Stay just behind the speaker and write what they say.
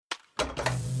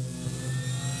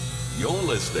You're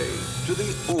listening to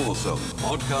the Awesome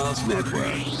Podcast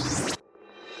Network.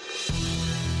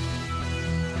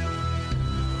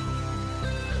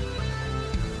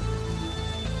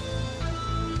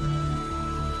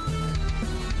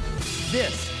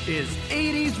 This is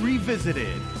 80s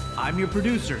Revisited. I'm your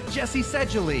producer, Jesse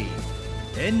Sedgley.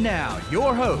 And now,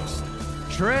 your host,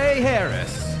 Trey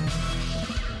Harris.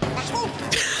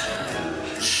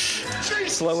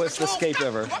 Slowest escape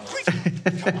ever.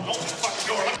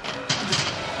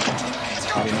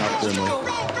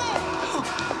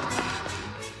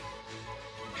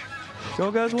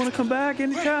 Y'all guys want to come back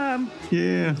anytime?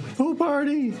 Yeah. Pool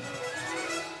party.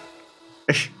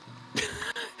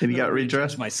 And you got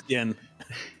redressed? My skin.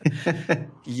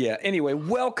 Yeah. Anyway,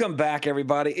 welcome back,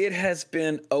 everybody. It has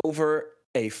been over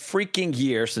a freaking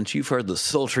year since you've heard the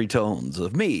sultry tones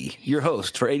of me, your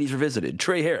host for 80s Revisited,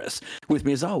 Trey Harris. With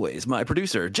me, as always, my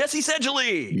producer, Jesse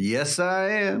Sedgley. Yes, I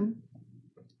am.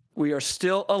 We are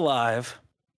still alive,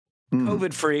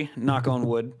 COVID-free, knock on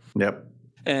wood. Yep.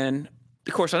 And,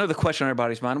 of course, I know the question on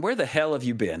everybody's mind, where the hell have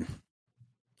you been?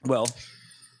 Well,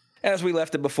 as we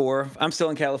left it before, I'm still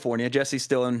in California. Jesse's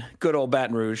still in good old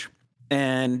Baton Rouge.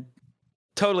 And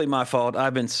totally my fault.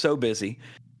 I've been so busy.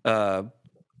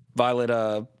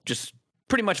 Violet, just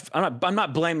pretty much, I'm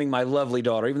not blaming my lovely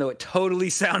daughter, even though it totally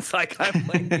sounds like I'm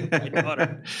blaming my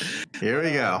daughter. Here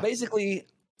we go. Basically,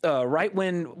 right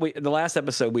when the last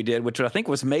episode we did, which I think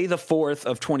was May the 4th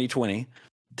of 2020,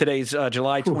 today's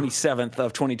July 27th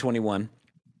of 2021.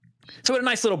 So we had a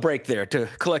nice little break there to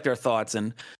collect our thoughts,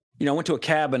 and I went to a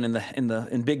cabin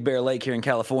in Big Bear Lake here in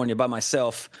California by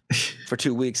myself for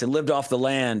 2 weeks and lived off the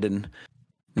land. And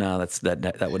no,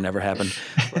 that would never happen.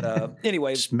 But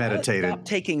anyway, just meditated. I stopped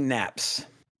taking naps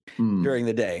during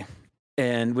the day,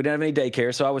 and we didn't have any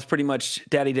daycare, so I was pretty much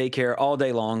daddy daycare all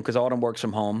day long because Autumn works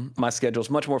from home. My schedule's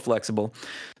much more flexible,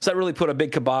 so that really put a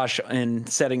big kibosh in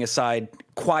setting aside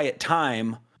quiet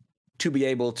time to be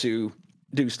able to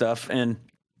do stuff. And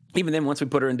even then, once we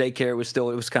put her in daycare,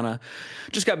 it was kind of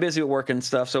just got busy with work and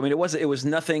stuff. So I mean, it was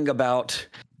nothing about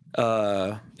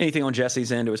anything on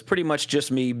Jesse's end. It was pretty much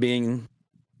just me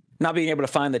not being able to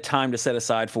find the time to set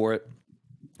aside for it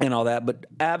and all that, but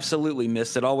absolutely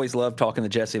missed it. Always loved talking to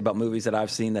Jesse about movies that I've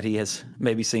seen that he has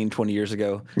maybe seen 20 years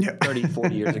ago, 30,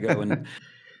 40 years ago,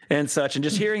 and such, and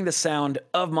just hearing the sound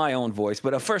of my own voice.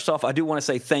 But first off, I do want to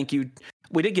say thank you.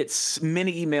 We did get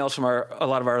many emails from a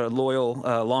lot of our loyal,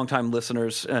 longtime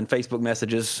listeners and Facebook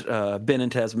messages. Ben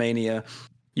in Tasmania,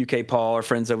 UK Paul, our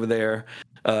friends over there.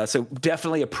 So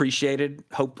definitely appreciated.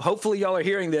 Hopefully y'all are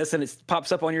hearing this and it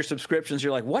pops up on your subscriptions.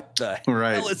 You're like, what the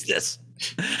hell is this?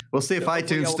 We'll see if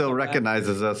iTunes still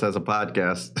recognizes us as a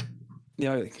podcast.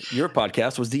 Your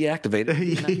podcast was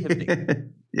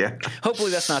deactivated. Yeah.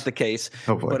 Hopefully that's not the case.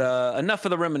 Hopefully. But enough of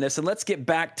the reminiscing. Let's get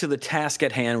back to the task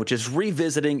at hand, which is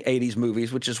revisiting 80s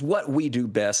movies, which is what we do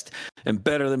best and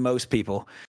better than most people.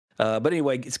 But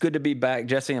anyway, it's good to be back,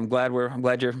 Jesse. I'm glad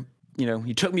you're,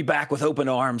 you took me back with open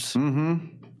arms,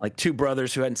 like two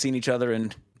brothers who hadn't seen each other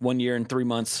in 1 year and 3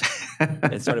 months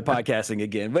and started podcasting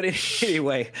again. But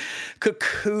anyway,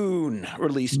 Cocoon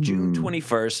released June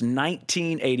 21st,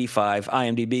 1985.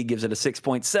 IMDb gives it a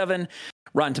 6.7.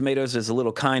 Rotten Tomatoes is a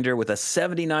little kinder with a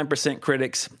 79%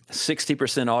 critics,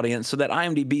 60% audience. So that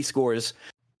IMDb score is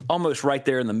almost right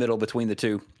there in the middle between the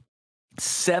two.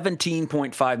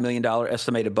 $17.5 million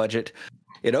estimated budget.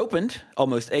 It opened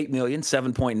almost $8 million,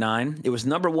 7.9. It was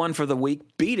number one for the week,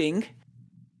 beating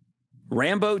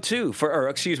Rambo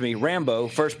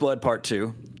First Blood Part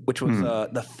 2, which was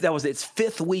that was its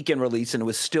fifth weekend release, and it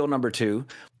was still number two.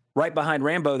 Right behind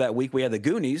Rambo that week, we had The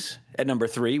Goonies at number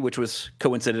 3, which was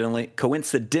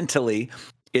coincidentally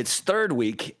its third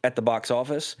week at the box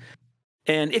office.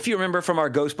 And if you remember from our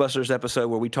Ghostbusters episode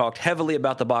where we talked heavily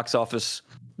about the box office,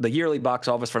 the yearly box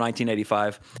office for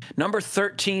 1985, number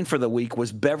 13 for the week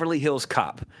was Beverly Hills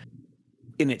Cop.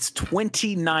 In its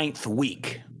 29th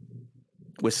week,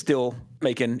 was still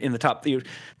making in the top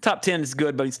 10 is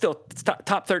good, but it's still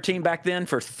top 13 back then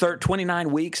for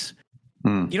 29 weeks.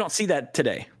 You don't see that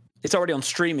today. It's already on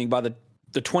streaming by the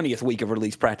 20th week of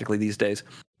release practically these days.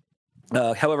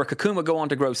 However, Cocoon would go on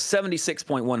to gross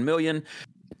 $76.1 million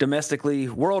domestically,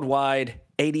 worldwide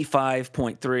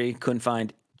 85.3. Couldn't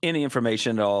find any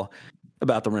information at all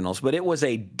about the rentals, but it was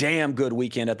a damn good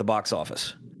weekend at the box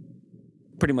office.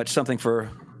 Pretty much something for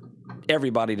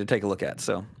everybody to take a look at.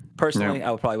 So personally,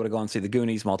 I would probably have gone and see The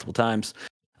Goonies multiple times.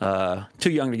 Too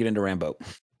young to get into Rambo.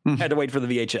 Had to wait for the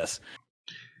VHS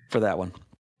for that one.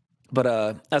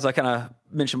 But as I kind of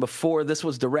mentioned before, this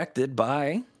was directed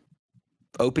by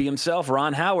Opie himself,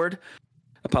 Ron Howard.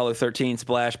 Apollo 13,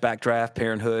 Splash, Backdraft,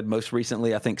 Parenthood. Most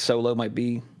recently, I think Solo might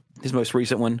be his most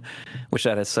recent one, which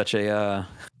that has such a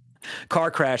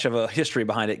car crash of a history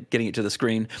behind it, getting it to the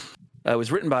screen. It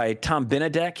was written by Tom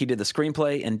Benedek. He did the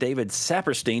screenplay, and David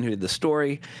Saperstein, who did the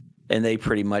story. And they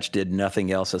pretty much did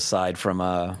nothing else aside from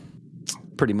the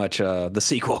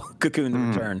sequel, Cocoon: The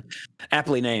Return,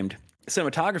 aptly named.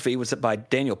 Cinematography was by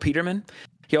Daniel Peterman.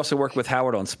 He also worked with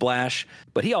Howard on Splash,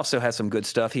 but he also has some good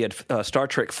stuff. He had Star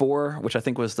Trek IV, which I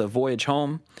think was The Voyage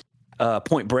Home,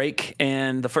 Point Break,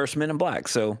 and the first Men in Black.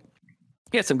 So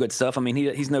he had some good stuff. I mean,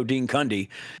 he's no Dean Cundy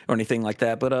or anything like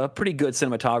that, but a pretty good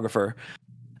cinematographer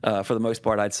for the most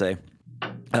part, I'd say.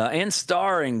 And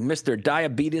starring Mr.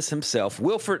 Diabetes himself,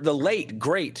 the late,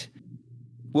 great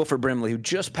Wilford Brimley, who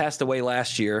just passed away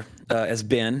last year as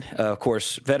Ben, of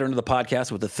course, veteran of the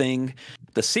podcast with The Thing,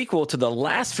 the sequel to the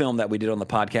last film that we did on the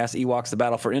podcast, Ewoks: The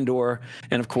Battle for Endor,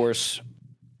 and, of course,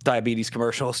 diabetes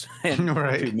commercials and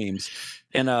right. memes.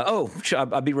 And,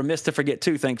 I'd be remiss to forget,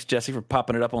 too, thanks, Jesse, for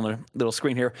popping it up on the little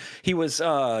screen here. He was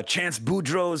Chance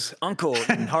Boudreaux's uncle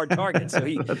in Hard Target, so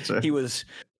he was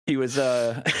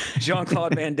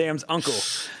Jean-Claude Van Damme's uncle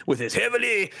with his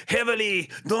heavily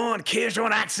done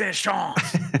Cajun accent, Sean.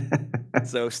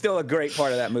 So still a great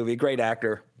part of that movie. Great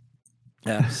actor.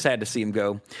 Sad to see him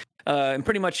go. And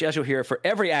pretty much, as you'll hear, for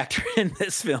every actor in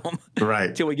this film,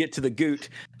 right, till we get to the Goot,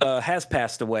 has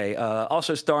passed away.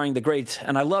 Also starring the great,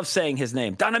 and I love saying his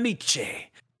name, Don Amici.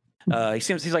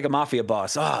 He's like a mafia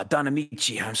boss. Don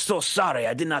Amici, I'm so sorry.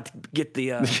 I did not get the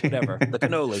the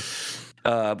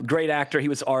cannoli. Great actor. He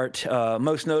was Art.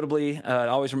 Most notably, I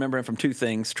always remember him from two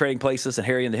things, Trading Places and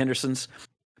Harry and the Hendersons.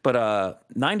 But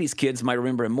 90s kids might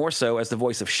remember him more so as the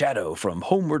voice of Shadow from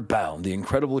Homeward Bound, The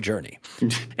Incredible Journey.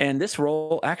 And this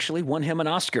role actually won him an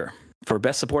Oscar for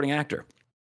Best Supporting Actor.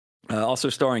 Also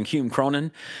starring Hume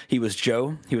Cronin. He was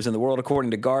Joe. He was in The World According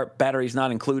to Garp, Batteries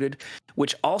Not Included,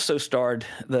 which also starred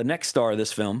the next star of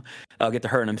this film. I'll get to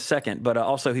her in a second. But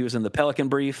also he was in The Pelican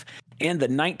Brief and the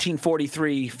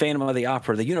 1943 Phantom of the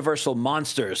Opera, the Universal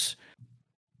Monsters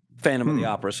Phantom of the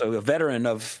Opera. So a veteran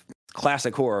of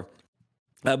classic horror.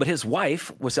 But his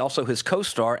wife was also his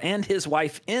co-star, and his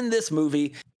wife in this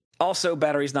movie, also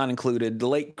Batteries Not Included, the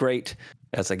late, great,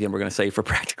 as again we're going to say for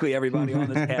practically everybody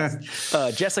on this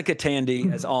cast, Jessica Tandy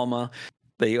as Alma.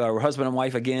 They are husband and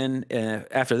wife again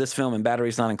after this film and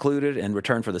Batteries Not Included, and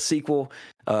return for the sequel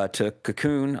to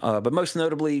Cocoon. But most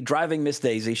notably, Driving Miss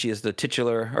Daisy. She is the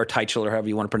titular, however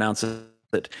you want to pronounce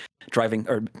it,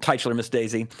 titular Miss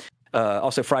Daisy.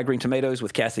 Also, Fried Green Tomatoes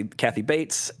with Kathy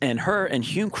Bates. And her and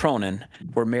Hugh Cronin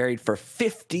were married for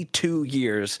 52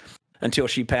 years until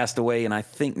she passed away in, I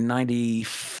think,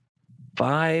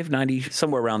 95, 90,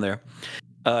 somewhere around there.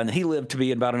 And he lived to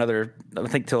be about another, I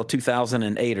think, till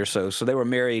 2008 or so. So they were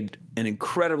married an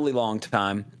incredibly long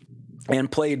time and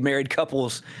played married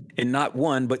couples in not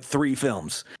one, but 3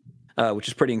 films, which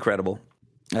is pretty incredible.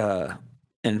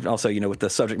 And also, with the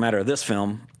subject matter of this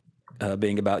film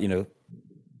being about,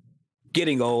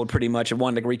 getting old pretty much and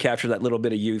wanting to recapture that little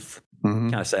bit of youth.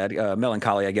 Kind of sad,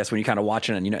 melancholy, I guess, when you're kind of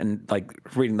watching it and like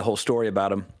reading the whole story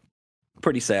about him.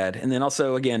 Pretty sad. And then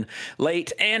also, again,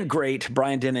 late and great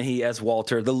Brian Dennehy as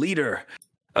Walter, the leader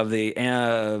of the,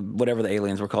 whatever the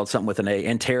aliens were called, something with an A,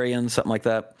 Antarian, something like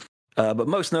that. But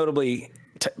most notably,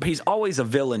 he's always a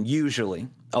villain, usually,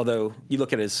 although you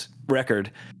look at his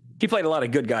record, he played a lot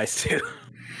of good guys too.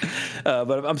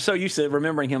 But I'm so used to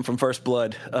remembering him from First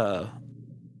Blood,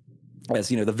 as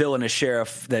the villainous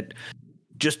sheriff that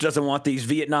just doesn't want these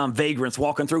Vietnam vagrants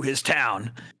walking through his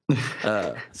town.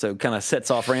 So kind of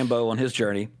sets off Rambo on his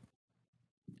journey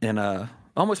and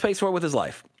almost pays for it with his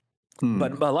life.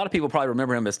 But a lot of people probably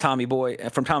remember him as Tommy Boy,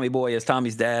 from Tommy Boy as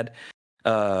Tommy's dad.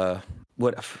 Callahan,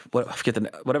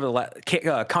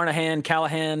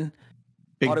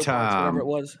 Big Tom, whatever it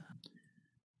was.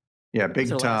 Yeah,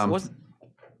 Big Tom.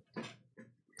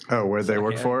 Oh, where they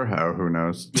work for? Oh, who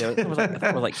knows? Yeah, it was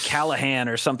like Callahan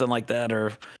or something like that,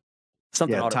 or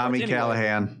something. Yeah, Tommy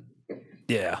Callahan.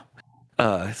 Yeah.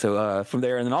 So from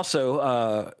there, and then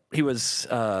also he was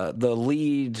the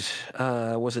lead.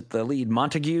 Was it the lead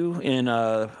Montague in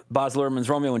Baz Luhrmann's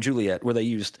Romeo and Juliet, where they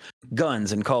used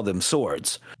guns and called them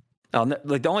swords?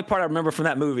 Like the only part I remember from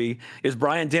that movie is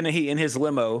Brian Dennehy in his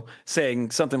limo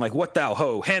saying something like, "What thou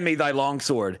ho? Hand me thy long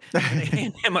sword." And they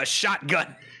hand him a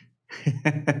shotgun.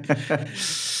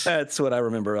 That's what I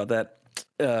remember about that.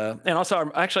 And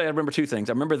also, I remember 2 things.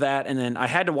 I remember that, and then I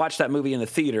had to watch that movie in the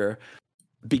theater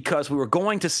because we were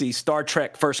going to see Star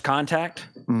Trek First Contact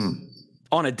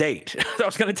on a date. I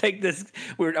was going to take this.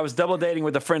 I was double dating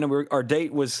with a friend, and our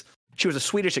date was, she was a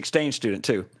Swedish exchange student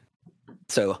too.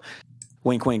 So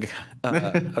Wink, wink.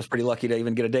 I was pretty lucky to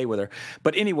even get a date with her.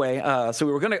 But anyway, so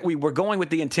we were going with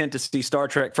the intent to see Star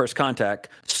Trek: First Contact.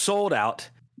 Sold out.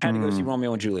 Had to go see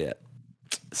Romeo and Juliet.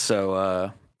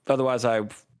 So otherwise, I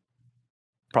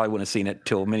probably wouldn't have seen it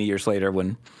till many years later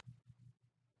when,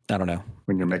 I don't know.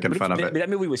 When you're making fun of it. That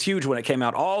movie was huge when it came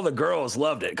out. All the girls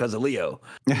loved it because of Leo.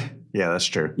 Yeah, that's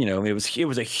true. You know, it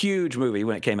was a huge movie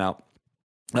when it came out.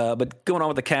 But going on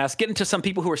with the cast, getting to some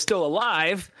people who are still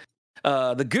alive.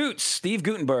 The Goots, Steve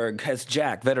Guttenberg as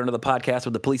Jack, veteran of the podcast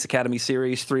with the Police Academy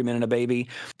series, 3 Men and a Baby,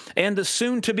 and the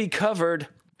soon-to-be-covered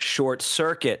Short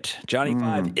Circuit. Johnny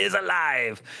Five is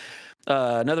alive.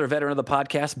 Another veteran of the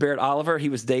podcast, Barrett Oliver. He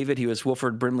was David. He was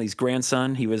Wilford Brimley's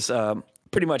grandson. He was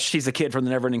pretty much, he's a kid from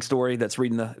the Neverending Story that's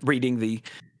reading the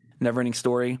Neverending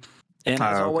Story. And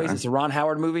as always, it's a Ron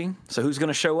Howard movie. So who's going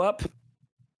to show up?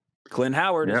 Clint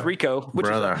Howard is Rico, which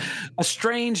is a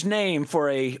strange name for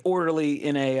a orderly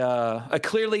in a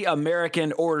clearly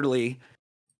American orderly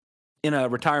in a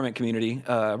retirement community.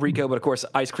 Rico, but of course,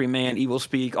 Ice Cream Man, Evil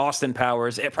Speak, Austin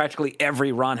Powers, practically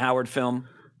every Ron Howard film.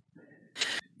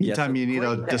 Anytime you need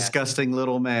a disgusting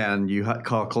little man, you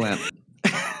call Clint.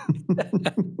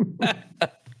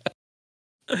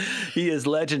 He is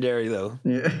legendary, though.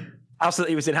 Yeah.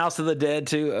 He was in House of the Dead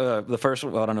too. The first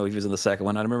one, well, I don't know if he was in the second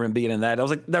one. I remember him being in that. I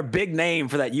was like, their big name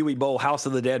for that Yui Bowl House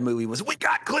of the Dead movie was "We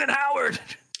Got Clint Howard."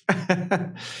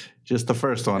 Just the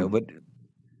first one, but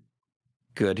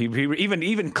good. He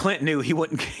even Clint knew he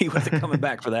wasn't coming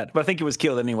back for that. But I think he was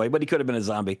killed anyway. But he could have been a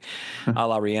zombie, a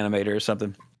la Reanimator or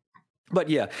something. But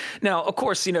yeah, now of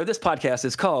course this podcast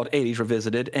is called 80s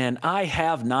Revisited, and I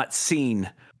have not seen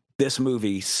this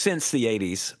movie since the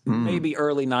 80s, maybe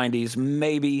early 90s,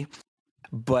 maybe.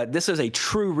 But this is a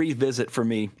true revisit for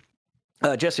me.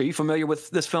 Jesse, are you familiar with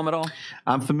this film at all?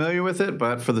 I'm familiar with it,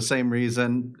 but for the same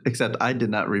reason, except I did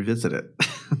not revisit it.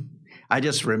 I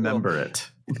just remember it.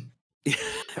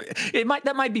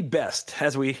 That might be best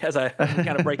as I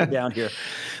kind of break it down here.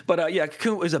 But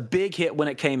Cocoon was a big hit when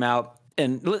it came out,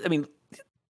 and I mean,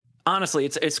 honestly,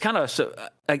 it's kind of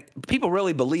people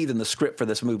really believed in the script for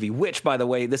this movie, which, by the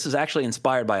way, this is actually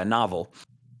inspired by a novel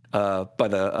by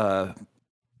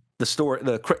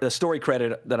the story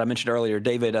credit that I mentioned earlier,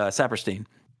 David Saperstein.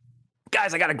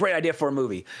 Guys, I got a great idea for a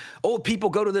movie. Old people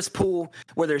go to this pool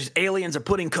where there's aliens are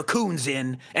putting cocoons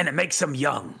in, and it makes them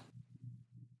young.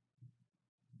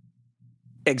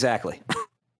 Exactly.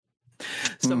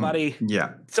 Somebody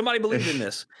believed in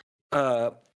this.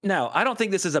 Now, I don't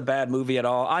think this is a bad movie at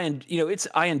all. I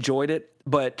enjoyed it,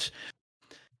 but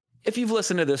if you've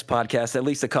listened to this podcast at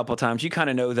least a couple of times, you kind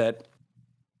of know that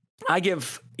I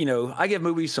give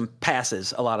movies some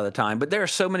passes a lot of the time, but there are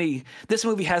so many. This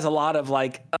movie has a lot of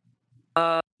like,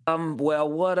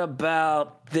 well, what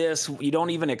about this? You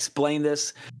don't even explain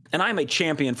this. And I'm a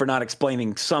champion for not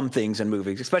explaining some things in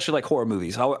movies, especially like horror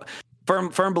movies.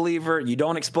 Firm believer. You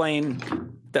don't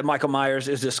explain that Michael Myers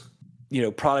is this,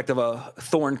 product of a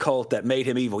thorn cult that made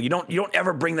him evil. You don't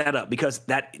ever bring that up because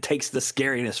that takes the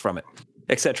scariness from it.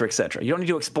 Et cetera, et cetera. You don't need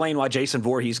to explain why Jason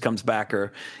Voorhees comes back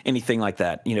or anything like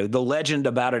that. The legend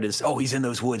about it is, he's in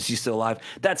those woods, he's still alive.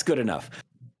 That's good enough.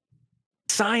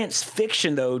 Science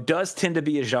fiction, though, does tend to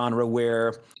be a genre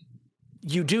where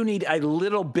you do need a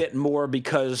little bit more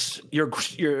because your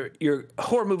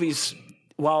horror movies,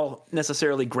 while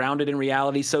necessarily grounded in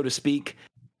reality, so to speak,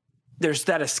 there's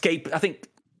that escape. I think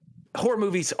horror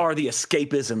movies are the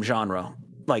escapism genre,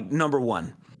 like number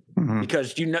one.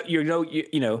 Because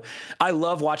I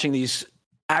love watching these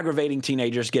aggravating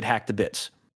teenagers get hacked to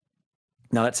bits.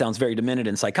 Now that sounds very demented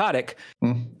and psychotic,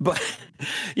 but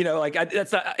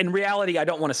that's not, in reality. I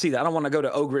don't want to see that. I don't want to go to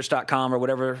ogrish.com or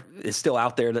whatever is still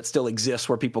out there that still exists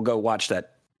where people go watch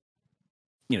that.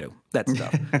 That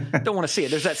stuff. Don't want to see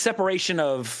it. There's that separation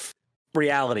of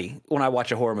reality when I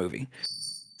watch a horror movie.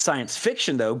 Science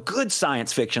fiction, though, good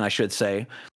science fiction, I should say.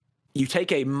 You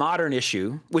take a modern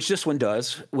issue, which this one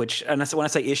does, and when I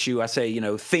say issue, I say,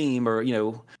 theme or,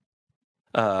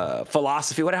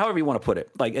 philosophy, however you want to put it.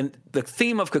 Like, and the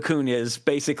theme of Cocoon is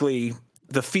basically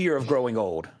the fear of growing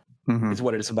old is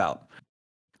what it is about.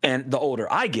 And the older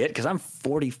I get, because I'm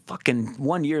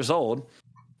 41 years old,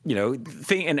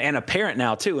 and a parent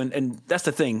now too. And that's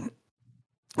the thing.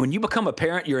 When you become a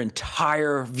parent, your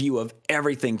entire view of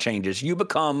everything changes. You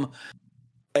become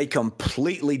a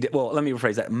completely let me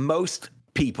rephrase that. Most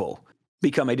people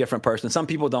become a different person. Some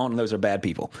people don't, and those are bad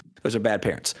people. Those are bad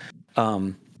parents.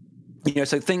 So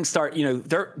things start,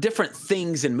 there are different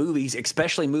things in movies,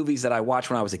 especially movies that I watched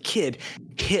when I was a kid,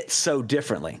 hit so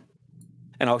differently.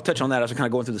 And I'll touch on that as we're kind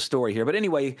of going through the story here. But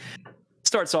anyway,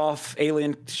 starts off,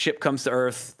 alien ship comes to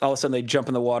Earth. All of a sudden they jump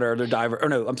in the water. They're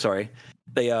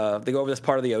They go over this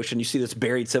part of the ocean. You see this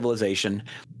buried civilization.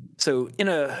 So in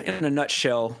a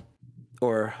nutshell,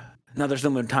 or no, there's no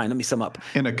more time. Let me sum up.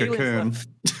 In a cocoon.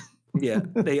 Yeah,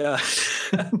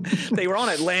 they were on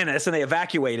Atlantis and they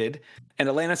evacuated. And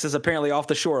Atlantis is apparently off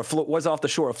the shore of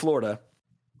Florida.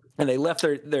 And they left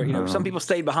their you know, some people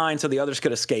stayed behind so the others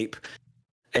could escape.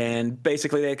 And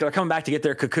basically, they're coming back to get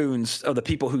their cocoons of the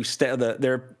people who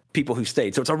their people who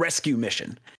stayed. So it's a rescue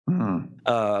mission.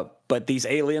 But these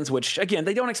aliens, which again,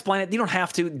 they don't explain it. You don't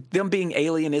have to. Them being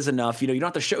alien is enough. You know, you don't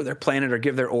have to show their planet or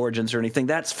give their origins or anything.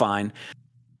 That's fine.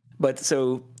 But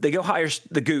so they go hire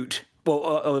the Goot.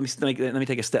 Well, let me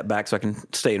take a step back so I can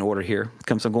stay in order here.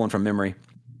 Comes I'm going from memory.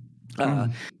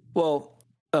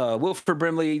 Wilford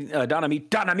Brimley, Don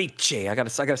Amici. I gotta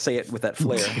say it with that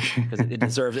flair because it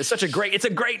deserves it. It's a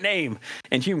great name.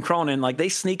 And Hume Cronin, like they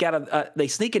sneak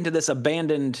into this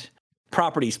abandoned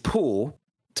property's pool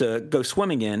to go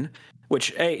swimming in.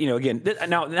 Which, you know, again,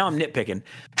 now I'm nitpicking.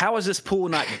 How is this pool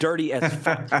not dirty as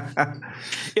fuck?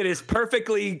 It is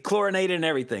perfectly chlorinated and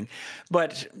everything,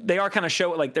 but they are kind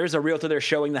of like there's a realtor there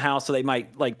showing the house, so they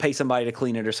might like pay somebody to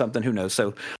clean it or something. Who knows?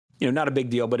 So. You know, not a big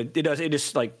deal, but it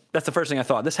just like, that's the first thing I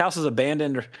thought. This house is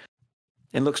abandoned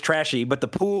and looks trashy, but the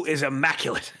pool is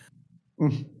immaculate.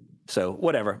 So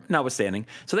whatever, notwithstanding.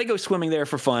 So they go swimming there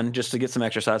for fun, just to get some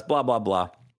exercise, blah, blah, blah.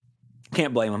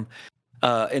 Can't blame them.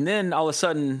 And then all of a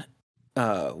sudden,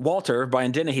 Walter,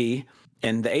 Brian Dennehy,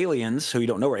 and the aliens, who you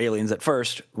don't know are aliens at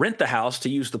first, rent the house to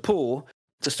use the pool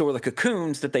to store the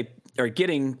cocoons that they are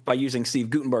getting by using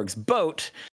Steve Gutenberg's boat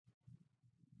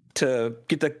to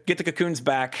get the cocoons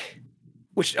back,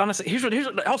 which honestly, here's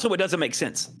what doesn't make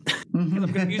sense.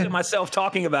 I'm confusing myself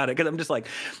talking about it because I'm just like,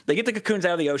 they get the cocoons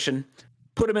out of the ocean,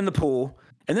 put them in the pool,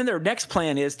 and then their next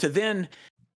plan is to then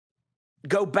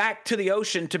go back to the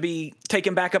ocean to be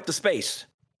taken back up to space.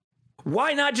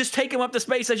 Why not just take them up to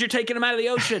space as you're taking them out of the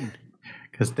ocean?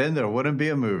 Because then there wouldn't be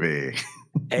a movie.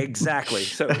 Exactly.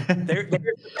 So there's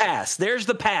the pass. There's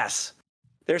the pass.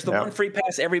 There's the one free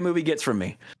pass every movie gets from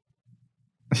me.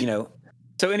 You know,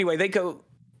 so anyway, they go,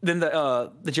 then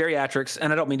the geriatrics,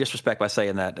 and I don't mean disrespect by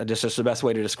saying that, just the best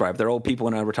way to describe it. They're old people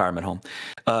in a retirement home.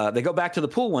 They go back to the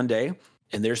pool one day,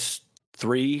 and there's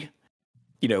 3,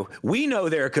 you know, we know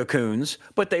they're cocoons,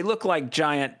 but they look like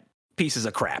giant pieces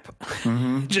of crap.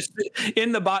 Just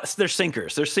in the bottom, they're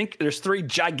sinkers. There's 3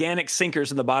 gigantic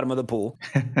sinkers in the bottom of the pool.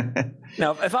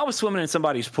 Now, if I was swimming in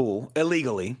somebody's pool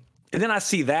illegally, and then I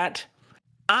see that,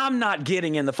 I'm not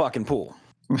getting in the fucking pool.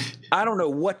 I don't know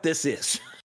what this is.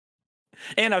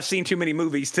 And I've seen too many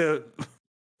movies to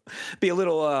be a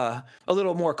little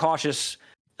more cautious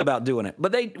about doing it.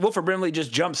 But Wilford Brimley just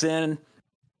jumps in,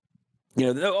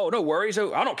 you know, oh, no worries.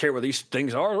 Oh, I don't care where these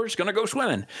things are. We're just going to go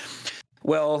swimming.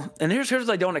 Well, and here's what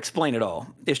I don't explain at all.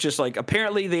 It's just like,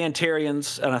 apparently the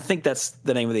Antarians, and I think that's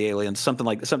the name of the aliens, something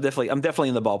like this. I'm definitely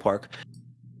in the ballpark.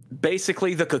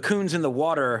 Basically the cocoons in the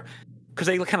water, because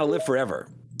they kind of live forever.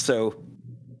 So,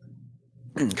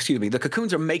 excuse me, the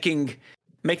cocoons are make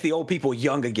the old people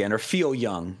young again or feel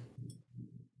young.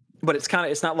 But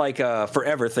it's not like a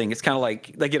forever thing. It's kind of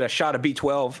like they get a shot of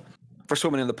B12 for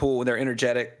swimming in the pool when they're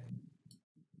energetic.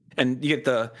 And you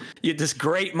get this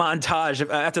great montage of,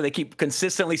 after they keep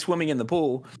consistently swimming in the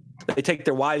pool, they take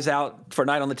their wives out for a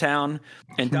night on the town,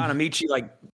 and Don Amici like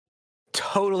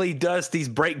totally does these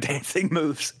breakdancing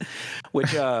moves,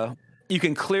 which you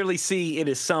can clearly see it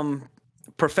is some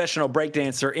professional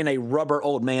breakdancer in a rubber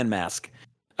old man mask.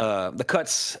 The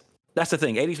cuts, that's the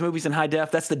thing. 80s movies in high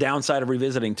def, that's the downside of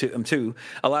revisiting them too.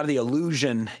 A lot of the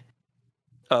illusion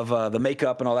of the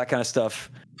makeup and all that kind of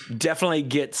stuff definitely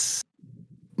gets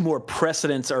more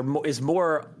precedence, or is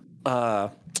more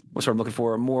what's what I'm looking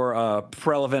for, more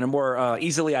relevant and more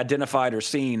easily identified or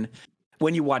seen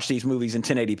when you watch these movies in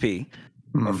 1080p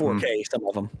or 4K, some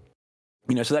of them.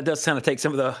 You know, so that does kind of take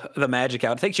some of the magic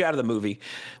out. It takes you out of the movie,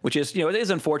 which is, you know, it is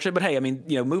unfortunate, but hey, I mean,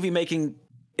 you know, movie making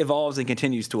evolves and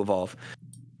continues to evolve.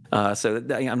 So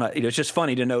I'm not, you know, it's just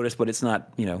funny to notice, but it's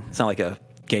not, you know, it's not like a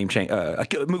game change, a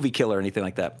movie killer or anything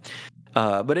like that.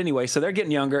 But anyway, so they're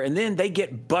getting younger, and then they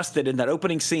get busted in that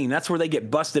opening scene. That's where they get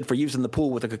busted for using the pool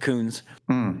with the cocoons.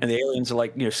 And the aliens are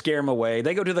like, you know, scare them away.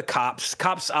 They go to the cops.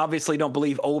 Cops obviously don't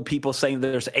believe old people saying that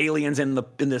there's aliens in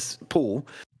this pool,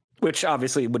 which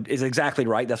obviously is exactly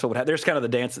right. That's what would happen. There's kind of the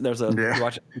dance. There's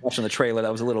watching the trailer.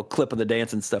 That was a little clip of the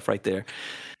dance and stuff right there.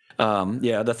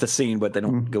 Yeah, that's the scene, but they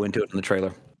don't go into it in the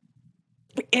trailer.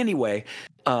 Anyway,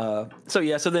 so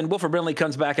then Wilford Brimley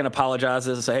comes back and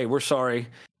apologizes and say, hey, we're sorry,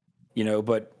 you know,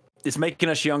 but it's making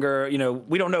us younger. You know,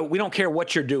 we don't care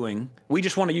what you're doing. We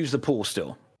just want to use the pool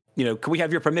still. You know, can we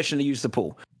have your permission to use the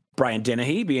pool? Brian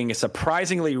Dennehy being a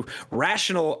surprisingly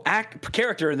rational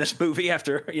character in this movie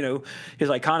after, his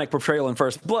iconic portrayal in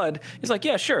First Blood. He's like,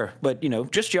 yeah, sure. But,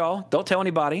 just y'all, don't tell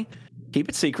anybody. Keep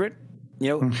it secret.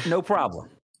 No problem.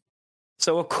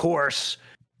 So, of course,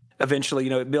 eventually,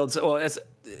 it builds. Well,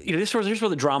 here's where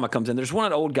the drama comes in. There's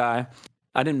one old guy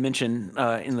I didn't mention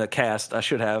in the cast. I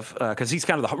should have, because he's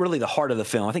kind of really the heart of the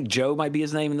film. I think Joe might be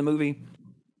his name in the movie.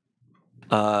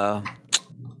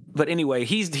 But anyway,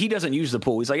 he doesn't use the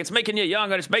pool. He's like, it's making you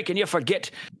young and it's making you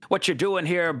forget what you're doing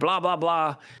here, blah, blah,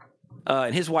 blah.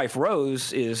 And his wife,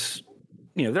 Rose, is,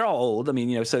 they're all old. I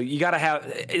mean, so you got to have,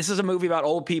 this is a movie about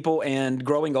old people and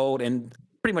growing old and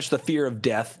pretty much the fear of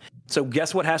death. So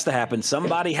guess what has to happen?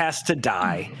 Somebody has to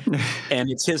die. And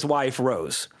it's his wife,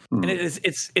 Rose. And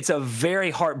it's a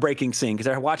very heartbreaking scene because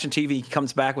they're watching TV, he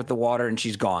comes back with the water and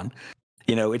she's gone.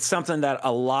 It's something that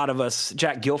a lot of us,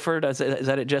 Jack Gilford, is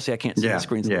that it, Jesse? I can't see the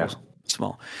screen's a little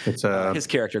small. It's his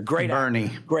character, Bernie.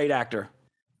 Great actor.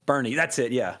 Bernie, that's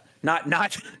it, yeah. Not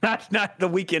the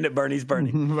Weekend at Bernie's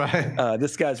Bernie. Right.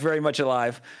 This guy's very much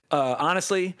alive.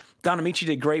 Honestly, Don Ameche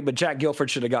did great, but Jack Gilford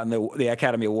should have gotten the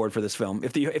Academy Award for this film.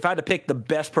 If I had to pick the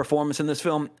best performance in this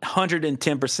film,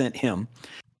 110% him.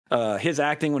 His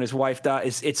acting when his wife died,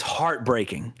 it's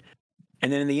heartbreaking.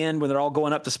 And then in the end, when they're all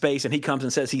going up to space and he comes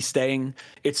and says he's staying,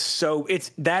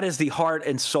 that is the heart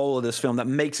and soul of this film that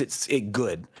makes it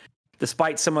good,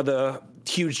 despite some of the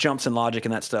huge jumps in logic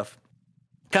and that stuff.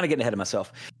 Kind of getting ahead of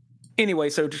myself.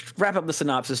 Anyway, so to wrap up the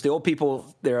synopsis, the old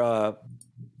people, they're going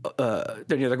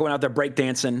out there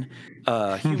breakdancing.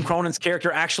 Hugh Cronin's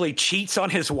character actually cheats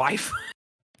on his wife,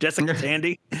 Jessica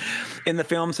Tandy, in the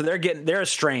film, so they're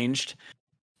estranged.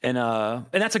 And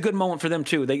that's a good moment for them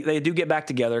too. They do get back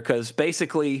together because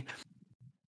basically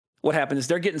what happens is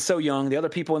they're getting so young. The other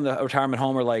people in the retirement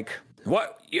home are like,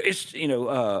 what? It's,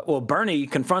 Bernie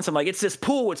confronts him like, it's this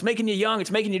pool. It's making you young.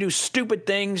 It's making you do stupid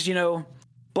things,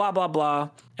 blah, blah, blah.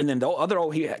 And then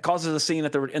he causes a scene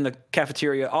in the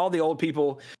cafeteria. All the old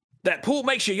people, that pool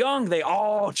makes you young. They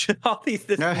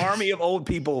this army of old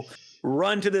people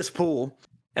run to this pool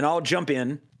and all jump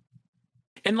in.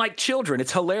 And like children,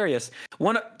 it's hilarious.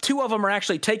 Two of them are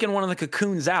actually taking one of the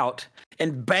cocoons out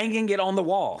and banging it on the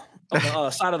wall on the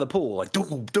side of the pool, like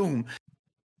doom, doom.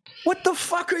 What the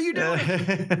fuck are you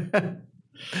doing?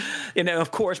 Of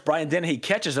course, Brian Dennehy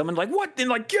catches them and like, what? And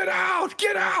like, get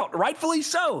out. Rightfully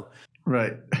so.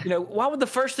 Right. Why would the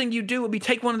first thing you do would be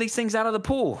take one of these things out of the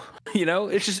pool?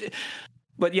 It's just,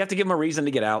 but you have to give them a reason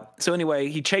to get out. So anyway,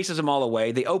 he chases them all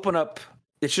away. They open up.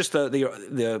 It's just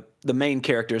the main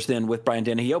characters then with Brian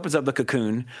Dennehy. He opens up the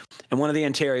cocoon, and one of the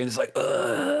Antarians is like,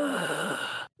 ugh.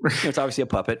 It's obviously a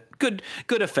puppet. Good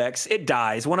effects. It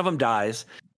dies. One of them dies.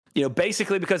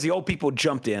 Basically because the old people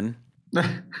jumped in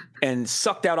and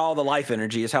sucked out all the life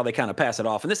energy is how they kind of pass it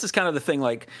off. And this is kind of the thing,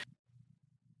 like,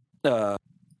 this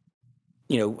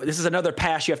is another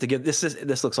pass you have to give.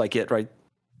 This looks like it, right?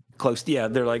 Close. Yeah,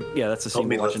 they're like, yeah, that's the scene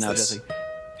we're watching now, Jesse.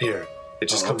 Here, it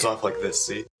just comes off like this.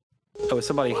 See. Oh,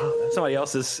 somebody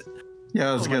else's.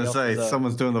 Yeah, I was going to say,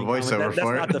 someone's doing the voiceover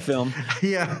for it. That's not the film.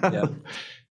 Yeah.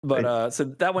 But so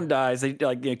that one dies. They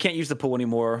can't use the pool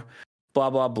anymore. Blah,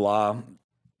 blah, blah.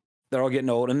 They're all getting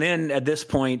old. And then at this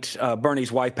point,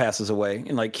 Bernie's wife passes away.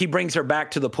 And like he brings her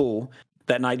back to the pool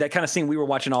that night. That kind of scene we were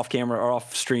watching off camera or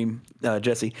off stream,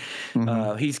 Jesse.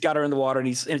 Mm-hmm. He's got her in the water and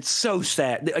it's so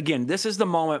sad. Again, this is the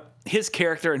moment. His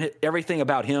character and everything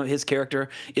about him, his character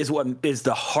is what is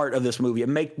the heart of this movie.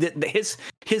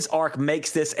 His arc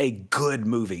makes this a good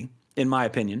movie, in my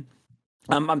opinion.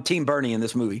 I'm Team Bernie in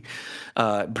this movie.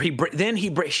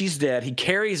 She's dead. He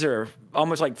carries her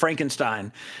almost like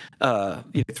Frankenstein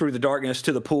through the darkness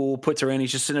to the pool, puts her in.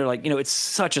 He's just sitting there like, it's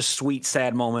such a sweet,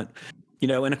 sad moment.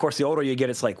 And of course, the older you get,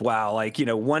 it's like, wow, like,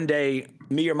 one day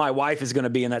me or my wife is going to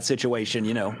be in that situation,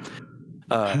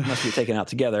 must be taken out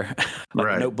together,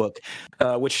 like a Notebook,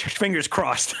 which fingers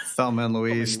crossed. Thelma and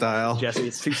Louise style. Jesse,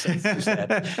 it's too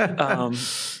sad.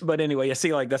 But anyway, you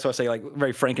see, like, that's what I say, like,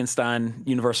 very Frankenstein,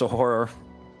 Universal horror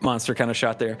monster kind of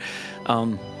shot there.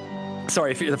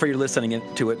 Sorry for you listening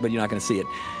to it, but you're not going to see it.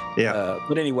 Yeah.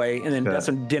 But anyway, and then that's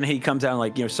when Dennehy comes down,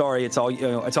 like, sorry, it's all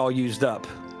used up,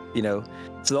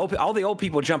 So all the old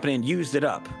people jumping in used it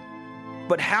up.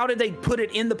 But how did they put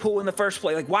it in the pool in the first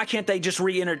place? Like, why can't they just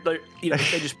re-enter? They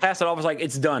just pass it off as like,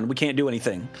 it's done. We can't do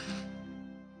anything.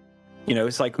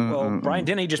 It's like, well, Brian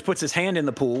Dennehy just puts his hand in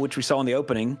the pool, which we saw in the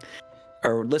opening,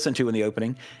 or listened to in the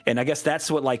opening. And I guess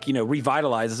that's what, like,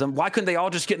 revitalizes them. Why couldn't they all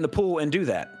just get in the pool and do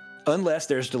that? Unless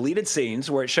there's deleted scenes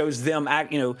where it shows them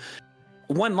act,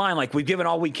 one line, like, we've given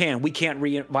all we can. We can't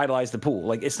revitalize the pool.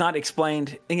 Like, it's not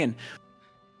explained. Again,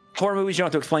 horror movies, you don't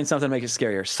have to explain something to make it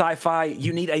scarier. Sci-fi,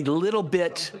 you need a little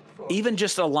bit, even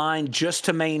just a line, just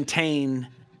to maintain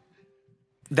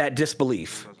that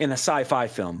disbelief in a sci-fi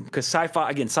film. Because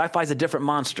sci-fi is a different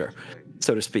monster,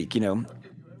 so to speak. You know,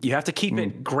 you have to keep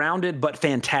it grounded but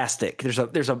fantastic.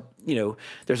 There's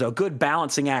a good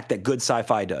balancing act that good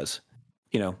sci-fi does.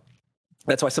 You know,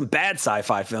 that's why some bad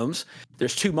sci-fi films,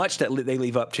 there's too much that they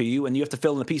leave up to you, and you have to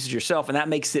fill in the pieces yourself, and that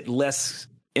makes it less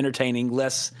entertaining,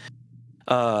 less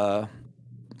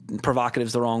provocative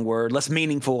is the wrong word, less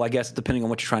meaningful, I guess, depending on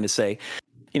what you're trying to say.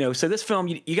 You know, so this film,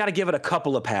 you got to give it a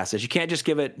couple of passes. You can't just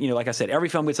give it, you know, like I said, every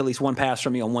film gets at least one pass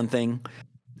from me on one thing.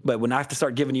 But when I have to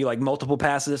start giving you like multiple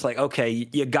passes, it's like, okay,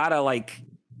 you got to like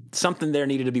something there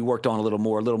needed to be worked on a little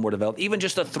more developed. Even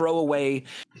just a throwaway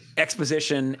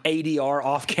exposition, ADR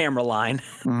off camera line,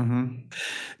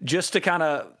 just to kind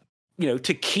of, you know,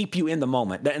 to keep you in the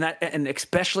moment. And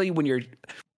especially when you're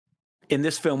in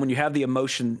this film, when you have the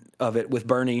emotion of it with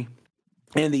Bernie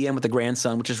and the end with the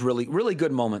grandson, which is really, really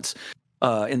good moments.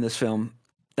 In this film,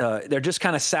 they're just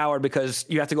kind of sour because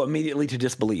you have to go immediately to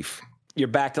disbelief. You're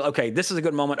back to, okay, this is a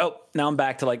good moment. Oh, now I'm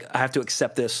back to like, I have to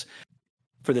accept this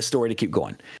for this story to keep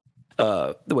going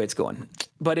the way it's going.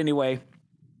 But anyway,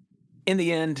 in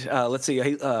the end, let's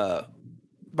see.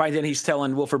 By then he's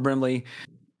telling Wilford Brimley,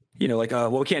 you know, like,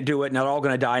 well, we can't do it. Now they're all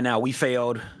going to die now. We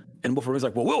failed. And Wilford Brimley's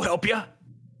like, well, we'll help you.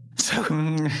 So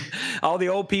all the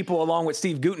old people, along with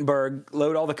Steve Guttenberg,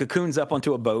 load all the cocoons up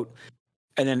onto a boat.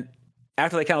 And then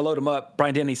after they kind of load them up,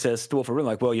 Brian Denny says to Wilford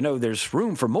Brimley, like, well, you know, there's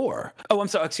room for more. Oh, I'm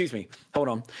sorry. Excuse me. Hold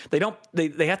on. They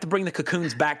have to bring the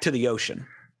cocoons back to the ocean.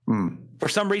 For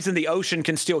some reason, the ocean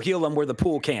can still heal them where the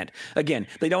pool can't. Again,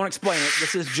 they don't explain it.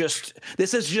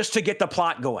 This is just to get the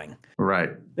plot going. Right.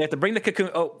 They have to bring the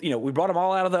cocoon. Oh, you know, we brought them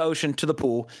all out of the ocean to the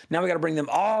pool. Now we got to bring them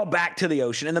all back to the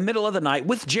ocean in the middle of the night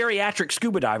with geriatric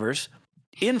scuba divers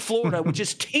in Florida, which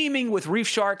is teeming with reef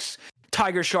sharks,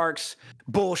 tiger sharks,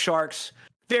 bull sharks.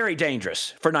 Very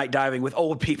dangerous for night diving with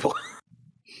old people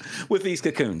with these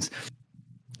cocoons.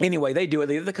 Anyway, they do it.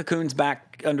 They get the cocoons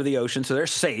back under the ocean, so they're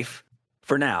safe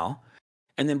for now.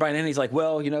 And then Brian Denny's like,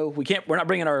 well, you know, we're not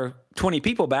bringing our 20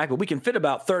 people back, but we can fit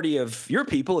about 30 of your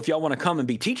people if y'all want to come and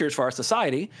be teachers for our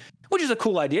society, which is a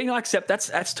cool idea. You know, I accept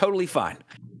that's totally fine.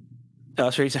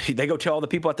 So they go tell all the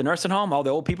people at the nursing home, all the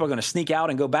old people are going to sneak out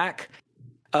and go back.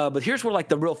 But here's where like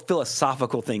the real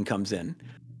philosophical thing comes in.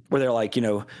 Where they're like, you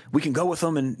know, we can go with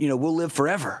them and, you know, we'll live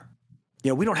forever.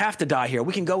 You know, we don't have to die here.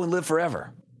 We can go and live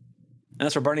forever. And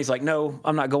that's where Bernie's like, no,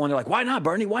 I'm not going. They're like, why not,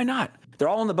 Bernie? Why not? They're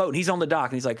all on the boat and he's on the dock.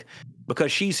 And he's like,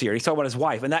 because she's here. He's talking about his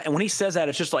wife. And when he says that,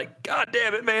 it's just like, God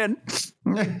damn it, man.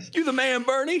 You the man,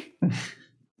 Bernie.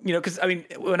 You know, because, I mean,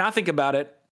 when I think about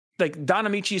it, like Don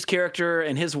Amici's character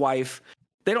and his wife,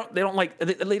 they don't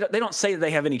say that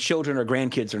they have any children or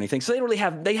grandkids or anything. So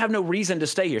they have no reason to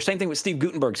stay here. Same thing with Steve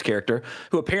Guttenberg's character,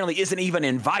 who apparently isn't even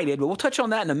invited, but we'll touch on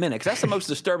that in a minute because that's the most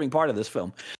disturbing part of this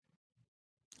film.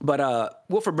 But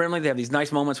Wilford Brimley, they have these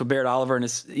nice moments with Barrett Oliver and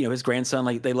his grandson.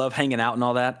 Like they love hanging out and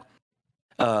all that.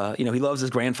 You know, he loves his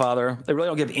grandfather. They really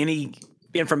don't give any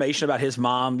information about his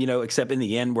mom, you know, except in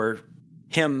the end where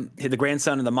the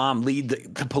grandson and the mom lead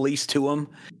the police to him.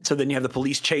 So then you have the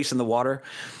police chase in the water.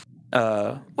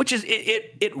 Which is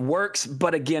it works,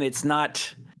 but again, it's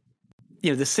not.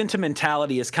 You know, the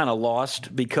sentimentality is kind of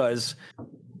lost because,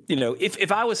 you know,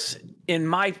 if I was in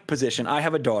my position, I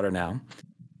have a daughter now.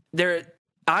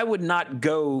 I would not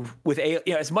go with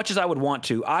as much as I would want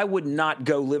to. I would not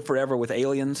go live forever with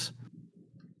aliens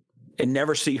and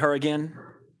never see her again.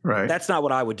 Right. That's not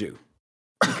what I would do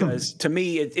because to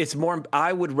me, it's more.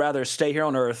 I would rather stay here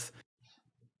on Earth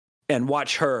and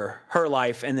watch her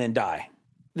life and then die.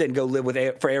 Then go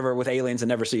live forever with aliens and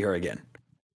never see her again.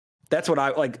 That's what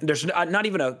I like. There's not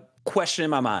even a question in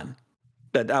my mind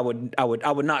that I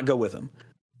would not go with them.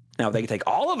 Now if they could take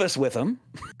all of us with them,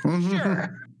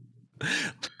 sure.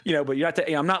 You know, but you have to.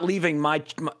 You know, I'm not leaving my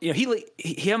you know,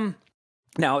 him.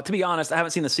 Now, to be honest, I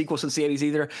haven't seen the sequel since the 80s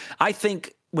either. I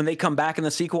think when they come back in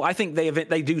the sequel, I think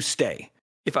they do stay.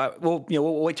 We'll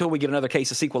wait till we get another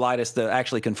case of sequelitis to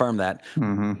actually confirm that.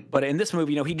 Mm-hmm. But in this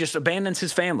movie, you know, he just abandons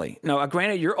his family. Now,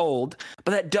 granted, you're old,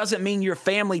 but that doesn't mean your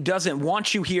family doesn't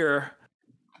want you here.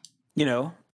 You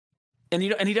know, and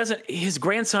he doesn't. His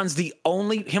grandson's the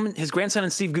only his grandson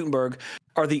and Steve Guttenberg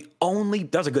are the only.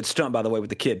 That was a good stunt, by the way, with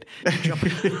the kid.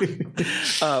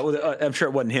 I'm sure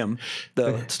it wasn't him,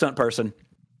 the stunt person.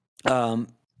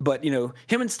 But you know,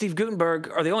 him and Steve Guttenberg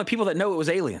are the only people that know it was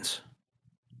aliens.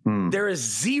 There is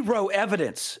zero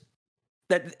evidence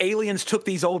that aliens took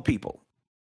these old people.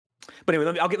 But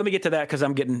anyway, let me get to that because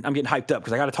I'm getting hyped up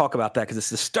because I got to talk about that because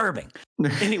it's disturbing.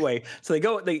 Anyway, so the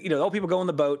old people go on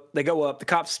the boat, they go up, the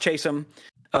cops chase them.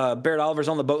 Barrett Oliver's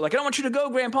on the boat, like, I don't want you to go,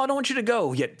 Grandpa. I don't want you to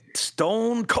go. Yet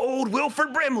stone cold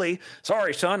Wilford Brimley.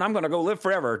 Sorry, son. I'm going to go live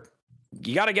forever.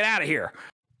 You got to get out of here.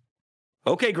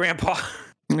 Okay, Grandpa.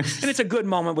 And it's a good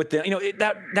moment with them.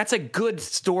 That's a good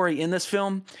story in this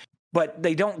film, but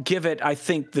they don't give it, I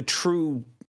think, the true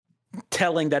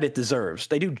telling that it deserves.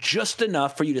 They do just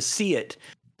enough for you to see it,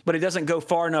 but it doesn't go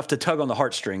far enough to tug on the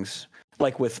heartstrings.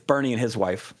 Like with Bernie and his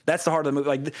wife. That's the heart of the movie.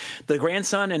 Like the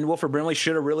grandson and Wilford Brimley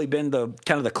should have really been the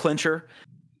kind of the clincher.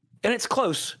 And it's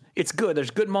close. It's good. There's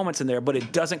good moments in there, but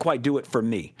it doesn't quite do it for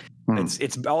me.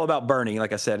 It's all about Bernie,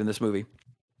 like I said, in this movie.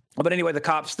 But anyway, the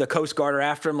cops, the Coast Guard are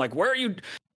after him. Like, where are you?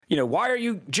 Why are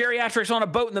you geriatrics on a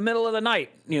boat in the middle of the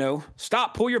night?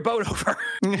 Stop, pull your boat over.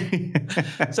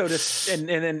 So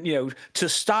to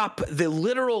stop the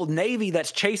literal Navy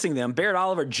that's chasing them, Barrett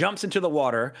Oliver jumps into the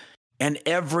water. And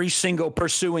every single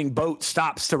pursuing boat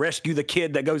stops to rescue the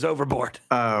kid that goes overboard.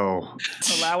 Oh.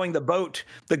 Allowing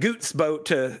the Goots boat,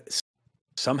 to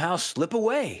somehow slip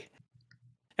away.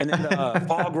 And then the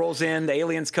fog rolls in, the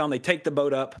aliens come, they take the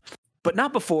boat up. But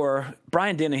not before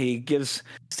Brian Dennehy gives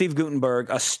Steve Guttenberg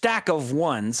a stack of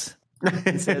ones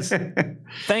and says,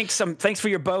 thanks for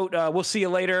your boat. We'll see you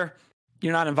later.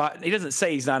 You're not invited. He doesn't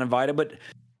say he's not invited, but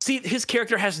see, his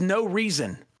character has no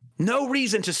reason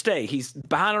to stay. He's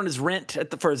behind on his rent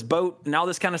for his boat and all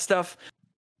this kind of stuff.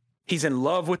 He's in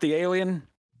love with the alien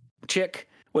chick,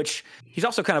 which he's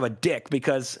also kind of a dick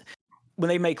because when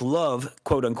they make love,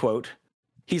 quote unquote,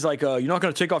 he's like, you're not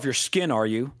going to take off your skin, are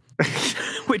you?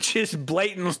 Which is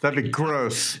blatant. That'd be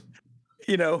gross.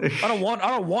 I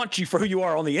don't want you for who you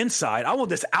are on the inside. I want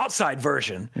this outside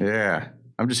version. Yeah.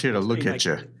 I'm just here to look at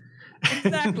you.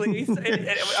 Exactly.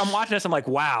 I'm watching this. I'm like,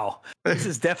 wow, this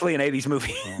is definitely an 80s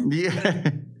movie. Yeah.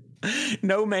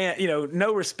 No man,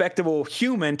 no respectable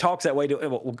human talks that way to,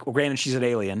 well, granted she's an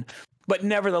alien, but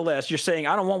nevertheless, you're saying,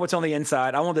 I don't want what's on the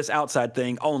inside. I want this outside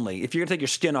thing only. If you're gonna take your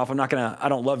skin off, I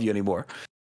don't love you anymore.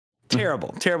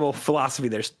 Terrible philosophy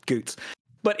there, Goots.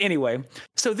 But anyway,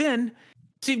 so then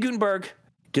Steve Guttenberg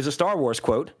gives a Star Wars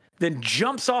quote, then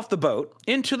jumps off the boat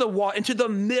into the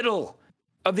middle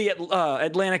of the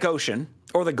Atlantic Ocean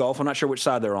or the Gulf. I'm not sure which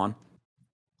side they're on.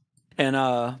 And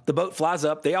the boat flies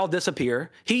up. They all disappear.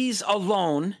 He's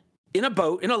alone in a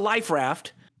boat, in a life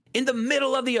raft, in the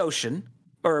middle of the ocean.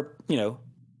 Or,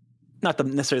 not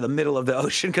necessarily the middle of the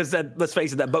ocean, because let's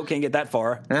face it, that boat can't get that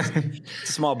far. It's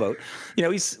a small boat.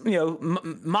 He's,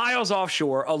 miles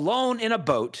offshore, alone in a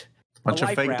boat. Bunch of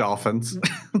fake dolphins.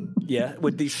 Yeah,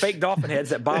 with these fake dolphin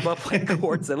heads that bob up like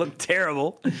cords that look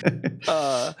terrible.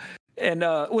 And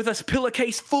with a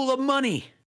pillowcase full of money.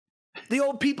 The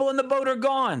old people in the boat are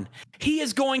gone. He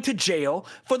is going to jail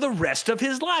for the rest of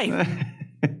his life.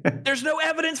 There's no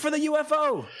evidence for the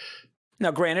UFO.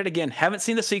 Now, granted, again, haven't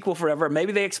seen the sequel forever.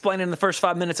 Maybe they explain it in the first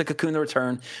 5 minutes of Cocoon: The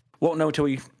Return. Won't know until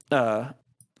we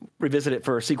revisit it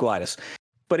for sequelitis.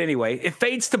 But anyway, it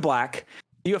fades to black.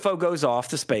 The UFO goes off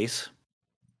to space,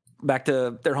 back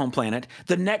to their home planet.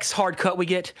 The next hard cut we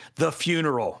get, the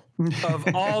funeral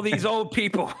of all these old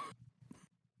people.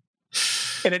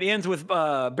 And it ends with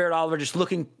Barrett Oliver just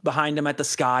looking behind him at the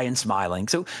sky and smiling.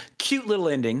 So cute little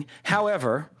ending.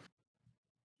 However,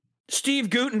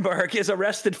 Steve Guttenberg is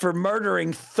arrested for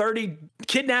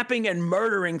kidnapping and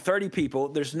murdering 30 people.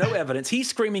 There's no evidence. He's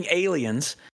screaming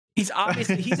aliens. He's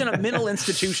in a mental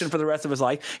institution for the rest of his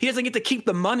life. He doesn't get to keep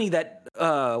the money that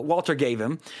Walter gave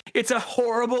him. It's a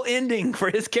horrible ending for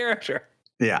his character.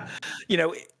 Yeah.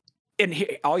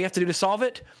 And all you have to do to solve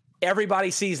it,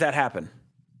 everybody sees that happen.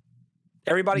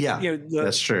 Everybody,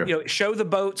 that's true. Show the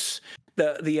boats.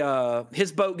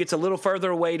 His boat gets a little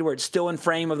further away to where it's still in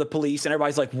frame of the police, and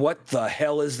everybody's like, "What the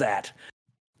hell is that?"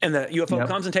 And the UFO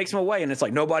comes and takes him away, and it's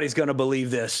like nobody's going to believe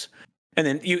this. And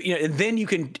then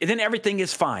then everything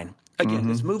is fine. Again,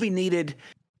 this movie needed,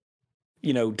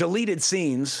 deleted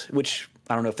scenes, which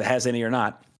I don't know if it has any or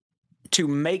not, to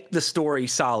make the story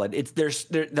solid.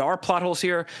 There are plot holes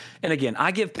here, and again, I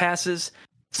give passes.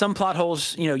 Some plot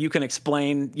holes, you can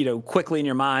explain, quickly in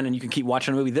your mind, and you can keep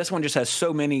watching the movie. This one just has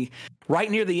so many right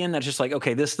near the end that's just like,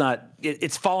 okay,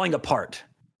 it's falling apart.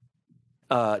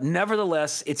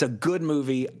 Nevertheless, it's a good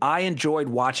movie. I enjoyed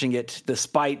watching it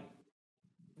despite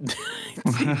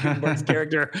Steve's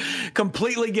character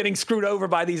completely getting screwed over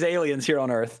by these aliens here on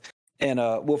Earth. And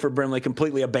Wilford Brimley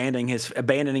completely abandoning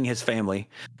his family.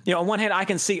 On one hand, I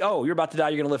can see, you're about to die,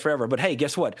 you're going to live forever. But hey,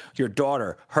 guess what? Your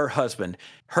daughter, her husband,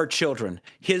 her children,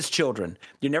 his children,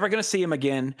 you're never going to see them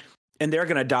again, and they're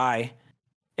going to die.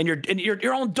 And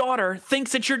your own daughter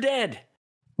thinks that you're dead.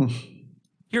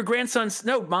 Your grandson's,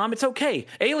 no, Mom, it's okay.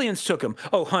 Aliens took him.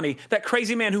 Oh, honey, that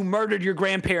crazy man who murdered your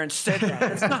grandparents said that.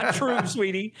 That's not true,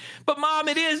 sweetie. But Mom,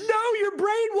 it is. No, you're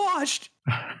brainwashed.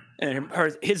 And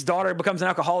his daughter becomes an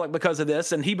alcoholic because of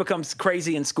this, and he becomes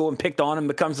crazy in school and picked on and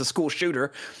becomes a school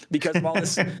shooter because of all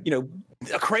this,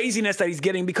 craziness that he's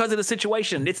getting because of the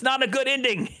situation. It's not a good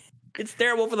ending. It's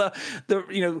terrible for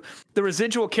the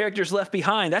residual characters left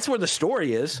behind. That's where the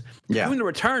story is. Yeah. Even The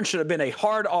Return should have been a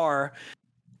hard R,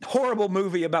 horrible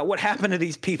movie about what happened to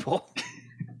these people.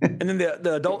 And then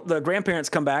the grandparents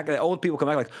come back, the old people come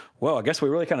back like, well, I guess we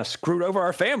really kind of screwed over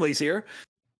our families here.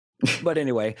 But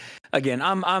anyway, again,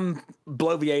 I'm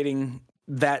bloviating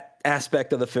that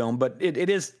aspect of the film, but it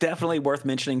is definitely worth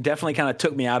mentioning. Definitely kind of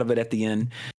took me out of it at the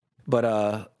end.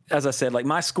 But as I said, like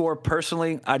my score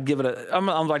personally, I'd give it I'm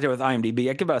like there with IMDb.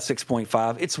 I'd give it a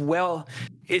 6.5.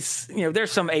 It's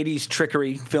there's some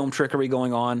 80s film trickery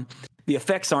going on. The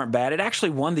effects aren't bad. It actually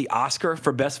won the Oscar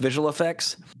for Best Visual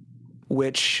Effects,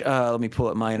 which let me pull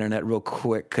up my internet real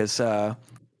quick because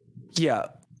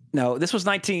no, this was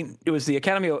it was the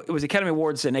Academy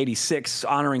Awards in 86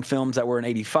 honoring films that were in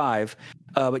 85.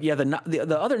 But yeah,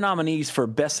 the other nominees for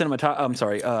Best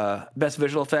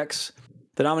Visual Effects,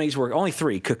 the nominees were only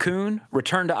 3: Cocoon,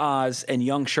 Return to Oz, and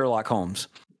Young Sherlock Holmes.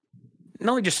 And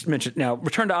let me just mention now,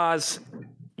 Return to Oz,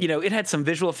 it had some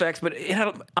visual effects, but it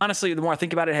had, honestly, the more I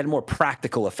think about it, it had more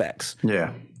practical effects.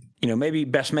 Yeah. Maybe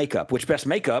Best Makeup, which Best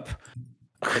Makeup,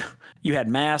 you had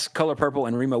Mask, Color Purple,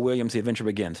 and Remo Williams' The Adventure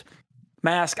Begins.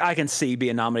 Mask, I can see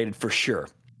being nominated for sure.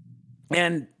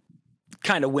 And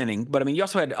kind of winning. But, I mean, you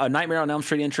also had a Nightmare on Elm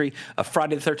Street entry, a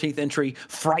Friday the 13th entry.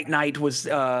 Fright Night was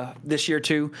this year,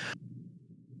 too.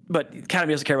 But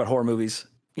Academy doesn't care about horror movies,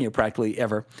 practically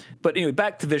ever. But anyway,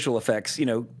 back to visual effects.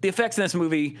 The effects in this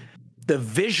movie, the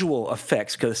visual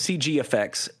effects, because CG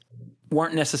effects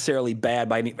weren't necessarily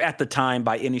bad at the time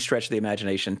by any stretch of the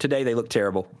imagination. Today, they look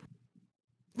terrible.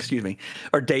 Excuse me.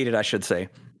 Or dated, I should say.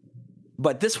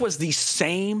 But this was the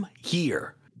same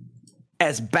year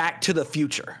as Back to the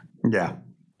Future. Yeah.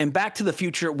 And Back to the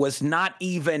Future was not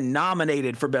even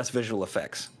nominated for Best Visual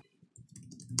Effects.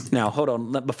 Now, hold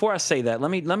on. Before I say that, let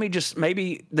me just,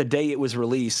 maybe the day it was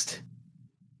released,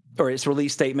 or its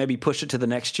release date, maybe push it to the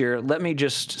next year. Let me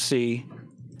just see.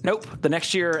 Nope. The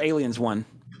next year, Aliens won.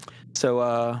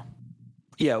 So,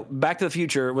 Back to the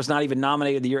Future was not even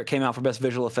nominated the year it came out for Best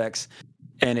Visual Effects.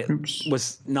 And it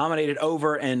was nominated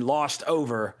over and lost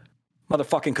over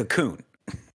motherfucking Cocoon.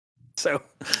 So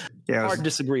hard to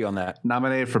disagree on that.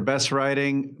 Nominated for Best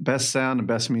Writing, Best Sound, and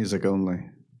Best Music only.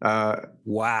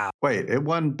 Wow. Wait, it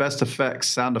won Best Effects,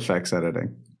 Sound Effects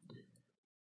Editing.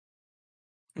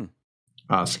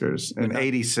 Oscars in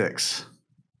 86.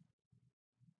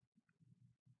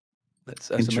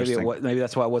 So maybe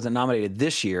that's why it wasn't nominated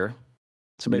this year.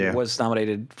 So maybe it was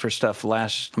nominated for stuff where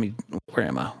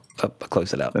am I? I'll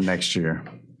close it out. The next year.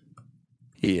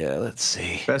 Yeah, let's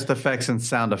see. Best effects and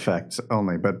sound effects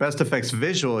only. But best effects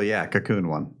visual, Cocoon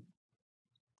won.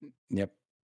 Yep.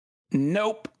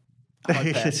 Nope.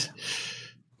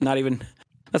 Not even.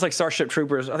 That's like Starship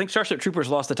Troopers. I think Starship Troopers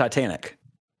lost to Titanic.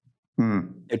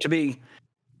 To be,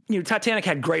 Titanic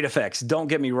had great effects. Don't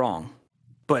get me wrong.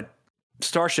 But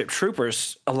Starship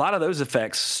Troopers, a lot of those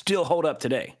effects still hold up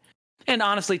today. And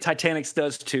honestly, Titanic's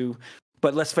does too.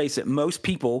 But let's face it, most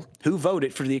people who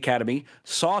voted for the Academy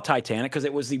saw Titanic because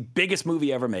it was the biggest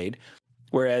movie ever made.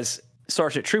 Whereas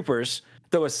Starship Troopers,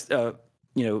 though it's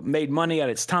made money at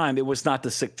its time, it's not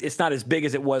as big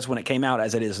as it was when it came out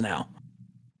as it is now.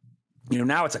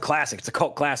 Now it's a classic. It's a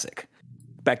cult classic.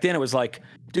 Back then it was like,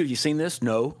 dude, you seen this?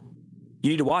 No. You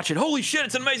need to watch it. Holy shit,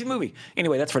 it's an amazing movie.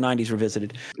 Anyway, that's for 90s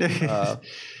Revisited.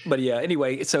 But yeah,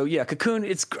 anyway, so yeah, Cocoon,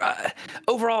 it's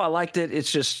overall I liked it.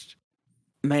 It's just,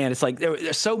 man, it's like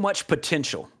there's so much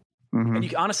potential.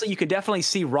 Mm-hmm. And you could definitely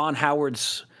see Ron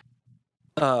Howard's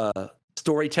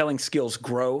storytelling skills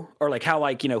grow, or like how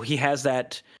he has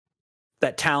that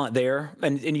talent there.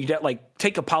 And you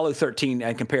take Apollo 13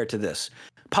 and compare it to this.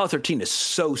 Apollo 13 is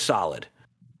so solid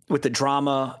with the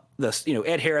drama.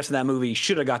 Ed Harris in that movie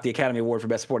should have got the Academy Award for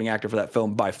Best Supporting Actor for that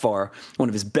film by far. One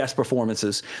of his best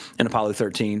performances in Apollo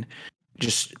 13.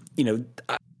 Just,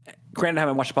 granted, I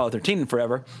haven't watched Apollo 13 in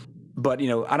forever, but,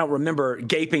 I don't remember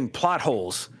gaping plot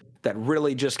holes that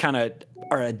really just kind of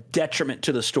are a detriment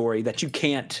to the story that you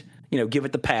can't, give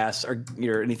it the pass or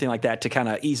anything like that to kind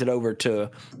of ease it over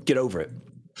to get over it.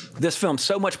 This film,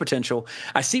 so much potential.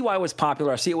 I see why it was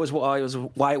popular. I see why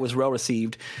it was well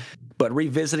received. But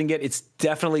revisiting it, it's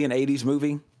definitely an 80s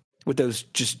movie with those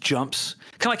just jumps.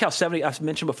 Kind of like how I've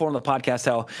mentioned before on the podcast,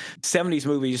 how 70s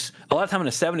movies, a lot of time in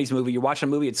a 70s movie, you're watching a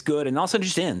movie, it's good, and all of a sudden it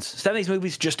just ends. 70s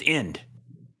movies just end.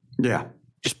 Yeah.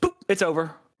 Just boop. it's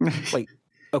over. Like,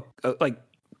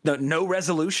 no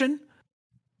resolution.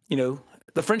 You know,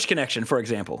 The French Connection, for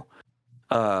example,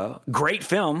 great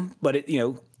film, but it, you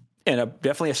know, and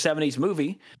definitely a 70s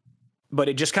movie, but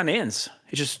it just kind of ends.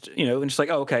 It just, you know, and it's like,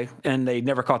 oh, okay. And they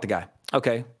never caught the guy.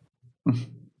 Okay.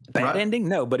 Bad ending?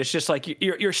 No, but it's just like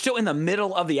you're still in the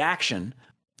middle of the action,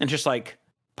 and just like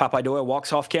Popeye Doyle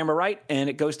walks off camera right, and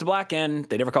it goes to black, and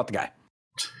they never caught the guy.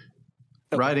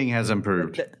 Okay. Writing has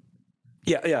improved.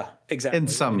 Yeah, exactly. In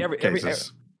some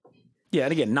cases. Yeah,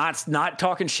 and again, not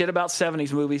talking shit about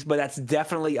 70s movies, but that's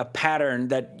definitely a pattern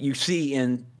that you see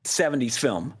in 70s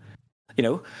film. You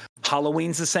know,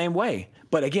 Halloween's the same way.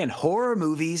 But again, horror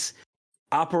movies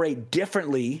operate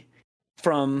differently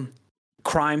from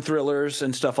crime thrillers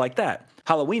and stuff like that.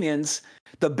 Halloween ends,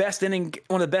 one of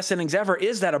the best endings ever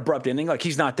is that abrupt ending, like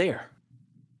he's not there.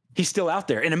 He's still out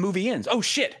there, and the movie ends. Oh,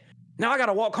 shit. Now I got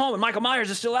to walk home, and Michael Myers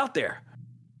is still out there.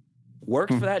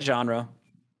 Works for that genre.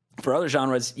 For other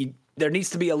genres, there needs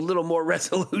to be a little more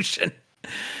resolution.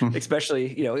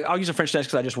 Especially, you know, I'll use a French Connection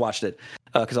because I just watched it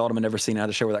because Autumn had never seen it. I had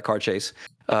to show her that car chase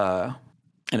and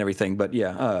everything. But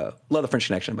yeah, love the French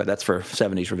Connection, but that's for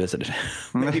 70s revisited.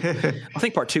 I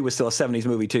think part 2 was still a 70s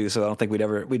movie too, so I don't think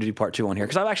we'd do part 2 on here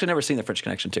because I've actually never seen the French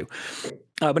Connection 2.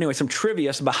 But anyway, some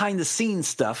trivia, some behind the scenes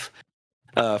stuff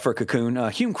for Cocoon.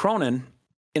 Hume Cronin,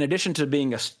 in addition to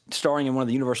being starring in one of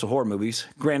the Universal horror movies,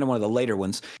 granted one of the later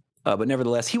ones, but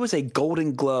nevertheless, he was a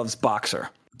Golden Gloves boxer.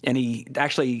 And he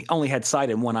actually only had sight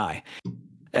in one eye.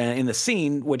 And in the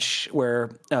scene,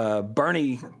 where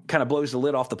Bernie kind of blows the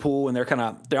lid off the pool, and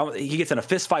he gets in a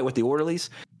fist fight with the orderlies.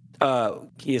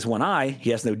 He has one eye. He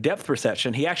has no depth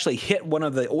perception. He actually hit one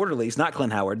of the orderlies, not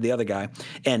Clint Howard, the other guy,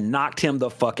 and knocked him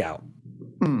the fuck out.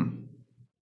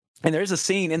 And there's a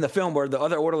scene in the film where the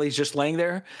other orderly's just laying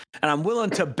there, and I'm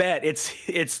willing to bet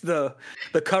it's the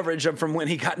coverage from when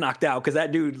he got knocked out, because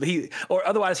that dude,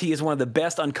 otherwise he is one of the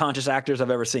best unconscious actors I've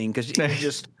ever seen,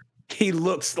 because he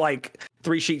looks like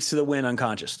 3 sheets to the wind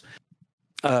unconscious.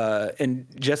 And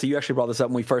Jesse, you actually brought this up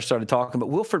when we first started talking, but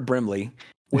Wilford Brimley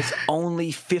was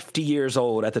only 50 years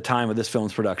old at the time of this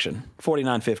film's production,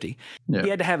 49, 50. Yeah. He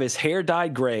had to have his hair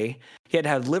dyed gray. He had to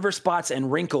have liver spots and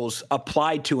wrinkles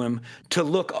applied to him to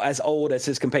look as old as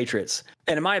his compatriots.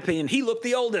 And in my opinion, he looked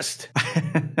the oldest.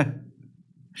 And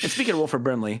speaking of Wilford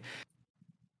Brimley,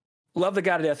 love the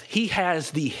guy to death. He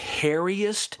has the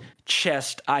hairiest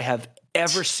chest I have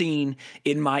ever seen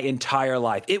in my entire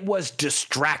life. It was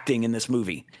distracting in this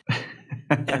movie.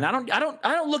 And I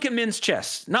don't look at men's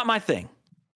chests. Not my thing.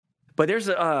 But there's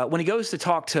when he goes to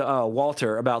talk to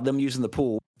Walter about them using the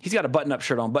pool, he's got a button-up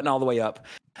shirt on, button all the way up,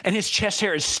 and his chest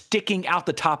hair is sticking out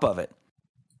the top of it.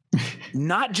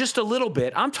 Not just a little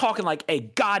bit. I'm talking like a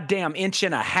goddamn 1.5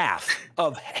 inches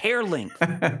of hair length.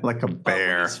 Like a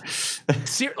bear.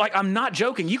 Like, I'm not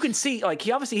joking. You can see, like,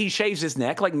 he shaves his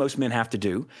neck like most men have to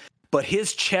do, but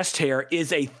his chest hair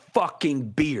is a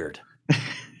fucking beard.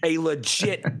 A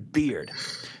legit beard.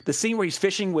 The scene where he's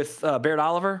fishing with Barrett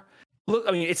Oliver, look,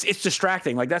 I mean, it's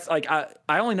distracting. Like, that's like,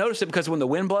 I only noticed it because when the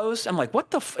wind blows, I'm like,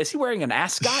 what the is he wearing an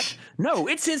ascot? No,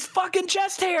 it's his fucking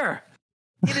chest hair.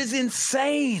 It is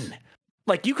insane.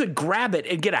 Like, you could grab it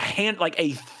and get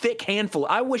a thick handful.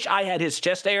 I wish I had his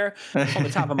chest hair on the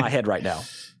top of my head right now.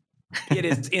 It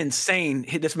is insane.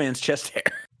 This man's chest hair.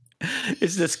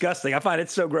 It's disgusting. I find it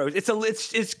so gross.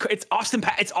 It's Austin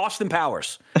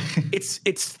Powers. It's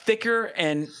thicker,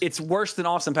 and it's worse than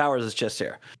Austin Powers' chest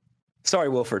hair. Sorry,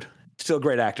 Wilford. Still a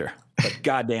great actor, but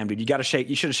goddamn, dude, you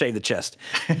should have shaved the chest.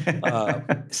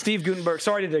 Steve Guttenberg.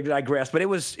 Sorry to digress, but it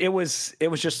was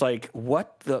just like,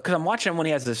 what the? Because I'm watching him when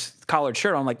he has this collared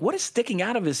shirt on. I'm like, what is sticking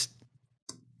out of his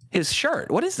shirt?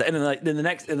 What is that? And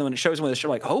then when it shows him with his shirt,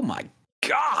 I'm like, oh my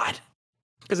god.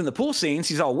 Because in the pool scenes,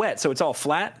 he's all wet, so it's all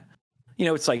flat. You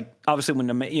know, it's like, obviously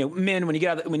when men,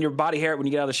 when your body hair, when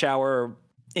you get out of the shower or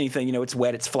anything, you know, it's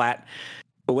wet, it's flat.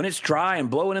 But when it's dry and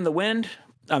blowing in the wind,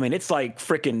 I mean, it's like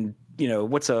freaking, you know,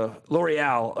 what's a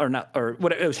L'Oreal or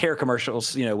what, it was hair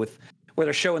commercials, you know, where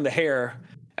they're showing the hair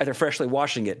as they're freshly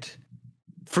washing it,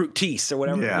 Fructis or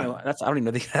whatever. Yeah. You know, I don't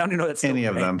even know that's any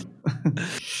of them.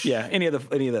 Yeah, any of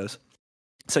those.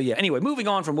 So yeah, anyway, moving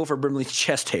on from Wilford Brimley's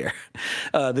chest hair.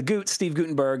 The Goot, Steve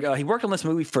Guttenberg, he worked on this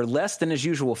movie for less than his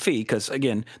usual fee because,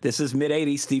 again, this is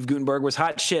mid-'80s. Steve Guttenberg was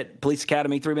hot shit. Police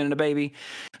Academy, 3 Men and a Baby.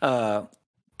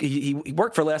 He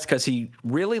worked for less because he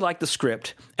really liked the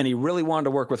script and he really wanted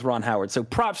to work with Ron Howard. So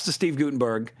props to Steve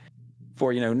Guttenberg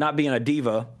for, you know, not being a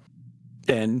diva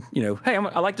and, you know, hey,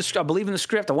 I believe in the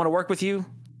script. I want to work with you.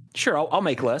 Sure, I'll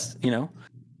make less, you know.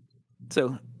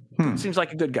 So seems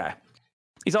like a good guy.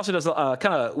 He's also does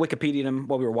kind of Wikipedia him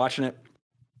while we were watching it.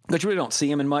 but you really don't see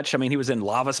him in much. I mean, he was in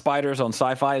Lava Spiders on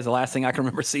Sci-Fi is the last thing I can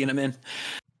remember seeing him in.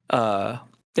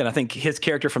 And I think his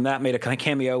character from that made a kind of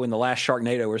cameo in the last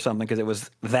Sharknado or something because it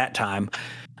was that time.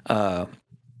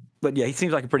 But yeah, he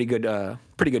seems like a pretty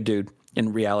good dude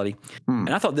in reality. And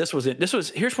I thought this was it.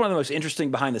 Here's one of the most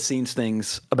interesting behind the scenes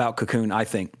things about Cocoon, I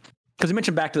think, because he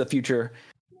mentioned Back to the Future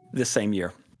this same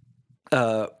year.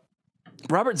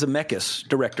 Robert Zemeckis,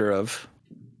 director of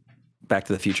Back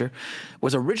to the Future,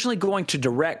 was originally going to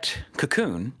direct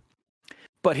Cocoon,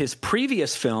 but his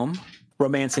previous film,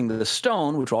 Romancing the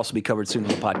Stone, which will also be covered soon on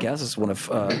the podcast, is one of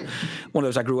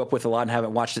those I grew up with a lot and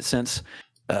haven't watched it since.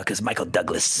 Because Michael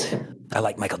Douglas. I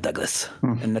like Michael Douglas.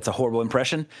 And that's a horrible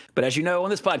impression. But as you know, on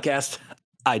this podcast,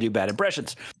 I do bad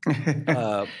impressions.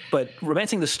 But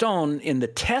Romancing the Stone in the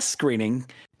test screening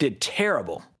did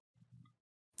terrible.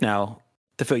 Now,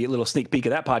 to fill you a little sneak peek of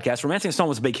that podcast, Romancing the Stone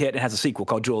was a big hit and has a sequel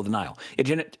called Jewel of the Nile.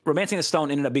 Romancing the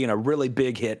Stone ended up being a really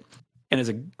big hit and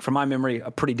is, from my memory,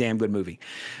 a pretty damn good movie.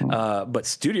 But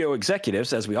studio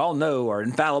executives, as we all know, are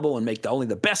infallible and make only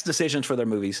the best decisions for their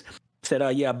movies.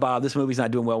 Said, yeah, Bob, this movie's not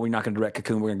doing well. We're not going to direct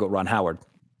Cocoon. We're going to go Ron Howard.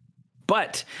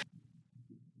 But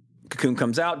Cocoon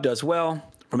comes out, does well.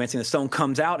 Romancing the Stone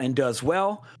comes out and does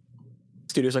well.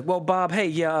 Studio's like, well, Bob, hey,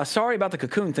 yeah, sorry about the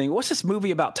Cocoon thing. What's this movie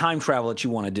about time travel that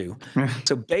you want to do?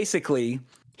 So basically,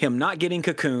 him not getting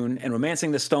Cocoon and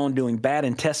Romancing the Stone doing bad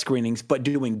in test screenings, but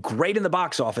doing great in the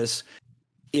box office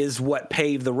is what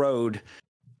paved the road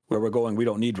where we're going. We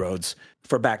don't need roads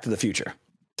for Back to the Future.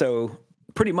 So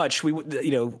pretty much we,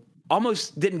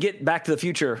 almost didn't get Back to the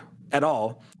Future at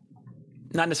all.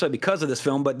 Not necessarily because of this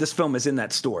film, but this film is in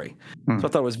that story. So I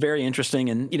thought it was very interesting.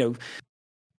 And,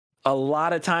 a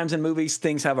lot of times in movies,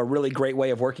 things have a really great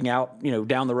way of working out,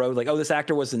 down the road. Like, oh, this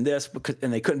actor was in this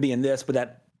and they couldn't be in this, but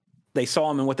that they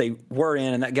saw him in what they were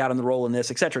in and that got him the role in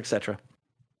this, et cetera, et cetera.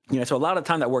 So a lot of the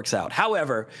time that works out.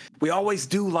 However, we always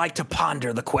do like to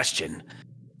ponder the question,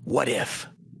 what if?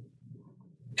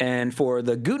 And for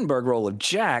the Gutenberg role of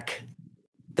Jack,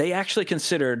 they actually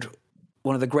considered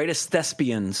one of the greatest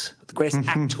thespians, the greatest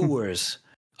actors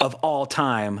of all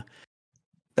time.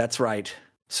 That's right.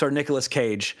 Sir Nicolas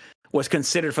Cage was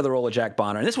considered for the role of Jack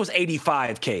Bonner. And this was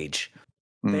 85 Cage.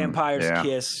 Vampire's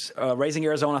Kiss. Raising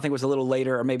Arizona, I think, was a little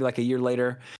later, or maybe like a year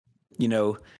later.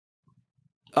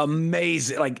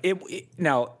 Amazing. Like it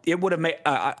would have made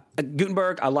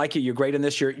Gutenberg. I like you. You're great in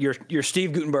this. You're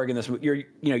Steve Gutenberg in this.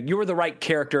 You were the right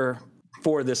character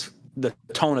for the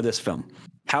tone of this film.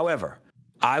 However,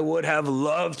 I would have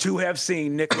loved to have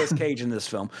seen Nicolas Cage in this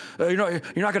film. You're not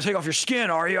going to take off your skin,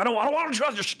 are you? I don't want to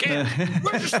trust your skin.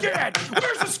 Where's your skin?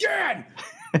 Where's the skin?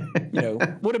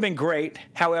 Would have been great.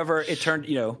 However, it turned.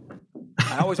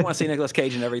 I always want to see Nicolas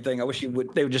Cage in everything. I wish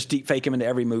they would just deep fake him into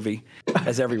every movie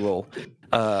as every role.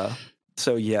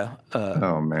 So yeah.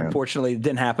 Oh man. Unfortunately, it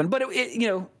didn't happen. But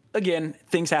it again,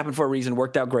 things happen for a reason.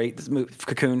 Worked out great. This movie,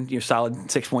 Cocoon, solid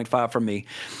 6.5 from me.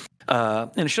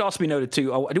 And it should also be noted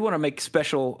too. I do want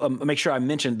to make sure I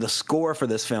mentioned the score for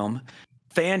this film.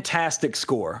 Fantastic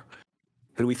score.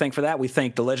 Who do we thank for that? We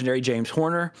thank the legendary James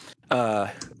Horner.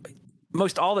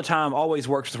 Most all the time, always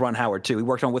works with Ron Howard too. We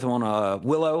worked with him on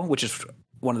Willow, which is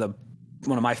one of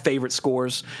my favorite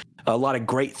scores. A lot of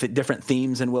great different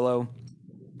themes in Willow.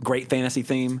 Great fantasy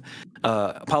theme.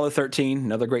 Apollo 13,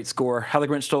 another great score. How the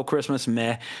Grinch Stole Christmas,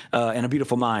 meh. And A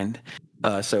Beautiful Mind.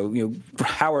 So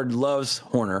Howard loves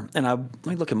Horner, and let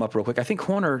me look him up real quick. I think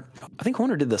Horner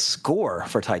did the score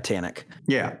for Titanic.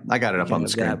 Yeah, I got it up on the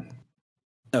screen.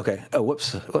 Okay. Oh,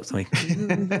 whoops. Let me.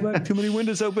 Too many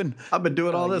windows open. I've been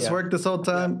doing all this work this whole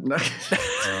time.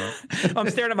 I'm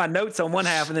staring at my notes on one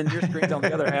half, and then your screen's on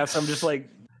the other half. So I'm just like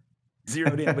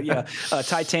zeroed in. But yeah,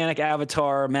 Titanic,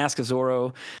 Avatar, Mask of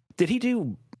Zorro.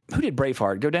 Who did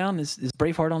Braveheart? Go down. Is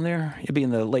Braveheart on there? It'd be in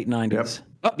the late 90s. Yep.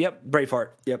 Oh, yep.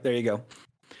 Braveheart. Yep. There you go.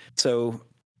 So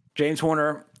James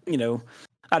Horner,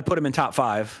 I'd put him in top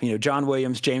 5. John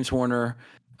Williams, James Horner.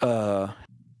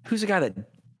 Who's the guy that?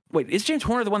 Wait, is James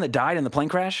Horner the one that died in the plane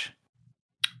crash?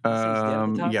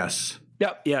 Yes.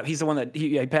 Yep. Yeah. He's the one that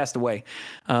he passed away.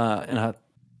 And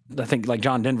I think like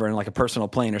John Denver in like a personal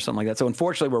plane or something like that. So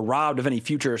unfortunately, we're robbed of any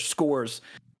future scores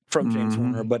from James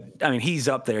Horner. But I mean, he's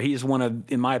up there. He's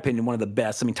in my opinion, one of the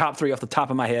best. I mean, top 3 off the top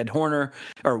of my head. Horner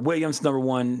or Williams, number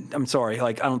 1. I'm sorry.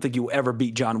 Like, I don't think you will ever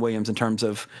beat John Williams in terms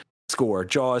of score.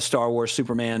 Jaws, Star Wars,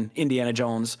 Superman, Indiana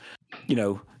Jones.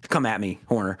 Come at me,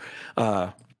 Horner.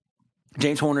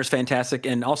 James Horner's fantastic.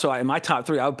 And also in my top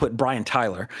 3, I would put Brian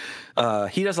Tyler.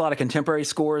 He does a lot of contemporary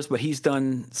scores, but he's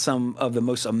done some of the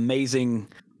most amazing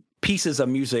pieces of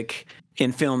music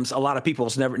in films a lot of people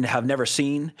have never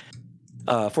seen.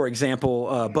 For example,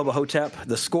 Bubba Hotep.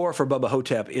 The score for Bubba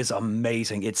Hotep is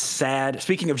amazing. It's sad.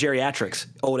 Speaking of geriatrics,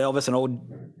 old Elvis and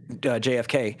old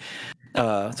JFK.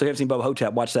 So if you haven't seen Bubba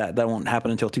Hotep, watch that. That won't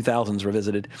happen until 2000s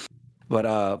revisited. But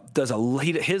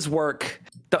his work.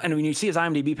 And when you see his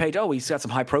IMDb page, he's got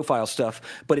some high profile stuff,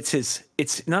 but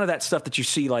it's none of that stuff that you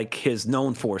see like his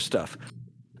known for stuff.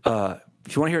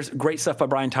 If you want to hear great stuff by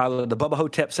Brian Tyler, the Bubba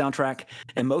Hotep soundtrack,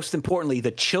 and most importantly,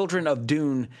 the Children of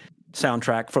Dune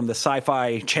soundtrack from the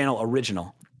Sci-Fi Channel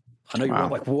original. I know you're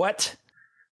like, what?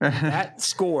 That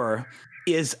score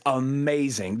is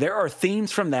amazing. There are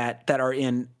themes from that are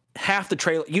in half the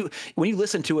trailer. When you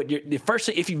listen to it, the first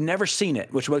thing, if you've never seen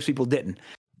it, which most people didn't,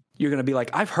 you're going to be like,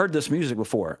 I've heard this music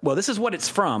before. Well, this is what it's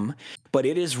from, but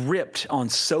it is ripped on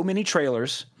so many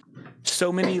trailers,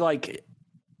 so many, like,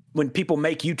 when people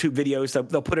make YouTube videos,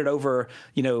 they'll put it over,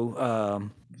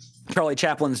 Charlie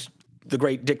Chaplin's The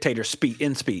Great Dictator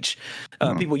speech.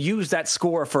 People use that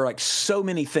score for like so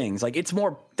many things. Like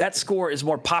that score is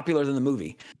more popular than the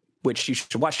movie, which you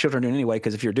should watch Children of Dune anyway,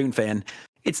 because if you're a Dune fan,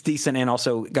 it's decent, and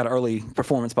also got an early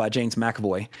performance by James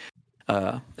McAvoy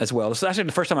as well. So actually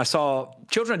the first time I saw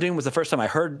Children of Dune was the first time I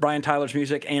heard Brian Tyler's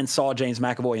music and saw James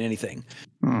McAvoy in anything.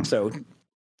 So,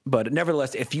 but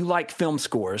nevertheless, if you like film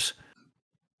scores,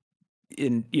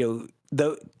 in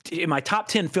my top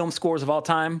 10 film scores of all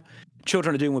time,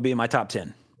 Children of Dune would be in my top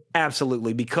 10.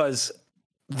 Absolutely, because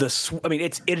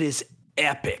it is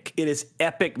epic. It is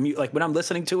epic. Like when I'm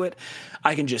listening to it,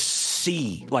 I can just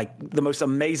see like the most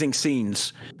amazing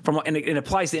scenes and it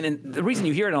applies to, and the reason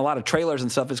you hear it in a lot of trailers and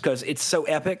stuff is because it's so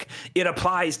epic. It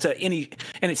applies to and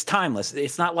it's timeless.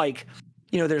 It's not like,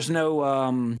 there's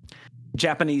no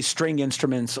Japanese string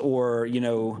instruments or,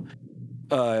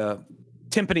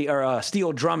 timpani or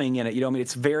steel drumming in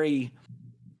it.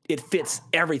 It fits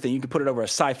everything. You could put it over a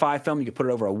sci-fi film. You could put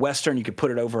it over a Western. You could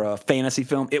put it over a fantasy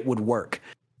film. It would work.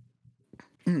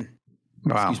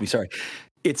 Wow. Excuse me. Sorry.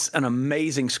 It's an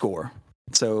amazing score.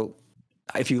 So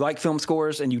if you like film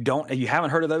scores and you haven't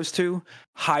heard of those two,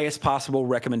 highest possible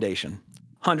recommendation,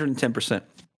 110%.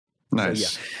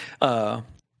 Nice. So,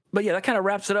 but yeah, that kind of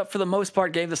wraps it up for the most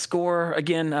part. Gave the score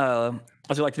again,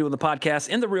 as we like to do in the podcast.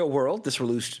 In the real world, this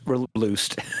released.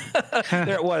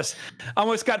 There it was.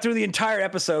 Almost got through the entire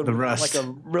episode. The rust. Like a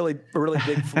really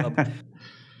big flub.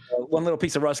 One little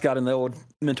piece of rust got in the old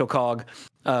mental cog.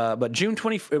 But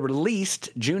it released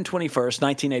June 21st,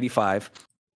 1985.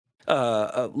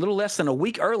 A little less than a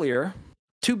week earlier,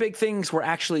 two big things were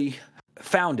actually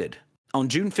founded. On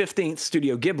June 15th,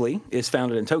 Studio Ghibli is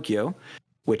founded in Tokyo,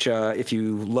 which if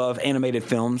you love animated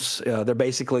films, they're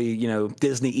basically,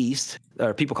 Disney East,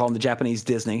 or people call them the Japanese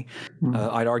Disney.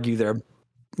 I'd argue they're,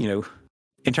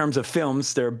 in terms of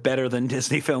films, they're better than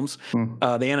Disney films,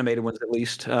 the animated ones at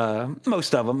least.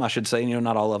 Most of them, I should say,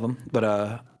 not all of them,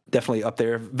 but definitely up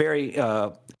there. Very,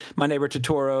 My Neighbor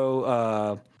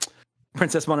Totoro,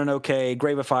 Princess Mononoke,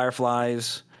 Grave of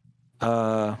Fireflies.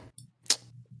 They're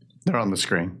on the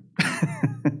screen.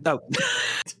 Oh.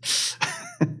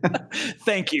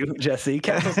 Thank you, Jesse.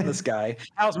 Castles in the Sky.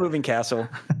 Howl's Moving Castle.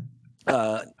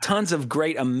 Tons of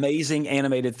great, amazing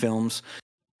animated films.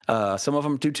 Some of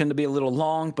them do tend to be a little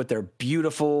long, but they're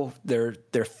beautiful. They're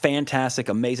fantastic,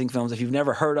 amazing films. If you've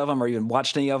never heard of them or even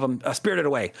watched any of them, Spirited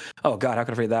Away. Oh, God, how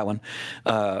could I forget that one?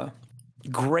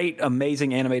 Great,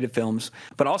 amazing animated films.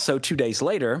 But also, 2 days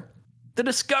later, the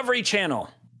Discovery Channel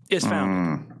is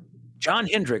founded. John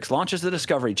Hendricks launches the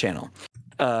Discovery Channel.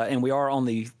 And we are on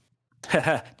the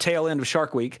tail end of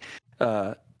Shark Week,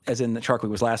 as in the Shark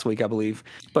Week was last week, I believe.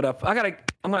 But I'm gonna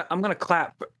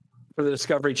clap for the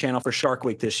Discovery Channel for Shark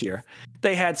Week this year.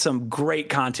 They had some great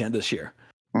content this year.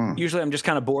 Usually I'm just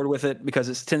kind of bored with it because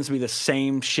it tends to be the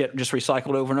same shit just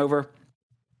recycled over and over.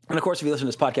 And of course, if you listen to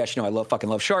this podcast, I fucking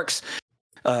love sharks.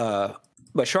 But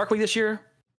Shark Week this year,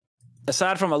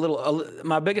 aside from my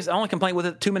only complaint with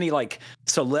it, too many like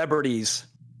celebrities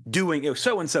doing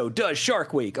so-and-so does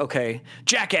Shark Week. Okay.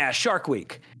 Jackass Shark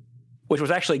Week, which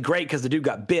was actually great because the dude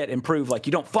got bit and proved like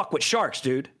you don't fuck with sharks,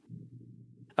 dude.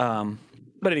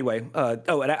 But anyway,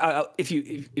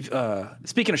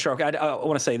 speaking of shark, I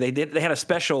want to say they had a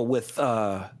special with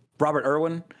Robert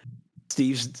Irwin,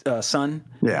 Steve's son.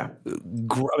 Yeah.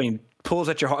 Pulls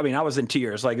at your heart. I was in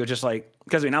tears. Like it was just like,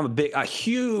 because I'm a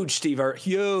huge Steve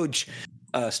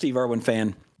Irwin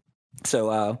fan.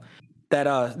 So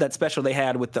that special they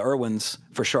had with the Irwins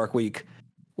for Shark Week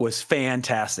was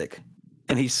fantastic.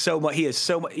 And he is so much,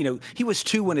 he was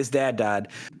 2 when his dad died,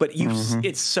 but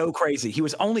it's so crazy. He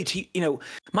was only,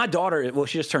 my daughter,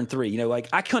 she just turned 3,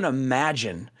 I couldn't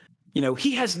imagine,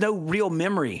 he has no real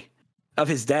memory of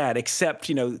his dad except,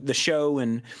 the show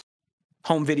and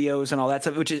home videos and all that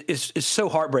stuff, which is so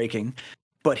heartbreaking.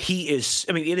 But he is,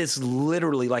 I mean, it is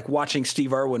literally like watching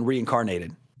Steve Irwin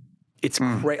reincarnated. It's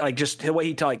great. Like just the way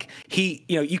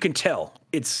you can tell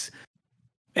it's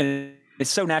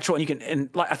so natural, and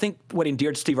I think what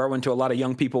endeared Steve Irwin to a lot of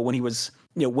young people when he was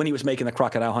making The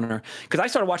Crocodile Hunter, because I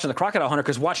started watching The Crocodile Hunter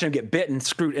because watching him get bit and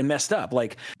screwed and messed up,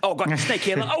 like, oh, got the snake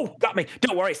here, oh, got me,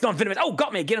 don't worry, it's not venomous, oh,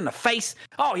 got me, get in the face,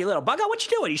 oh, you little bugger, what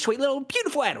you doing, you sweet little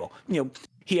beautiful animal.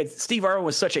 Steve Irwin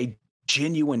was such a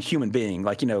genuine human being.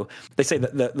 Like, they say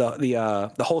that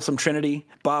the wholesome trinity,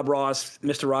 Bob Ross,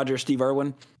 Mr. Rogers, Steve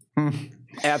Irwin.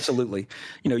 Absolutely.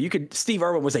 Steve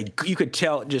Irwin was you could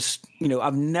tell just,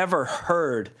 I've never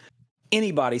heard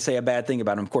anybody say a bad thing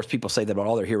about him. Of course, people say that about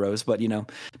all their heroes, but,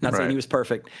 not saying he was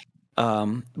perfect. But,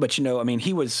 I mean,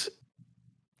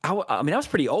 I was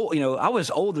pretty old, I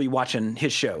was old to be watching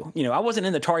his show. I wasn't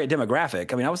in the target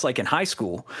demographic. I mean, I was like in high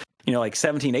school, like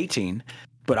 17, 18,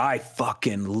 but I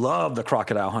fucking love The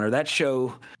Crocodile Hunter. That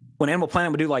show, when Animal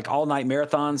Planet would do like all night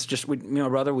marathons, just with my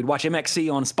brother, we'd watch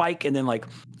MXC on Spike, and then like,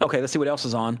 okay, let's see what else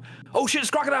is on. Oh shit,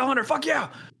 it's Crocodile Hunter. Fuck yeah.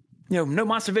 No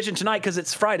Monster Vision tonight because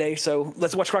it's Friday, so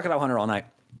let's watch Crocodile Hunter all night.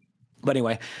 But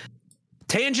anyway,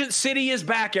 Tangent City is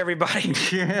back, everybody.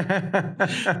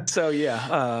 So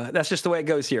yeah, that's just the way it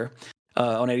goes here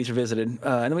on 80s Revisited. And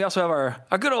then we also have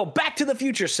our good old Back to the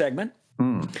Future segment.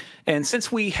 And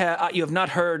since you have not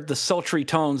heard the sultry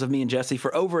tones of me and Jesse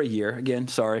for over a year, again,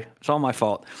 sorry, it's all my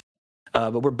fault.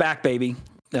 But we're back, baby.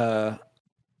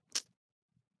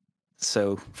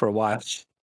 So for a while,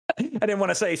 I didn't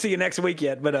want to say see you next week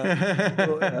yet, but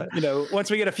once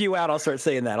we get a few out, I'll start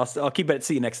saying that. I'll keep it at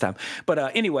see you next time.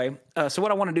 But anyway, so what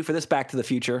I want to do for this Back to the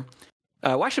Future.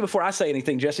 Well, actually, before I say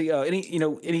anything, Jesse,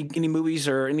 any movies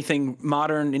or anything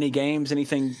modern, any games,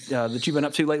 anything that you've been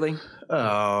up to lately?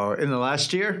 Oh, in the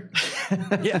last year?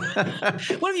 Yeah.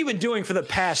 What have you been doing for the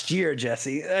past year,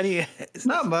 Jesse?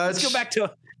 Not much. Let's go back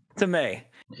to May.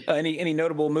 Any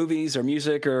notable movies or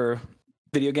music or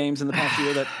video games in the past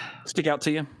year that stick out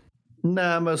to you?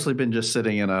 Nah, mostly been just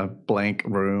sitting in a blank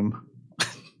room,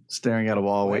 staring at a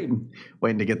wall, waiting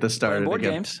to get this started. Board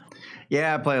games?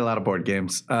 Yeah, I play a lot of board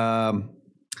games. Yeah,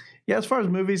 as far as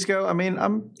movies go, I mean,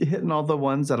 I'm hitting all the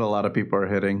ones that a lot of people are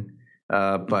hitting.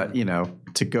 But,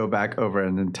 to go back over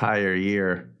an entire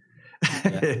year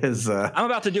is... I'm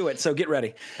about to do it, so get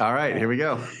ready. All right, here we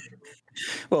go.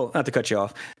 Well, not to cut you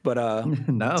off, but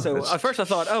no. So at first I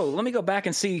thought, let me go back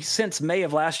and see since May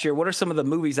of last year, what are some of the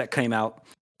movies that came out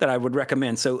that I would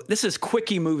recommend? So this is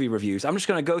quickie movie reviews. I'm just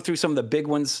going to go through some of the big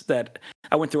ones that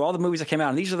I went through all the movies that came out,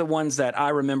 and these are the ones that I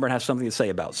remember and have something to say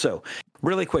about. So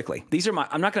really quickly,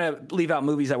 I'm not going to leave out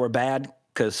movies that were bad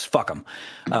because fuck them.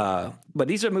 But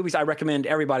these are movies I recommend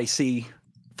everybody see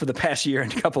for the past year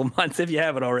and a couple of months if you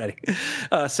haven't already.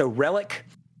 So Relic,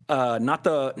 not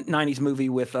the 90s movie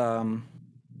with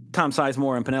Tom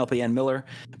Sizemore and Penelope Ann Miller,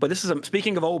 but this is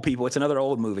speaking of old people, it's another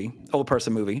old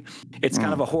person movie. It's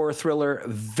kind of a horror thriller,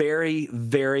 very,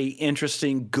 very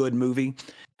interesting, good movie.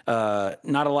 Not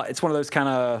a lot. It's one of those kind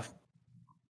of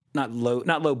not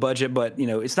low budget, but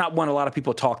it's not one a lot of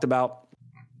people talked about.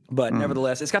 But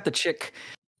nevertheless, it's got the chick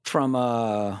from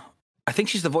I think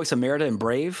she's the voice of Merida in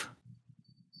Brave.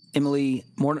 Emily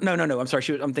Mortimer. No. I'm sorry.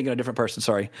 I'm thinking of a different person.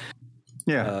 Sorry.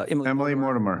 Yeah. Emily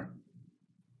Mortimer.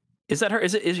 Is that her?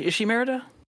 Is she Merida?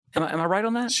 Am I right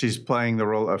on that? She's playing the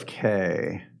role of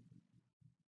Kay.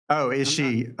 Oh, is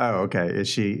she? Oh, okay. Is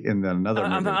she in another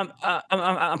movie?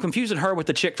 I'm confusing her with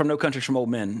the chick from No Country for Old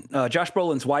Men. Josh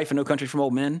Brolin's wife in No Country for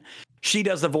Old Men. She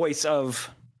does the voice of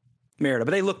Merida,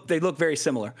 but they look very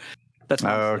similar. That's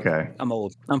why okay. I'm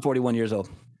old. I'm 41 years old.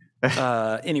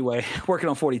 Anyway, working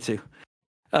on 42.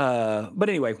 But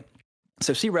anyway,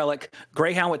 so see Relic,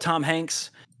 Greyhound with Tom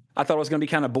Hanks. I thought it was going to be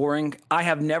kind of boring. I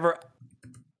haven't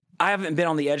been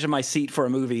on the edge of my seat for a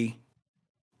movie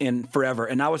in forever,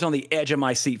 and I was on the edge of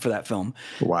my seat for that film.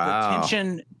 Wow.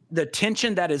 The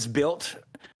tension that is built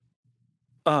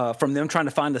from them trying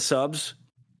to find the subs,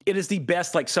 it is the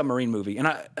best submarine movie.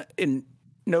 And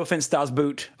no offense, Das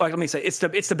Boot. Let me say it's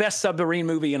the best submarine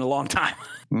movie in a long time.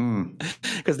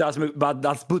 Because Das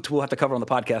Boot we'll have to cover on the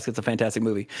podcast. It's a fantastic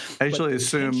movie. I usually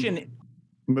assume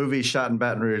movies shot in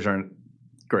Baton Rouge aren't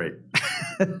great.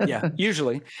 Yeah,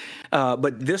 usually.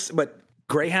 But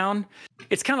Greyhound,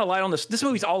 it's kind of light on this. This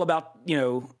movie's all about,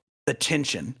 the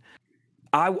tension.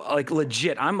 I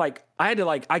legit,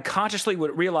 I consciously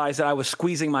would realize that I was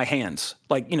squeezing my hands,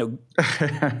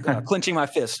 clenching my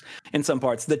fists in some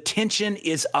parts. The tension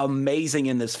is amazing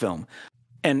in this film.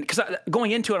 And because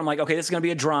going into it, I'm like, okay, this is going to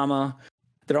be a drama.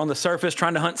 They're on the surface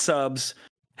trying to hunt subs.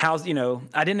 how's,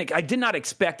 I did not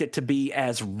expect it to be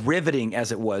as riveting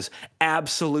as it was.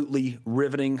 Absolutely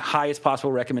riveting. Highest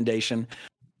possible recommendation.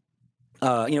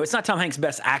 It's not Tom Hanks'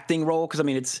 best acting role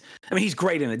because he's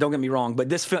great in it. Don't get me wrong, but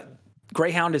this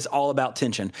Greyhound is all about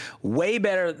tension. Way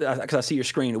better, because I see your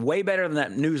screen. Way better than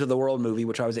that News of the World movie,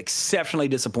 which I was exceptionally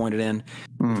disappointed in.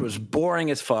 Which was boring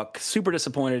as fuck. Super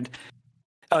disappointed.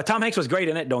 Tom Hanks was great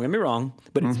in it. Don't get me wrong,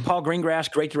 but it's Paul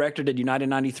Greengrass, great director. Did United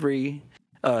 93,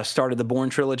 started the Bourne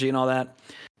trilogy and all that.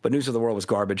 But News of the World was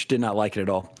garbage. Did not like it at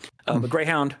all. But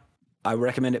Greyhound, I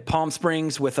recommend it. Palm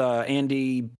Springs with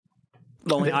Andy.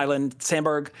 Lonely Island,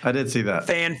 Sandberg. I did see that.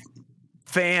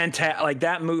 Fantastic. Like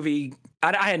that movie,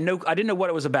 I didn't know what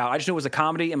it was about. I just knew it was a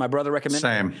comedy, and my brother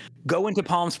recommended it. Go into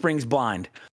Palm Springs blind.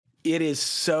 It is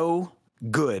so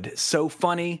good, so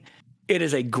funny. It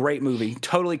is a great movie.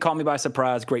 Totally caught me by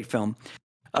surprise. Great film.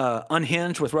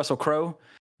 Unhinged with Russell Crowe.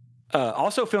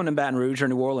 Also filmed in Baton Rouge or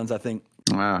New Orleans, I think.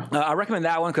 Wow. I recommend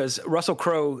that one because Russell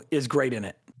Crowe is great in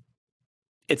it.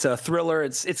 It's a thriller.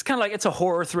 It's kind of like it's a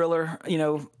horror thriller,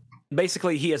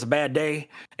 Basically, he has a bad day,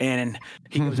 and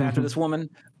he goes after this woman,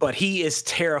 but he is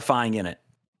terrifying in it.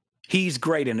 He's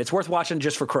great in it. It's worth watching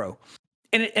just for Crow.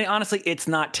 And honestly, it's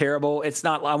not terrible. It's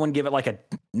not. I wouldn't give it like a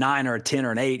 9 or a 10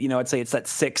 or an 8. I'd say it's that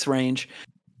 6 range.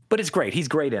 But it's great. He's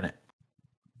great in it.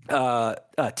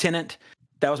 Tenet.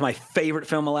 That was my favorite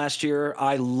film of last year.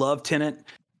 I love Tenet.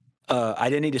 I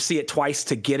didn't need to see it twice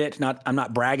to get it. I'm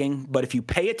not bragging, but if you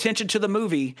pay attention to the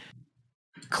movie,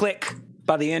 click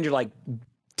by the end, you're like,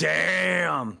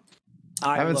 damn.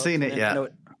 I haven't seen it yet.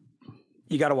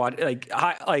 You got to watch it.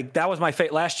 That was my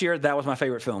last year. That was my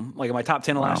favorite film. Like in my top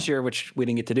 10 of last year, which we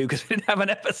didn't get to do because we didn't have an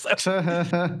episode.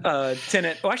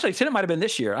 Tenet. Oh, actually, Tenet might have been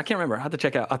this year. I can't remember. I have to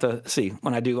check out. I have to see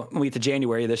when we get to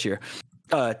January this year.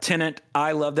 Tenet.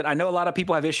 I loved it. I know a lot of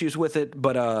people have issues with it,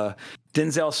 but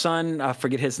Denzel's son, I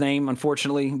forget his name,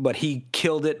 unfortunately, but he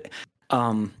killed it.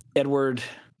 Edward,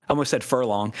 I almost said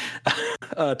Furlong.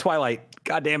 Twilight.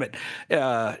 God damn it.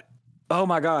 Oh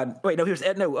my God. Wait, no, he was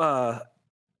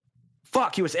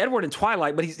he was Edward in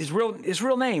Twilight, but his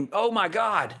real name. Oh my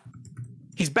God.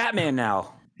 He's Batman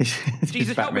now.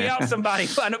 Jesus, help me out, somebody.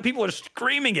 I know people are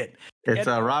screaming it. It's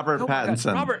Robert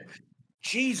Pattinson. Robert.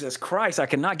 Jesus Christ, I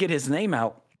cannot get his name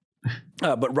out.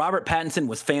 But Robert Pattinson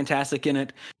was fantastic in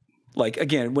it. Like,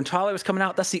 again, when Twilight was coming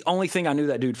out, that's the only thing I knew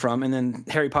that dude from. And then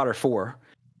Harry Potter 4.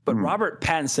 But Robert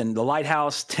Pattinson, The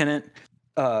Lighthouse, Tenet,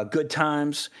 Good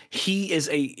Times, he is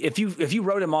if you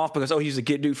wrote him off because, he's a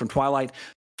good dude from Twilight,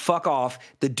 fuck off.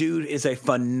 The dude is a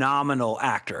phenomenal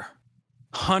actor.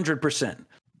 100%.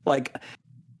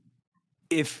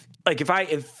 If I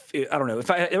don't know, if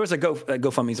there was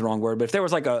GoFundMe is the wrong word, but if there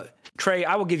was like a Trey,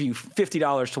 I will give you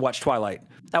 $50 to watch Twilight.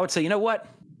 I would say, you know what?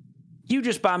 You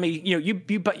just buy me, you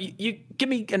give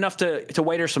me enough to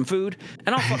waiter some food,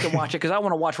 and I'll fucking watch it because I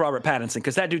want to watch Robert Pattinson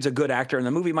because that dude's a good actor, and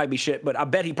the movie might be shit, but I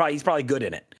bet he's probably good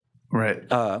in it. Right.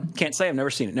 Can't say I've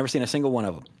never seen it. Never seen a single one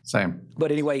of them. Same.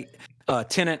 But anyway,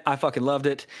 Tenet, I fucking loved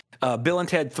it. Bill and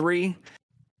Ted 3.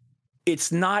 It's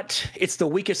the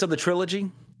weakest of the trilogy,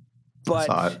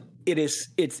 but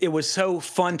it was so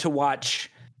fun to watch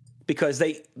because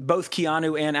both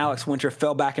Keanu and Alex Winter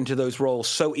fell back into those roles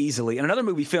so easily. And another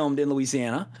movie filmed in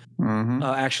Louisiana,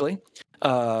 actually.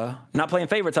 Not playing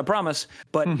favorites, I promise.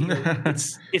 But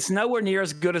it's nowhere near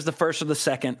as good as the first or the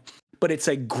second. But it's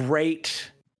a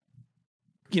great,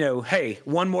 hey,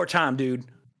 one more time, dude.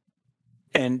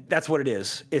 And that's what it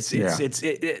is.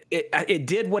 It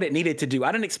did what it needed to do.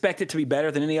 I didn't expect it to be better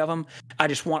than any of them.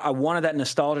 I wanted that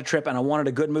nostalgia trip, and I wanted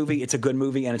a good movie. It's a good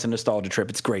movie, and it's a nostalgia trip.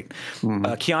 It's great.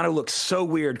 Keanu looks so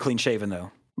weird, clean shaven though.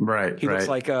 Right. He looks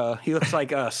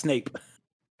like Snape.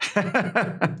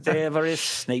 Severus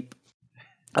Snape.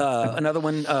 Another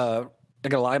one. I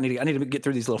got a lot. I need to get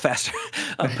through these a little faster.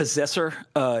 Possessor.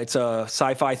 It's a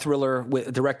sci-fi thriller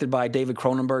directed by David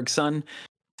Cronenberg's son.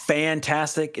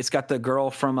 Fantastic. It's got the girl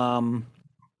from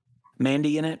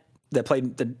Mandy in it that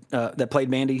played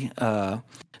Mandy.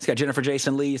 It's got Jennifer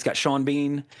Jason Leigh. It's got Sean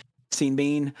Bean.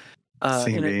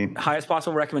 Highest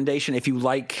possible recommendation if you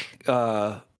like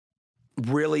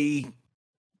really.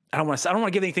 I don't want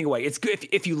to give anything away. It's good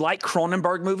if you like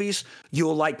Cronenberg movies,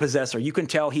 you'll like Possessor. You can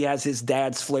tell he has his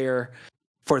dad's flair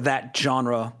for that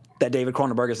genre that David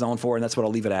Cronenberg is known for, and that's what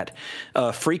I'll leave it at.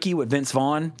 Freaky with Vince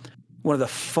Vaughn. One of the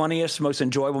funniest, most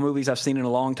enjoyable movies I've seen in a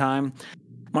long time.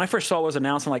 When I first saw it, was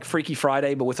announcing like Freaky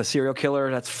Friday, but with a serial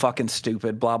killer. That's fucking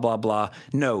stupid, blah, blah, blah.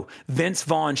 No, Vince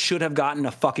Vaughn should have gotten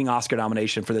a fucking Oscar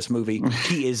nomination for this movie.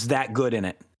 He is that good in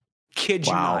it. Kid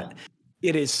you not.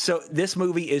 This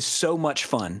movie is so much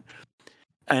fun.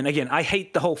 And again, I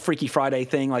hate the whole Freaky Friday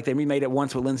thing. Like they remade it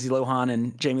once with Lindsay Lohan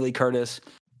and Jamie Lee Curtis.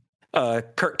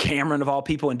 Kirk Cameron, of all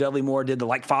people, and Dudley Moore did the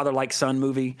Like Father, Like Son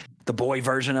movie, the boy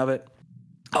version of it.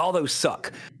 All those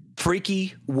suck.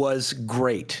 Freaky was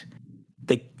great.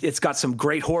 It's got some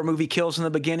great horror movie kills in the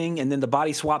beginning, and then the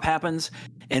body swap happens,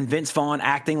 and Vince Vaughn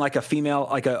acting like a female,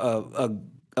 like a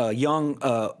young,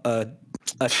 a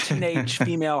teenage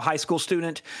female high school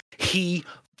student. He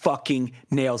fucking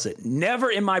nails it. Never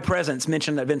in my presence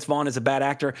mention that Vince Vaughn is a bad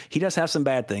actor. He does have some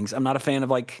bad things. I'm not a fan of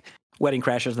like Wedding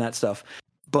Crashers and that stuff,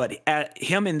 but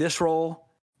him in this role,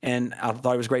 and I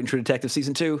thought he was great in True Detective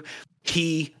season 2.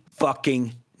 He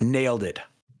fucking nailed it.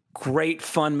 Great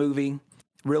fun movie.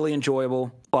 Really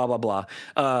enjoyable, blah, blah, blah.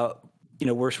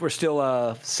 We're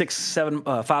still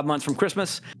 5 months from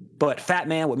Christmas, but Fat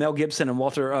Man with Mel Gibson and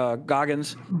Walter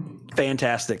Goggins,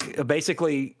 fantastic.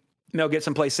 Basically, Mel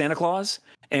Gibson plays Santa Claus,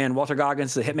 and Walter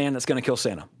Goggins the hitman that's going to kill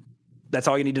Santa. That's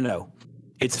all you need to know.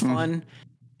 It's fun.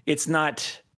 It's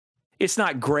not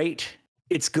great.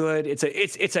 It's good.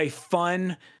 It's a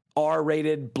fun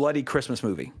R-rated bloody Christmas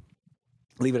movie.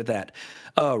 Leave it at that.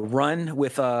 Run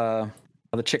with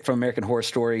the chick from American Horror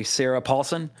Story, Sarah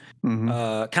Paulson,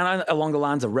 kind of along the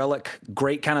lines of Relic.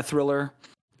 Great kind of thriller,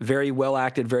 very well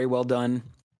acted, very well done.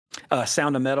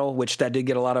 Sound of Metal, which that did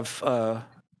get a lot of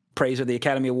praise at the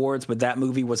Academy Awards, but that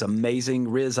movie was amazing.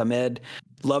 Riz Ahmed,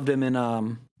 loved him in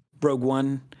Rogue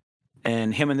One,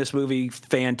 and him in this movie,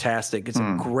 fantastic.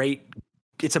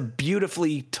 It's a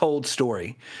beautifully told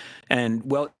story,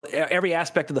 and every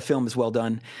aspect of the film is well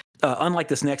done. Unlike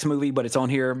this next movie, but it's on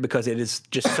here because it is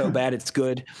just so bad it's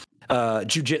good.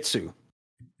 Jiu-Jitsu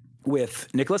with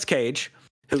Nicolas Cage,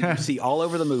 who you see all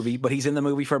over the movie, but he's in the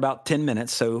movie for about 10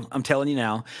 minutes, so I'm telling you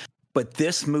now. But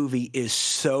this movie is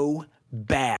so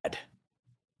bad.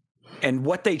 And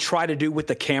what they try to do with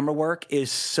the camera work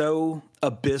is so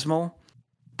abysmal.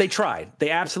 They tried.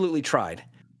 They absolutely tried.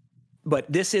 But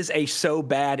this is a so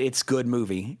bad it's good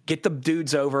movie. Get the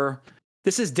dudes over.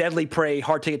 This is Deadly Prey,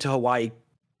 Hard Ticket to Hawaii.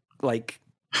 Like,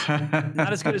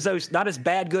 not as good as those, not as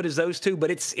bad good as those two,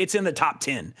 but it's in the top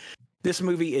 10. This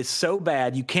movie is so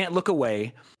bad you can't look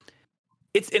away.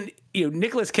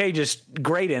 Nicolas Cage is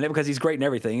great in it because he's great in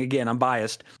everything. Again, I'm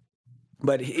biased,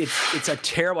 but it's a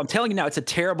terrible. I'm telling you now, it's a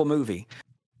terrible movie.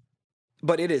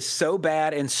 But it is so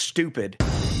bad and stupid.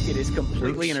 It is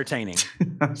completely entertaining.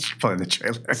 I was playing the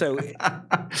trailer. So,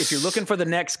 if you're looking for the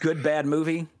next good bad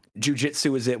movie,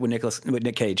 Jiu-Jitsu is it with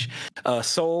Nick Cage.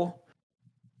 Soul.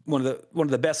 One of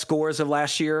the best scores of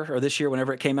last year or this year,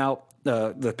 whenever it came out,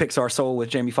 the Pixar Soul with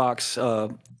Jamie Foxx.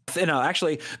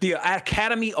 Actually, the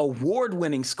Academy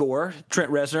Award-winning score,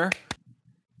 Trent Reznor.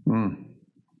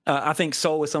 I think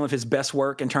Soul was some of his best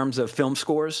work in terms of film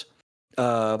scores.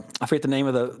 I forget the name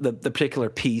of the particular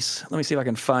piece. Let me see if I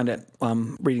can find it while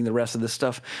I'm reading the rest of this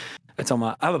stuff. It's on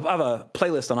I have a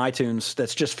playlist on iTunes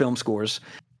that's just film scores,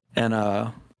 and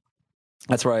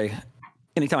that's where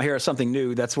anytime I hear something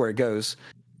new, that's where it goes.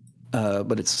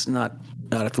 But it's not.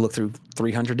 I have to look through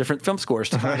 300 different film scores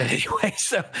to find it anyway.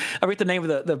 So I read the name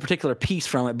of the particular piece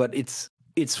from it, but it's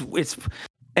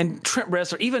and Trent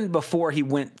Reznor, even before he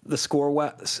went the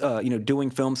score, doing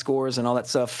film scores and all that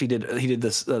stuff, he did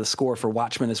this the score for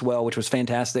Watchmen as well, which was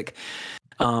fantastic.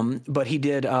 But he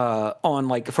did on,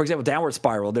 like, for example, Downward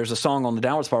Spiral. There's a song on the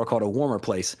Downward Spiral called "A Warmer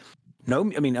Place."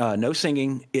 No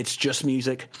singing. It's just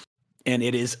music, and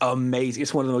it is amazing.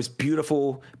 It's one of the most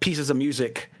beautiful pieces of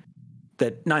music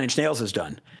that Nine Inch Nails has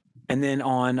done. And then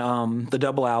on the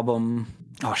double album,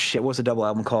 what was the double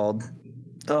album called?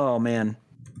 Oh man,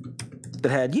 that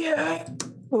had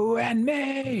 "You and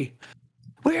Me,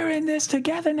 We're in This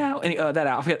Together Now." And that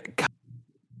outfit,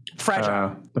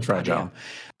 Fragile. The Fragile.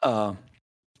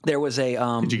 There was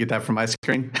a. Did you get that from my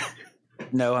screen?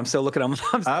 No, I'm still looking.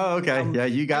 Oh, okay. Yeah,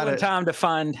 you got it. Time to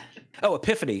find. Oh,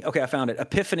 Epiphany. Okay, I found it.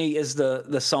 Epiphany is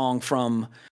the song from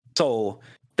Soul.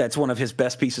 That's one of his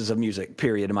best pieces of music,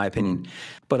 period, in my opinion.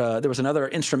 But there was another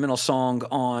instrumental song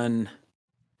on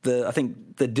I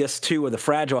think the disc 2 of the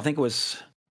Fragile. I think it was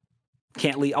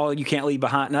All You Can't Leave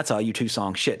Behind. And that's a U2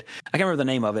 song. Shit, I can't remember the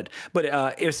name of it. But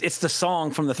it's the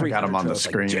song from the 300. I got him on the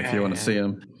screen if you want to see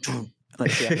him.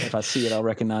 Let's see if I see it, I'll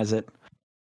recognize it.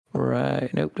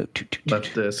 Right. Nope.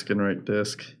 Left disc and right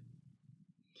disc.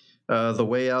 The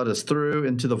way out is through,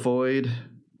 into the void.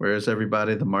 Where is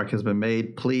everybody? The mark has been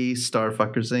made. Please,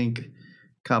 Starfuckers Inc.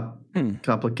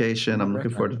 Complication. I'm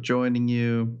looking forward to joining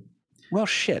you. Well,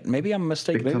 shit. Maybe I'm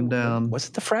mistaken. Come down. Was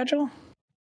it the Fragile?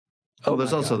 Oh,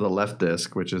 there's also the left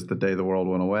disc, which is The Day the World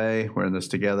Went Away. We're in this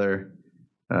together.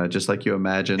 Just like you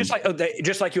imagined.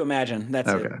 Just like you imagine. That's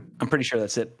okay. It. I'm pretty sure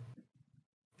that's it.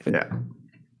 Yeah.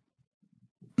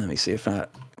 Let me see if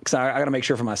because I got to make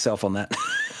sure for myself on that.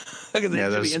 Yeah,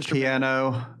 there's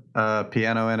Piano,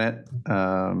 piano in it.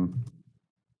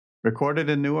 Recorded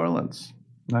in New Orleans.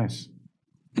 Nice.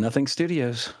 Nothing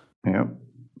Studios. Yep.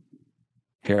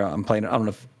 Here, I'm playing it. I don't know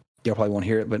if y'all probably won't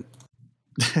hear it, but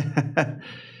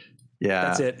Yeah.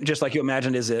 that's it. Just like you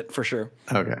imagined is it, for sure.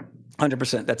 Okay.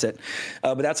 100%. That's it.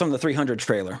 But that's on the 300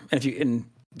 trailer. And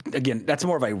again, that's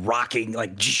more of a rocking,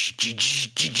 like,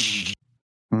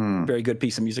 very good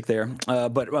piece of music there.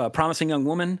 But Promising Young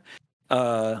Woman.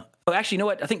 Actually, you know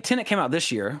what? I think Tenet came out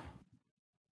this year.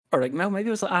 Or like, no, maybe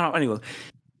it was, I don't know. Anyway.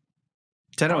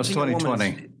 Tenet was Promising Young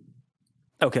 2020.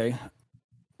 Okay.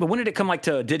 But when did it come like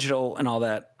to digital and all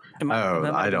that?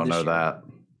 I don't know that.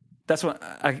 That's what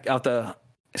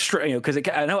because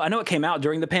I know it came out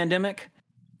during the pandemic,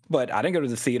 but I didn't go to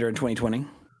the theater in 2020.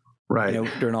 Right.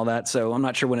 During all that, so I'm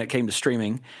not sure when it came to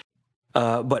streaming.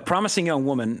 But Promising Young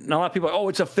Woman, and a lot of people are, oh,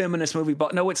 it's a feminist movie,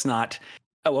 but no, it's not.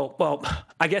 Well,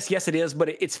 I guess yes, it is, but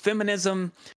it's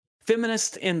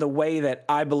feminist in the way that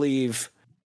I believe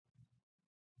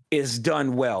is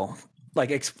done well. Like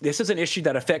this is an issue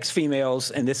that affects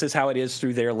females, and this is how it is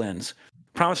through their lens.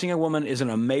 Promising Young Woman is an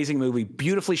amazing movie,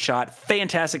 beautifully shot,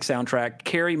 fantastic soundtrack.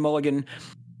 Carey Mulligan,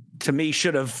 to me,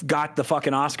 should have got the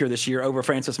fucking Oscar this year over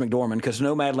Frances McDormand because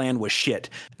Nomadland was shit.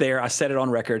 There, I said it on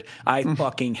record. I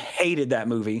fucking hated that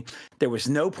movie. There was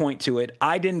no point to it.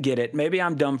 I didn't get it. Maybe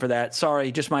I'm dumb for that. Sorry,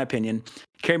 just my opinion.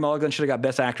 Carey Mulligan should have got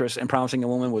Best Actress, and Promising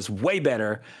Young Woman was way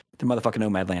better than motherfucking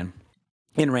Nomadland.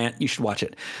 In Rant, you should watch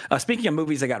it. Speaking of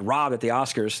movies that got robbed at the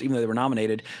Oscars, even though they were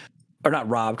nominated, or not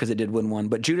robbed because it did win one,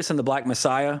 but Judas and the Black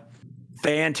Messiah,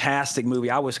 fantastic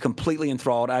movie. I was completely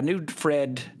enthralled. I knew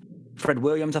Fred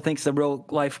Williams, I think, is the real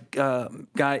life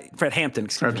guy. Fred Hampton,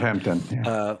 excuse me. Fred Hampton.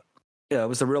 Yeah. It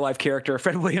was the real life character.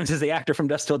 Fred Williams is the actor from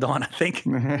Dusk Till Dawn, I think.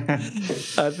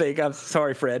 I'm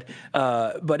sorry, Fred.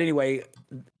 But anyway,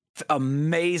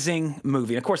 amazing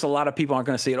movie. And of course, a lot of people aren't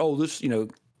going to see it. Oh, this,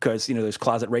 because there's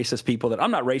closet racist people that I'm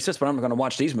not racist, but I'm going to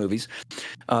watch these movies.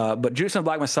 But Judas and the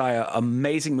Black Messiah,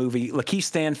 amazing movie. Lakeith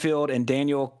Stanfield and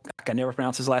Daniel, I can never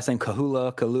pronounce his last name,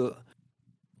 Kaluuya.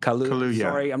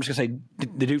 Sorry, I'm just going to say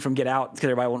the dude from Get Out because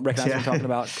everybody won't recognize what I'm talking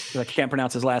about. I can't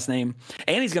pronounce his last name.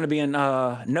 And he's going to be in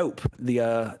Nope,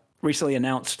 the recently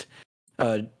announced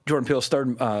Jordan Peele's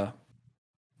third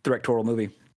directorial movie.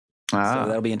 So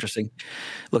that'll be interesting.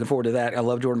 Looking forward to that. I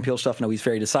love Jordan Peele stuff. I know he's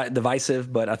very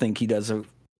divisive, but I think he does a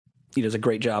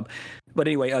great job. But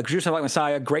anyway, Judas and the Black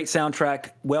Messiah, great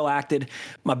soundtrack, well acted.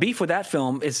 My beef with that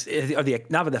film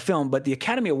not with the film, but the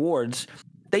Academy Awards.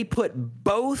 They put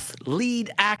both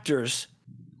lead actors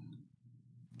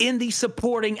in the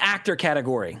supporting actor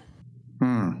category,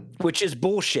 which is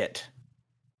bullshit.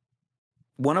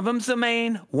 One of them's the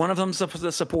main, one of them's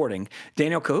the supporting.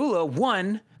 Daniel Kaluuya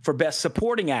won for Best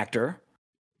Supporting Actor,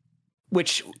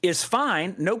 which is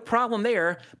fine, no problem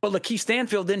there. But Lakeith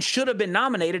Stanfield then should have been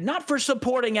nominated, not for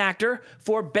Supporting Actor,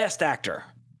 for Best Actor.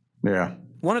 Yeah.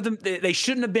 One of them, they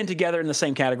shouldn't have been together in the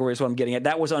same category is what I'm getting at.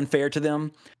 That was unfair to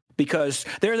them because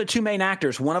they're the two main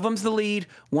actors. One of them's the lead,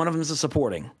 one of them's the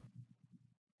supporting.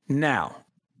 Now,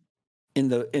 in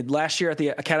last year at the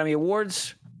Academy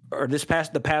Awards, or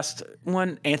the past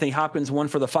one, Anthony Hopkins won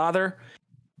for The Father.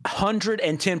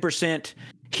 110%.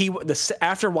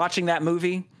 After watching that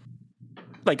movie,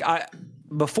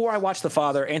 before I watched The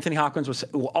Father, Anthony Hopkins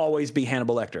will always be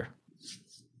Hannibal Lecter.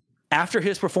 After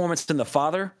his performance in The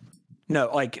Father,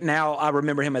 no, now I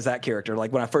remember him as that character.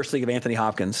 Like when I first think of Anthony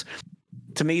Hopkins,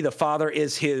 to me, The Father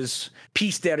is his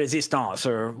piece de resistance,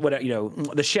 or whatever,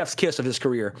 the chef's kiss of his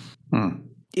career.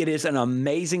 It is an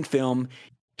amazing film.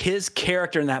 His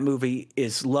character in that movie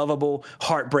is lovable,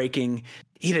 heartbreaking.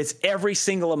 He has every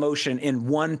single emotion in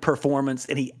one performance,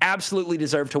 and he absolutely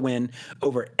deserved to win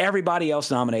over everybody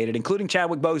else nominated, including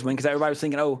Chadwick Boseman, because everybody was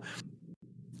thinking, oh,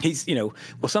 he's,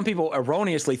 some people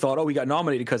erroneously thought, oh, he got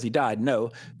nominated because he died.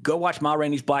 No, go watch Ma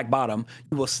Rainey's Black Bottom.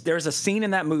 There's a scene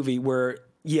in that movie where,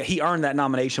 he earned that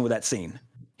nomination with that scene.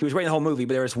 He was great in the whole movie,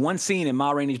 but there was one scene in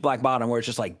Ma Rainey's Black Bottom where it's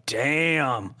just like,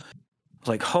 damn. I was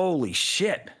like, holy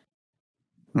shit.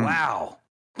 Wow.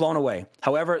 Blown away.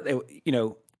 However, he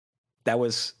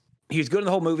was good in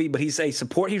the whole movie, but he's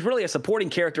really a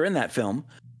supporting character in that film,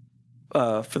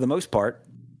 for the most part,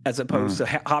 as opposed to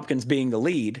Hopkins being the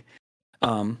lead.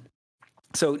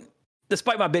 So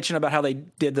despite my bitching about how they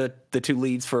did the two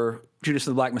leads for Judas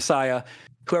and the Black Messiah,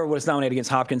 whoever was nominated against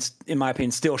Hopkins, in my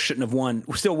opinion, still shouldn't have won.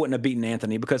 Still wouldn't have beaten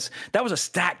Anthony because that was a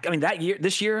stack. I mean,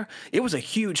 this year, it was a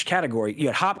huge category. You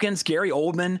had Hopkins, Gary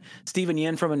Oldman, Stephen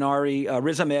Yen from Minari,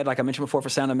 Riz Ahmed, like I mentioned before, for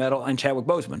Sound of Metal, and Chadwick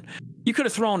Boseman. You could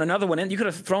have thrown another one in. You could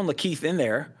have thrown Lakeith in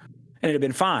there, and it'd have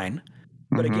been fine.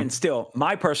 But again, still,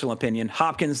 my personal opinion,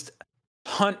 Hopkins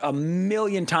hunt a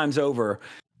million times over.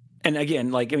 And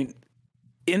again,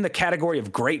 in the category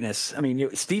of greatness. I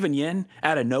mean, Steven Yeun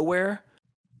out of nowhere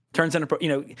turns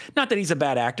into, not that he's a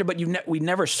bad actor, but we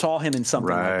never saw him in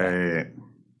something like that.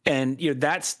 And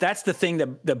that's the thing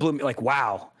that blew me. Like,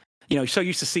 wow. So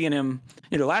used to seeing him.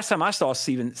 Last time I saw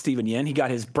Steven Yeun, he got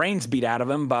his brains beat out of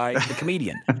him by the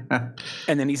comedian,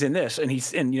 and then he's in this, and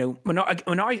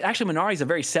Minari's a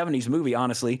very 70s movie,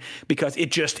 honestly, because it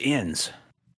just ends.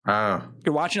 Oh,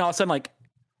 you're watching all of a sudden, like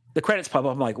the credits pop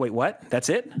up. I'm like, wait, what? That's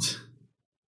it?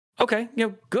 Okay,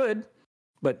 good,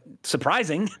 but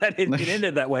surprising that it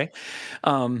ended that way.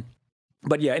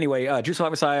 But yeah, anyway, Juice WRLD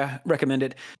Messiah, recommend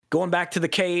it. Going back to The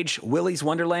Cage, Willy's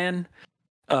Wonderland.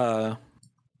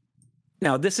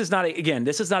 Now, this is not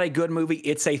a good movie.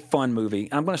 It's a fun movie.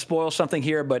 I'm going to spoil something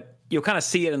here, but you'll kind of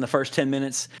see it in the first 10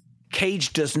 minutes.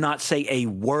 Cage does not say a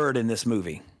word in this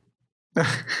movie.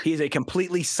 He's a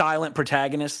completely silent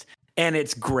protagonist, and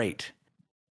it's great.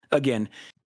 Again,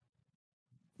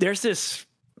 there's this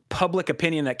public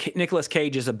opinion that Nicolas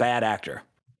Cage is a bad actor.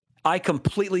 I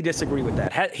completely disagree with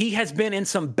that. He has been in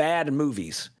some bad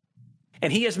movies,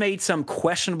 and he has made some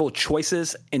questionable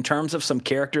choices in terms of some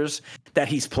characters that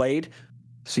he's played.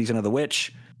 Season of the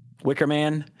Witch, Wicker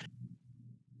Man.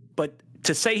 But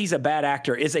to say he's a bad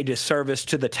actor is a disservice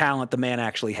to the talent the man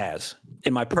actually has,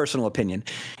 in my personal opinion.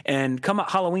 And come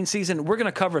Halloween season, we're going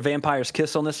to cover Vampire's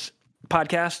Kiss on this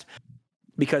podcast,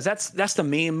 because that's the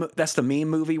meme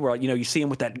movie where you see him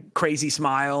with that crazy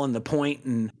smile and the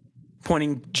pointing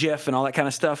GIF and all that kind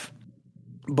of stuff.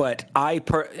 But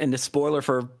and the spoiler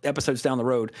for episodes down the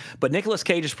road, but Nicolas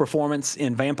Cage's performance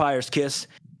in Vampire's Kiss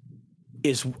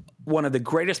is one of the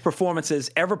greatest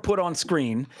performances ever put on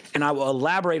screen, and I will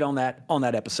elaborate on that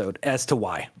episode as to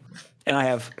why. And I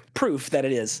have proof that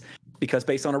it is, because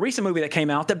based on a recent movie that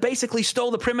came out that basically stole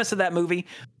the premise of that movie,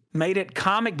 made it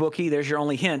comic booky, there's your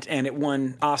only hint, and it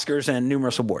won Oscars and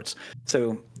numerous awards.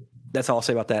 So that's all I'll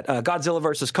say about that. Godzilla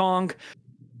vs. Kong,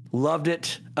 loved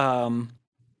it.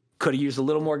 Could have used a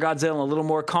little more Godzilla and a little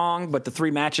more Kong, but the 3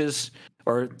 matches,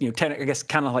 or 10, I guess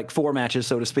kind of like 4 matches,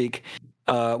 so to speak,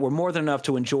 were more than enough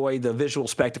to enjoy the visual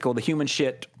spectacle. The human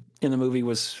shit in the movie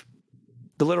was,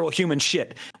 the literal human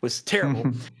shit was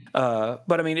terrible. But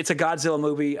I mean, it's a Godzilla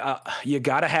movie. You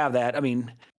got to have that. I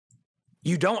mean,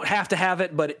 you don't have to have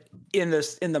it, but in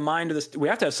the mind of this, we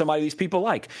have to have somebody these people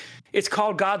like. It's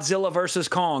called Godzilla versus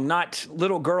Kong, not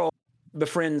little girl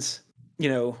befriends,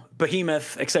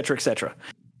 behemoth, et cetera, et cetera.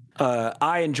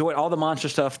 I enjoyed all the monster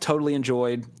stuff, totally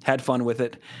enjoyed, had fun with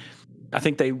it. I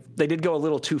think they did go a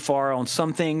little too far on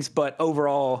some things, but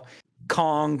overall,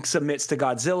 Kong submits to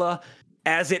Godzilla,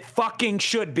 as it fucking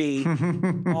should be.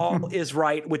 All is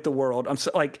right with the world. I'm so,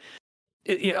 like,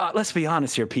 let's be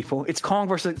honest here, people. It's Kong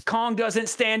versus Kong doesn't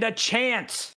stand a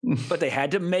chance, but they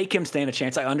had to make him stand a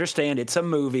chance. I understand it's a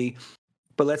movie,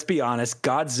 but let's be honest,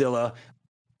 Godzilla.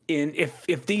 If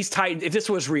this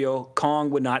was real, Kong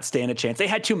would not stand a chance. They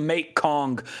had to make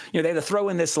Kong. They had to throw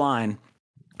in this line.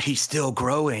 He's still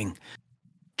growing,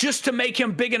 just to make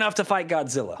him big enough to fight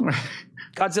Godzilla.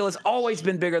 Godzilla's always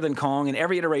been bigger than Kong in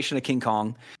every iteration of King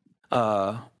Kong. You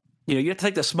have to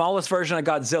take the smallest version of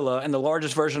Godzilla and the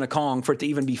largest version of Kong for it to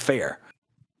even be fair.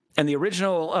 And the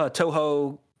original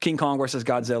Toho King Kong versus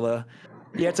Godzilla,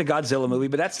 yeah, it's a Godzilla movie,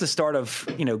 but that's the start of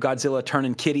Godzilla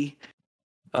turning kitty.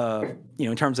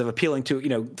 In terms of appealing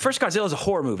to, first Godzilla is a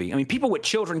horror movie. I mean, people with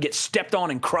children get stepped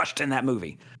on and crushed in that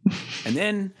movie. And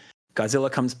then Godzilla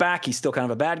comes back. He's still kind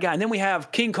of a bad guy. And then we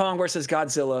have King Kong versus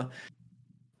Godzilla,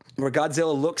 where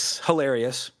Godzilla looks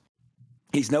hilarious.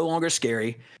 He's no longer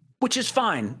scary, which is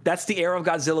fine. That's the era of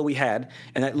Godzilla we had.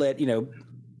 And that led, the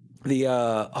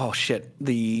era of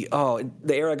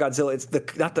Godzilla. It's the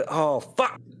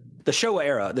Showa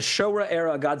era. The Showa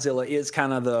era of Godzilla is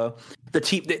kind of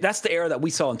that's the era that we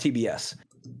saw on TBS.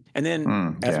 And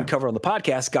then, as we cover on the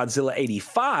podcast, Godzilla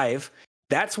 85,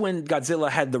 that's when Godzilla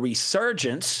had the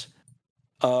resurgence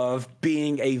of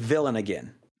being a villain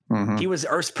again. Mm-hmm. He was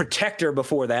Earth's protector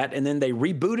before that, and then they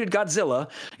rebooted Godzilla.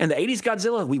 And the 80s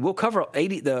Godzilla, we will cover I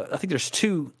think there's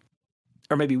 2,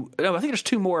 or maybe, no, I think there's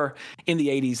 2 more in the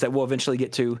 80s that we'll eventually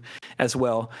get to as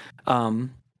well. But,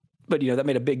 that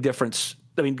made a big difference.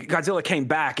 I mean, Godzilla came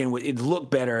back and it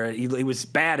looked better. He was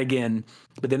bad again,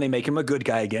 but then they make him a good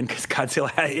guy again, because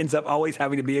Godzilla ends up always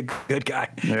having to be a good guy,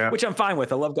 which I'm fine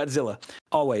with. I love Godzilla,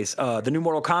 always. The new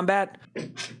Mortal Kombat,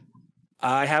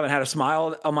 I haven't had a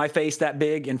smile on my face that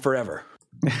big in forever.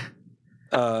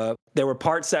 There were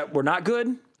parts that were not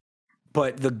good,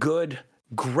 but the good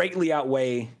greatly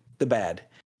outweigh the bad.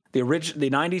 The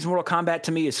 90s Mortal Kombat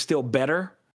to me is still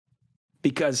better,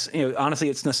 because honestly,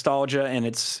 it's nostalgia, and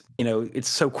it's it's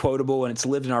so quotable, and it's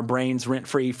lived in our brains rent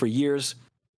free for years.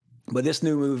 But this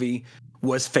new movie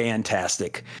was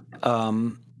fantastic.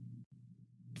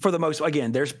 For the most,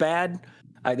 again, there's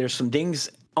there's some dings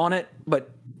on it,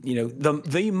 but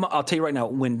I'll tell you right now,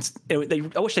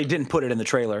 I wish they didn't put it in the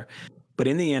trailer, but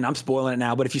in the end, I'm spoiling it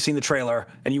now. But if you've seen the trailer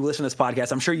and you listen to this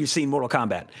podcast, I'm sure you've seen Mortal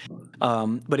Kombat.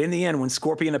 But in the end, when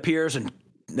Scorpion appears and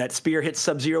that spear hits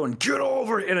Sub-Zero and get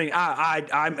over it, and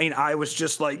I was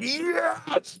just like,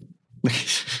 yes.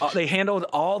 They handled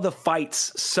all the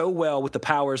fights so well with the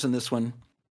powers in this one,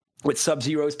 with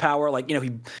Sub-Zero's power,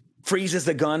 he freezes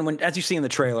the gun when, as you see in the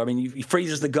trailer. I mean, he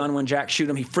freezes the gun when Jax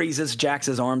shoots him. He freezes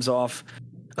Jax's arms off.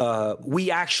 We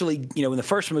actually, in the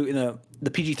first movie, in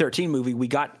the PG-13 movie, we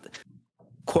got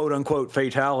quote unquote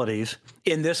fatalities.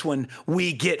 In this one,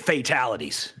 we get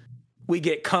fatalities. We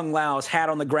get Kung Lao's hat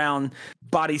on the ground,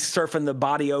 body surfing the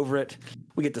body over it.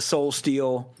 We get the soul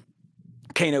steal.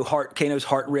 Kano's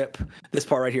heart rip. This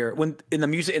part right here, when in the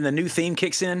music, and the new theme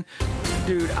kicks in,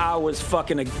 dude, I was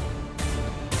fucking.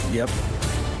 Yep.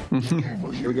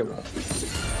 Here we go.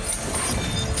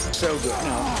 So good.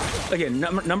 Now, again,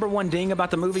 number one ding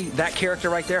about the movie, that character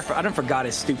right there. I don't forgot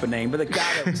his stupid name, but the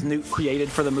guy that was created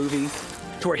for the movie,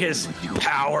 to where his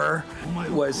power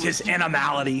was his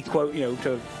animality, quote,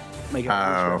 to make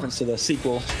a reference to the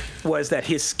sequel, was that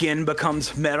his skin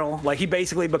becomes metal. Like he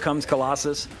basically becomes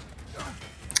Colossus.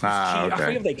 Okay. I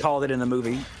forget if they called it in the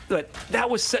movie, but that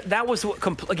was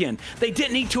what, again, they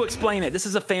didn't need to explain it. This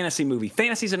is a fantasy movie.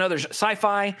 Fantasy's another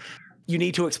sci-fi. You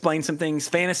need to explain some things.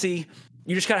 Fantasy,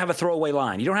 you just got to have a throwaway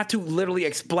line. You don't have to literally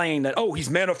explain that, he's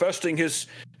manifesting his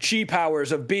chi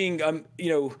powers of being,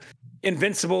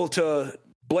 invincible to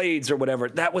blades or whatever.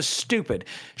 That was stupid.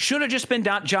 Should have just been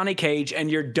Johnny Cage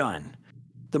and you're done.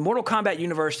 The Mortal Kombat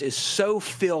universe is so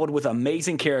filled with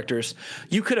amazing characters.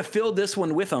 You could have filled this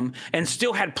one with them and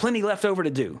still had plenty left over to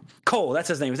do. Cole, that's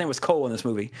his name. His name was Cole in this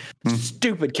movie.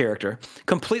 Stupid character.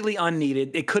 Completely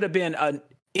unneeded. It could have been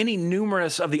any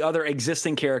numerous of the other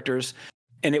existing characters,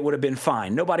 and it would have been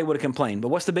fine. Nobody would have complained. But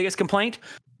what's the biggest complaint?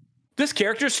 This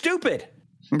character's stupid.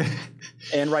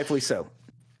 And rightfully so.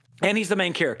 And he's the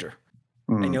main character.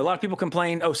 And a lot of people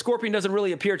complain, Scorpion doesn't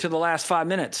really appear to the last 5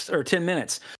 minutes or 10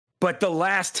 minutes. But the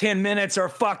last 10 minutes are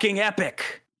fucking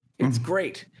epic. It's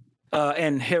great.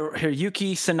 And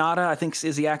Hiroyuki Sanada, I think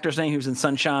is the actor's name. He was in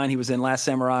Sunshine. He was in Last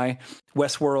Samurai,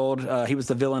 Westworld. He was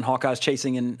the villain Hawkeye's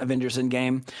chasing in Avengers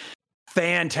Endgame.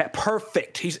 Fantastic.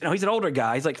 Perfect. He's an older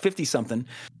guy. He's like 50-something.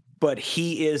 But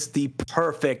he is the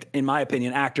perfect, in my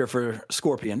opinion, actor for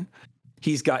Scorpion.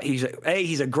 He's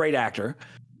a great actor.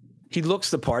 He looks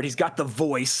the part. He's got the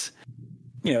voice.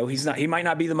 He might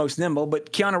not be the most nimble,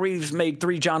 but Keanu Reeves made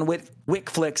 3 John Wick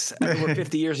flicks at over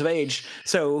 50 years of age.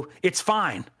 So it's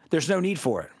fine. There's no need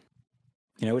for it.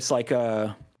 It's like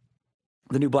the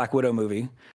new Black Widow movie,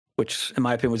 which in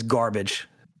my opinion was garbage.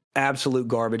 Absolute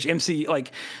garbage.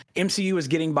 MCU is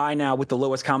getting by now with the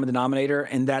lowest common denominator.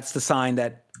 And that's the sign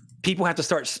that people have to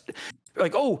start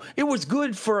like, it was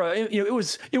good for it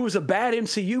was a bad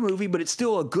MCU movie, but it's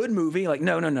still a good movie. Like,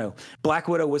 no. Black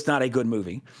Widow was not a good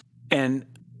movie. And,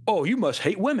 you must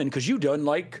hate women because you don't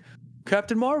like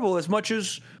Captain Marvel as much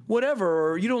as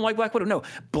whatever, or you don't like Black Widow. No,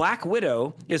 Black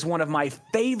Widow is one of my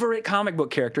favorite comic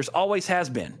book characters, always has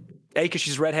been. Because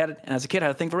she's redheaded, and as a kid I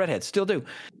had a thing for redheads, still do.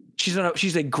 She's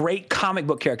a great comic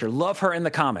book character. Love her in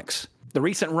the comics. The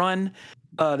recent run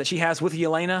that she has with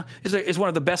Yelena is one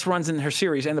of the best runs in her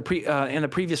series, and the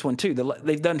previous one too.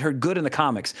 They've done her good in the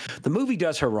comics. The movie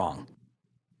does her wrong.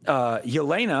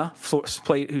 Yelena,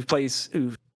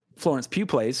 who Florence Pugh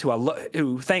plays,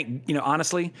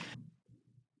 honestly,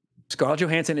 Scarlett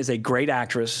Johansson is a great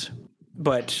actress,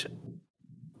 but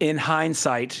in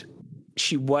hindsight,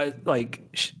 she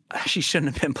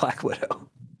shouldn't have been Black Widow.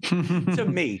 To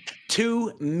me.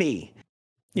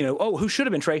 Who should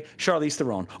have been Trey? Charlize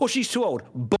Theron. She's too old.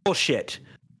 Bullshit.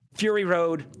 Fury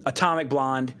Road, Atomic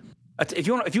Blonde. If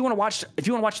you want to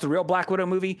watch the real Black Widow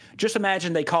movie, just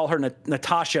imagine they call her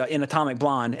Natasha in Atomic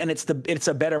Blonde, and it's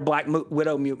a better Black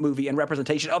Widow movie and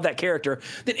representation of that character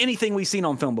than anything we've seen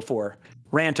on film before.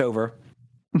 Rant over.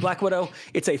 Black Widow,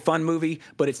 it's a fun movie,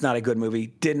 but it's not a good movie.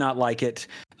 Did not like it,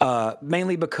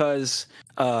 mainly because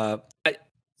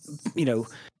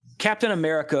Captain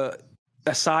America,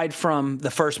 aside from the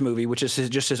first movie, which is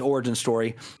just his origin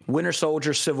story, Winter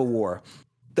Soldier, Civil War.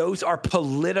 Those are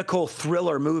political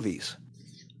thriller movies.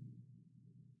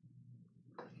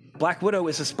 Black Widow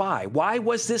is a spy. Why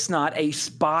was this not a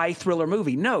spy thriller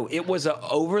movie? No, it was an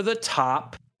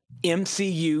over-the-top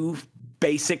MCU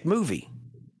basic movie.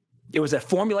 It was a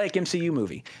formulaic MCU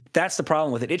movie. That's the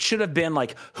problem with it. It should have been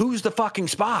like, who's the fucking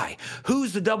spy?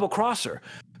 Who's the double crosser?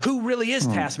 Who really is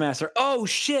Taskmaster? Oh,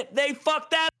 shit, they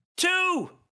fucked that too.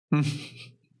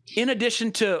 in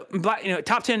addition to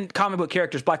top 10 comic book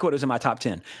characters, Black Widow's in my top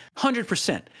 10,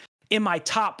 100%. In my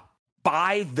top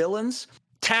 5 villains,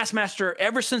 Taskmaster,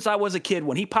 ever since I was a kid,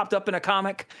 when he popped up in a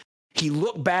comic, he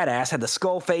looked badass, had the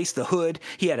skull face, the hood.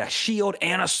 He had a shield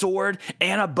and a sword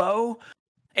and a bow,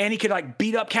 and he could like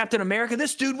beat up Captain America.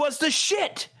 This dude was the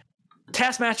shit.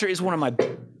 Taskmaster is one of my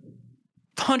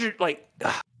 100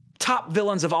 top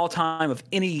villains of all time of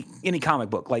any comic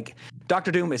book. Like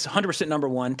Doctor Doom is 100% number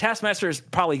 1. Taskmaster is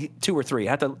probably 2 or 3.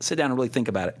 I have to sit down and really think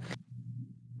about it.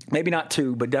 Maybe not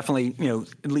 2, but definitely,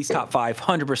 at least top 5,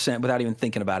 100% without even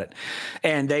thinking about it.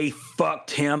 And they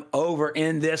fucked him over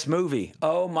in this movie.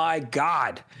 Oh my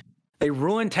God. They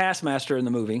ruined Taskmaster in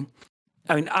the movie.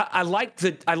 I mean, I like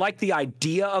the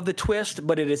idea of the twist,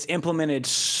 but it is implemented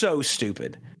so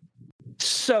stupid.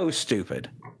 So stupid.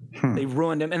 They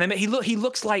ruined him. And then he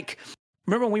looks like,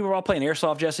 remember when we were all playing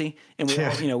Airsoft, Jesse? And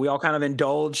we all kind of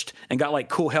indulged and got like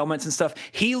cool helmets and stuff.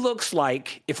 He looks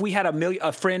like if we had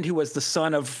a friend who was the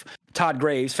son of Todd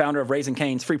Graves, founder of Raising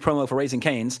Cane's, free promo for Raising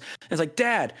Cane's. And it's like,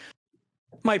 Dad,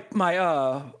 my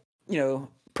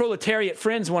proletariat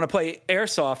friends want to play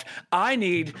Airsoft. I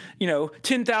need,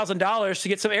 $10,000 to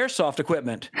get some Airsoft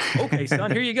equipment. Okay,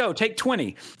 son, here you go. Take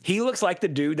 20. He looks like the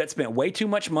dude that spent way too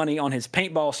much money on his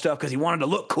paintball stuff because he wanted to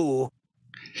look cool.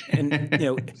 And,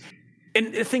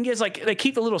 and the thing is, like, they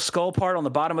keep the little skull part on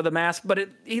the bottom of the mask, but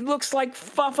he looks like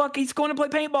he's going to play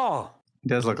paintball. He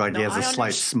does look like he has a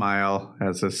slight smile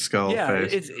as his skull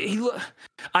face.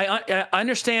 I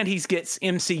understand he gets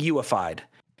MCU-ified.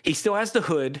 He still has the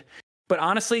hood, but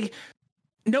honestly,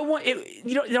 no one.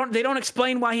 They don't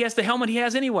explain why he has the helmet he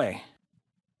has anyway.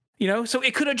 So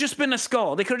it could have just been a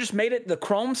skull. They could have just made it the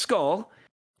chrome skull.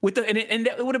 And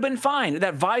it would have been fine.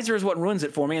 That visor is what ruins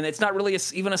it for me, and it's not really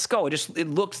even a skull. It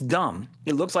looks dumb.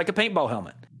 It looks like a paintball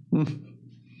helmet.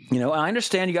 I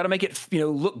understand you got to make it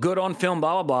look good on film,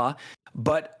 blah blah blah.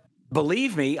 But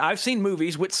believe me, I've seen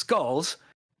movies with skulls,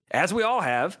 as we all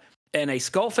have, and a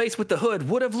skull face with the hood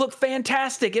would have looked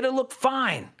fantastic. It'd have looked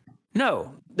fine.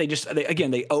 No, they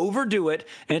overdo it,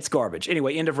 and it's garbage.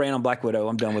 Anyway, end of rant on Black Widow.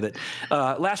 I'm done with it.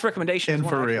 Last recommendation. And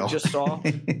for real. Just saw.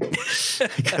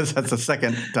 Because that's the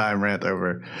second time rant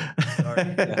over.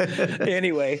 Sorry. Yeah.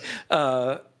 Anyway,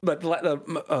 but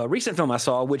the recent film I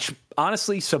saw, which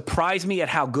honestly surprised me at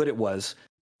how good it was,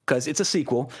 because it's a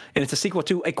sequel, and it's a sequel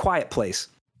to A Quiet Place,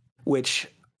 which,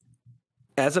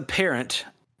 as a parent,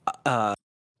 the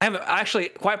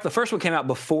first one came out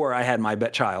before I had my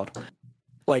child.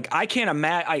 Like, I can't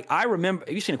imagine. I remember.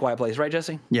 Have you seen A Quiet Place, right,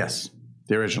 Jesse? Yes,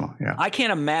 the original. Yeah. I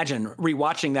can't imagine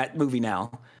rewatching that movie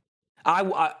now.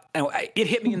 It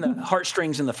hit me in the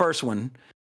heartstrings in the first one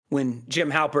when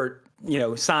Jim Halpert,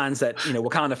 signs that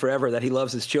Wakanda forever, that he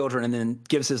loves his children, and then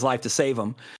gives his life to save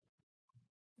them.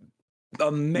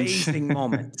 Amazing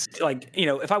moments. Like,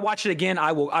 if I watch it again,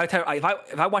 I will. If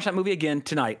I watch that movie again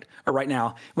tonight or right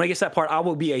now, when I get to that part, I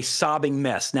will be a sobbing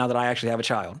mess. Now that I actually have a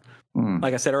child.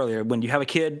 Like I said earlier, when you have a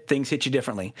kid, things hit you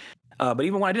differently. But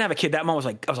even when I didn't have a kid, that moment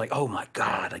I was like, oh my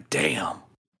God, like, damn.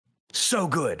 So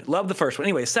good. Love the first one.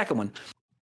 Anyway, the second one.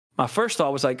 My first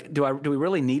thought was like, do we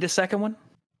really need a second one?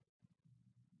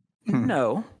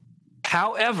 No.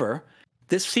 However,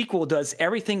 this sequel does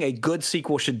everything a good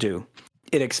sequel should do.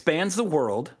 It expands the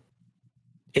world.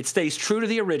 It stays true to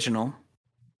the original.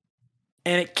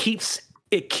 And it keeps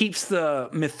the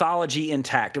mythology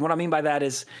intact. And what I mean by that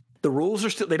is, the rules are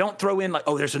still, they don't throw in like,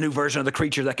 oh, there's a new version of the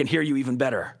creature that can hear you even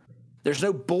better. Not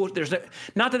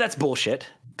that that's bullshit,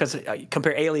 because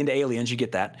compare Alien to Aliens, you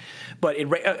get that. But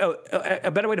a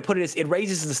better way to put it is, it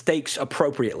raises the stakes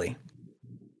appropriately.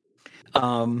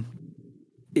 The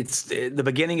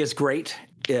beginning is great.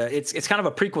 It's kind of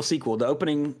a prequel sequel. The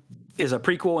opening is a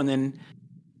prequel, and then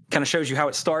kind of shows you how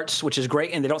it starts, which is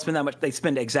great. And they don't spend that much. They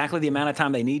spend exactly the amount of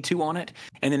time they need to on it.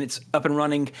 And then it's up and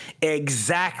running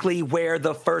exactly where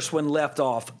the first one left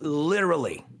off,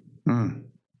 literally.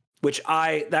 Which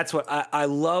that's what I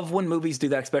love when movies do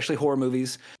that, especially horror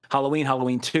movies.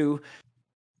 Halloween 2,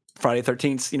 Friday the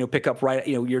 13th, pick up right,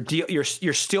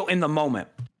 you're still in the moment.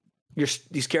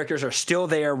 These characters are still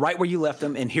there right where you left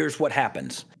them. And here's what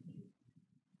happens.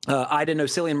 I didn't know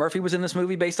Cillian Murphy was in this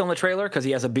movie based on the trailer, because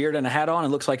he has a beard and a hat on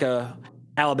and looks like a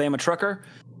Alabama trucker.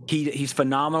 He's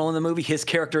phenomenal in the movie. His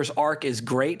character's arc is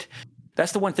great.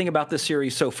 That's the one thing about this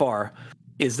series so far,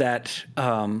 is that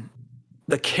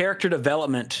the character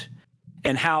development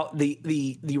and how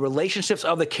the relationships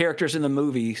of the characters in the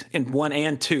movies in 1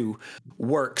 and 2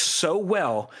 work so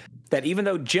well that even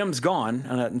though Jim's gone,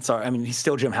 I'm sorry, I mean, he's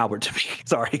still Jim Halpert to me.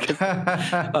 Sorry.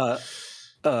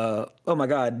 Oh my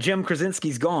God, Jim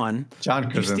Krasinski's gone. John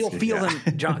Krasinski. You still feel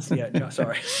him.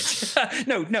 Sorry.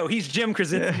 No, he's Jim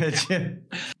Krasinski.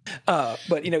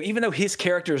 But even though his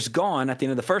character is gone at the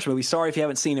end of the first movie, sorry if you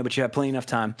haven't seen it, but you have plenty enough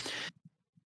time.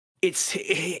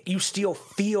 You still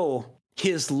feel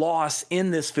his loss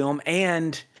in this film,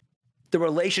 and the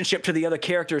relationship to the other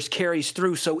characters carries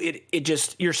through. So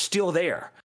you're still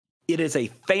there. It is a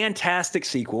fantastic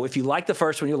sequel. If you like the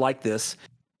first one, you like this.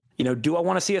 Do I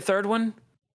want to see a third one?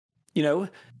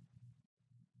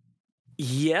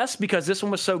 Yes, because this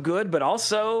one was so good, but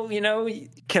also,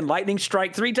 can lightning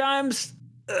strike 3 times?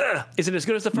 Is it as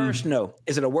good as the first? No.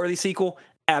 Is it a worthy sequel?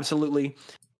 Absolutely.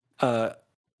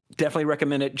 Definitely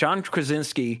recommend it. John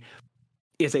Krasinski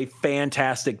is a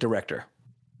fantastic director.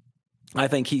 I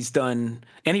think he's done,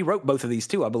 and he wrote both of these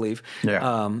too, I believe.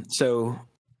 Yeah.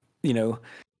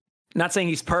 Not saying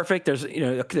he's perfect. There's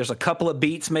a couple of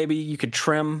beats maybe you could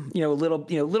trim,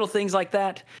 little things like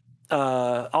that.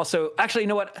 Also, actually, you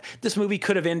know what? This movie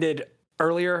could have ended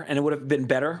earlier, and it would have been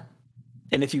better.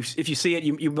 And if you see it,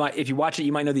 you might, if you watch it,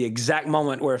 you might know the exact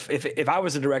moment where if I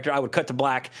was a director, I would cut to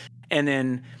black, and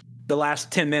then the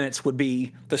last 10 minutes would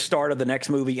be the start of the next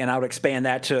movie, and I would expand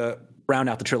that to round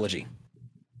out the trilogy.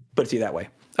 Put it to you that way.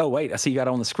 Oh, wait, I see you got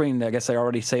it on the screen. I guess they're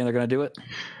already saying they're going to do it.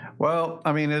 Well,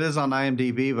 I mean, it is on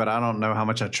IMDb, but I don't know how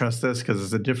much I trust this because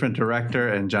it's a different director,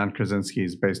 and John Krasinski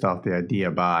is based off the idea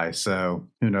by. So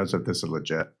who knows if this is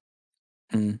legit?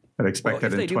 I'd expect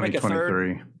it in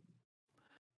 2023.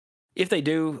 If they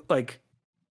do,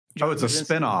 John it's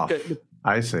Krasinski, a spinoff.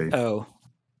 I see. Oh,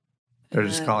 they're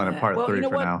just calling it part 3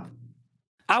 for now.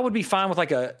 I would be fine with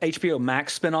a HBO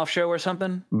Max spinoff show or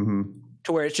something,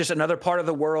 to where it's just another part of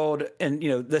the world, and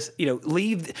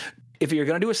leave. If you're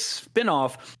going to do a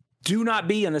spinoff, do not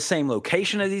be in the same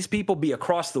location as these people. Be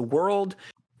across the world.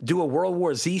 Do a World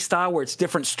War Z style where it's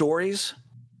different stories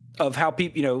of how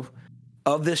people,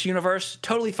 of this universe.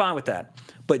 Totally fine with that.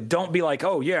 But don't be like,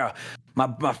 oh yeah,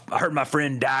 I heard my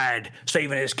friend died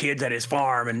saving his kids at his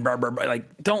farm and blah, blah, blah.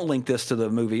 Don't link this to the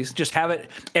movies. Just have it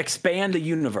expand the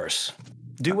universe.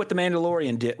 Do what The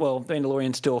Mandalorian did. Well, The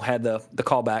Mandalorian still had the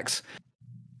callbacks.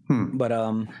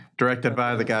 But directed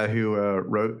by the guy who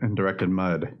wrote and directed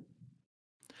Mud.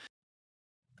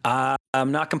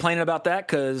 I'm not complaining about that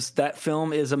because that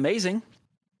film is amazing.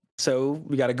 So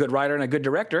we got a good writer and a good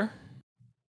director.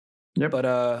 Yep.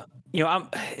 But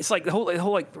it's like the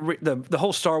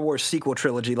whole Star Wars sequel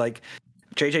trilogy. Like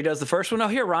JJ does the first one. Oh,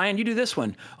 here, Ryan, you do this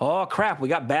one. Oh crap, we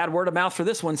got bad word of mouth for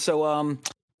this one. So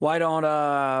why don't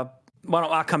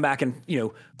I come back and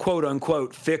quote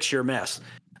unquote fix your mess?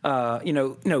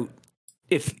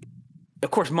 If of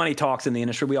course money talks in the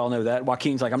industry, we all know that.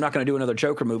 Joaquin's like, I'm not going to do another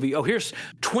Joker movie. Oh, here's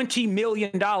 $20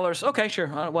 million. Okay, sure,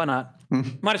 why not?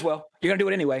 Might as well. You're going to do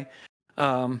it anyway.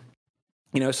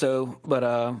 So, but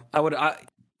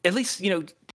at least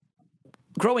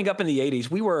growing up in the 80s,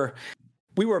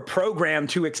 we were programmed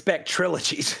to expect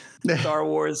trilogies. Star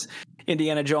Wars,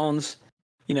 Indiana Jones,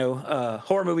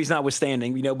 horror movies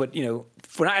notwithstanding, but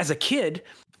when I, as a kid,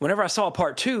 whenever I saw a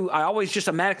part 2, I always just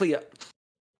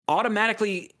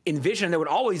automatically envisioned there would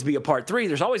always be a part 3.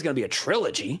 There's always going to be a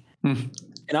trilogy. And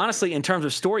honestly, in terms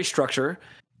of story structure,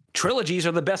 trilogies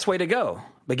are the best way to go.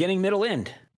 Beginning, middle,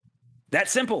 end. That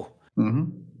simple.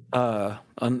 Then you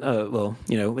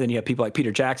have people like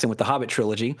Peter Jackson with the Hobbit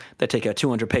trilogy that take a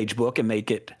 200-page book and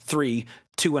make it 3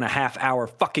 2.5-hour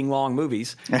fucking long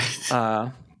movies.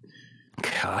 God,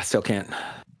 I still can't.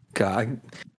 God.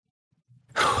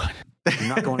 Do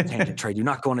not go on a tangent, Trey. Do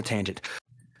not go on a tangent.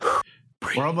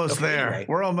 We're almost there. Anyway.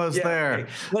 We're almost there. Okay.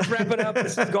 Let's wrap it up.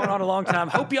 This has gone on a long time.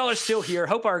 Hope y'all are still here.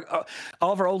 Hope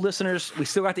all of our old listeners, we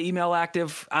still got the email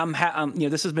active.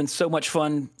 This has been so much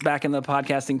fun back in the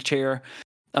podcasting chair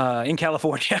in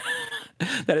California.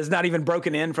 That is not even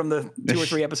broken in from the 2 or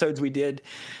 3 episodes we did.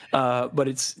 But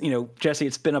it's, Jesse,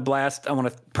 it's been a blast. I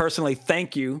want to personally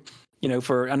thank you.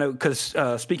 Because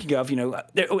speaking of,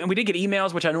 and we did get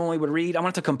emails, which I normally would read. I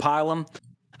wanted to compile them.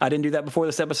 I didn't do that before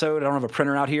this episode. I don't have a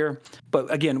printer out here.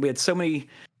 But again, we had so many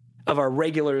of our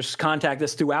regulars contact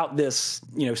us throughout this,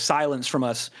 silence from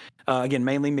us. Again,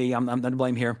 mainly me. I'm to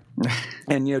blame here.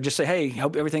 And, just say, hey,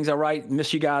 hope everything's all right.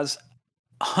 Miss you guys.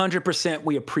 100%.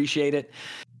 We appreciate it.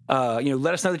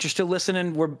 Let us know that you're still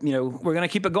listening. We're going to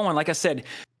keep it going. Like I said,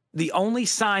 the only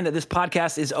sign that this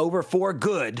podcast is over for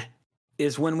good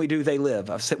is when we do They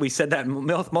Live. We said that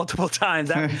multiple times.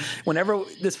 That whenever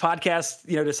this podcast,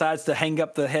 decides to hang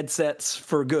up the headsets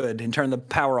for good and turn the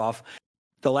power off,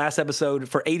 the last episode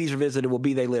for 80s Revisited will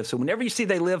be They Live. So whenever you see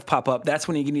They Live pop up, that's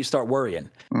when you need to start worrying.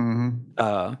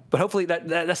 But hopefully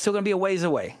that's still going to be a ways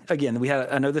away. Again,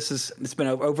 I know it's been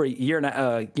over a year and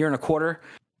a quarter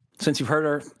since you've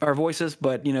heard our voices,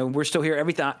 but we're still here.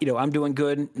 Everything, I'm doing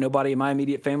good. Nobody in my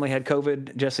immediate family had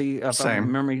COVID. Jesse, if my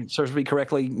memory serves me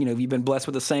correctly, you've been blessed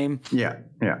with the same. Yeah.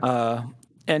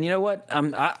 And you know what?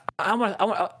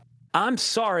 I'm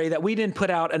sorry that we didn't put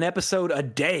out an episode a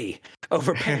day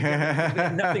over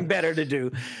pandemic. Nothing better to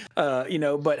do,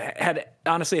 But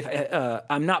honestly, if,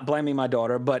 I'm not blaming my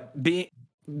daughter, but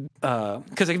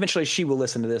because eventually she will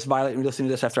listen to this. Violet will listen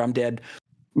to this after I'm dead.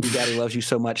 Your daddy loves you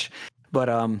so much.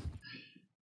 But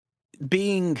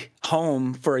being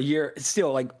home for a year,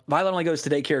 still, like, Violet only goes to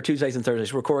daycare Tuesdays and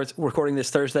Thursdays. Recording this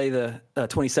Thursday, the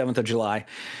 27th of July,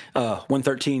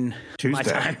 1:13 my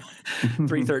time,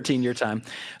 3:13 your time.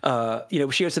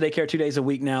 She goes to daycare 2 days a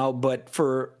week now, but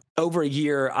for over a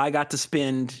year, I got to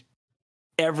spend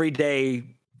every day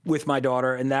with my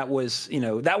daughter, and that was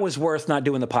worth not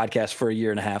doing the podcast for a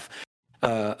year and a half.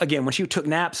 Again, when she took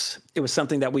naps, it was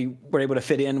something that we were able to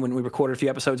fit in when we recorded a few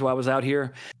episodes while I was out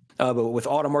here. But with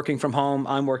Autumn working from home,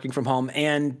 I'm working from home,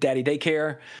 and Daddy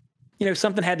daycare,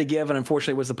 something had to give, and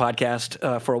unfortunately it was the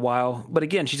podcast for a while. But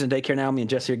again, she's in daycare now. Me and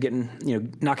Jesse are getting,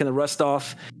 knocking the rust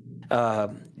off.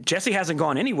 Jesse hasn't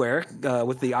gone anywhere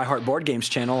with the iHeart Board Games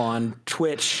channel on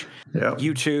Twitch,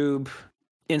 YouTube,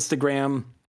 Instagram,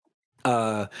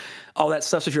 all that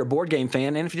stuff. So if you're a board game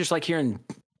fan, and if you just like hearing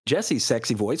Jesse's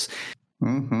sexy voice,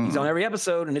 he's on every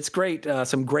episode, and it's great.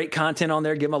 Some great content on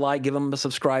there. Give him a like, give him a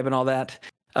subscribe, and all that.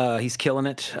 He's killing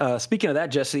it. Speaking of that,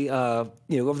 Jesse, over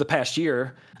the past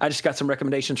year, I just got some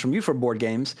recommendations from you for board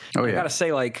games. Oh, yeah. I got to say,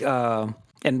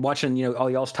 and watching, all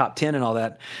y'all's top 10 and all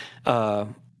that,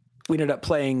 we ended up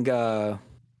playing,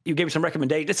 you gave me some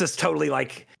recommendations. This is totally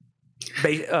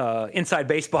inside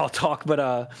baseball talk, but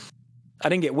I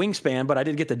didn't get Wingspan, but I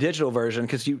did get the digital version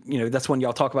because that's one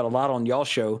y'all talk about a lot on y'all's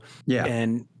show. Yeah.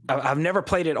 And I've never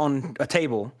played it on a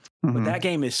table, but that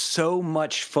game is so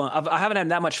much fun. I haven't had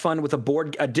that much fun with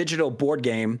a digital board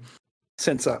game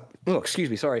since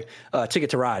Ticket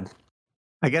to Ride.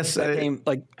 I guess that game,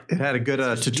 it had a good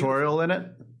tutorial in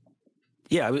it.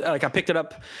 Yeah, I picked it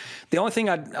up. The only thing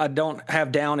I don't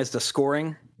have down is the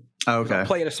scoring. Oh, okay. I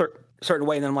play it a certain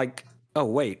way, and then I'm like, oh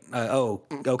wait,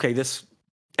 okay, this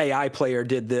AI player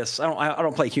did this. I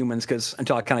don't play humans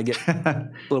until I kind of get a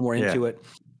little more into it.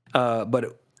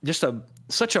 But just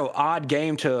such an odd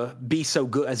game to be so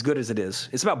good as it is.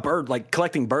 It's about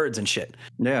collecting birds and shit.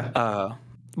 Yeah.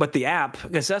 But the app,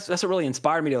 because that's what really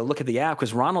inspired me to look at the app,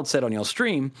 because Ronald said on y'all's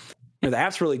stream, the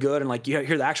app's really good, and you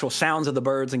hear the actual sounds of the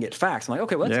birds and get facts. I'm like,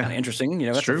 okay, well, that's kind of interesting.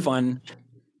 That's fun.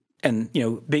 And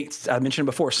I mentioned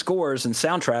before, scores and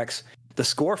soundtracks. The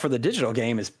score for the digital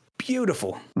game is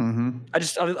beautiful.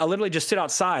 I literally just sit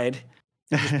outside,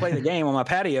 and just play the game on my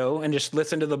patio, and just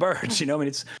listen to the birds.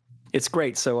 It's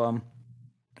great. So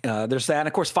there's that. And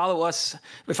of course, follow us.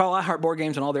 We follow iHeart Board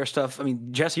Games and all their stuff. I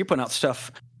mean, Jesse, you're putting out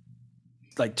stuff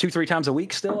 2-3 times a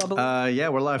week still, I believe? Yeah,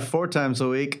 we're live 4 times a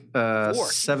week,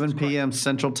 7 p.m.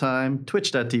 Central Time,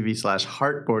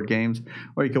 twitch.tv/heartboardgames,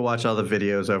 or you can watch all the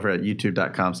videos over at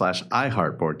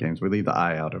youtube.com/iHeartBoardGames. We leave the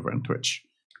I out over on Twitch.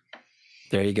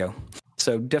 There you go.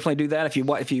 So definitely do that if you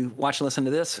watch and listen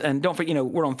to this. And don't forget,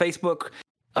 we're on Facebook.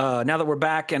 Now that we're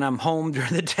back and I'm home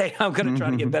during the day, I'm going to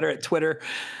try to get better at Twitter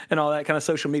and all that kind of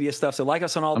social media stuff. So like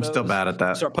us on all those. I'm still bad at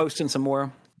that. Start posting some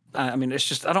more. I mean, it's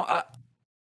just, I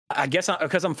guess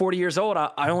because I'm 40 years old,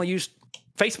 I only use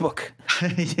Facebook. I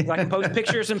can post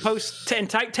pictures and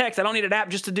type text. I don't need an app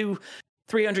just to do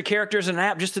 300 characters and an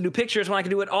app just to do pictures when I can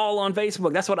do it all on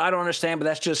Facebook. That's what I don't understand, but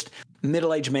that's just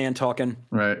middle-aged man talking.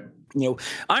 Right.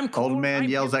 I'm cool. Old man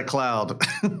yells at cloud.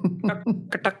 You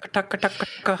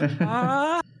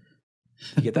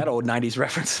get that old 90s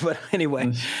reference. But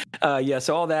anyway,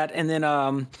 so all that. And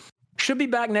then should be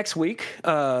back next week.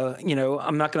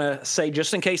 I'm not going to say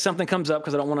just in case something comes up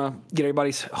because I don't want to get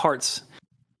everybody's hearts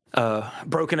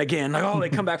broken again. They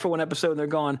come back for one episode and they're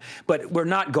gone. But we're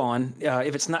not gone.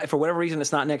 If it's not, for whatever reason,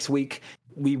 it's not next week,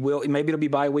 we will. Maybe it'll be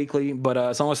bi-weekly. But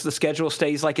as long as the schedule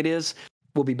stays like it is,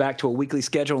 we'll be back to a weekly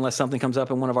schedule unless something comes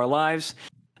up in one of our lives.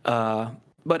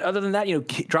 But other than that,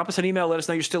 drop us an email. Let us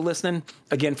know you're still listening.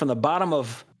 Again, from the bottom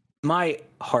of my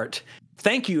heart,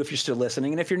 thank you if you're still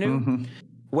listening. And if you're new,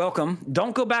 welcome.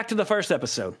 Don't go back to the first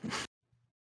episode.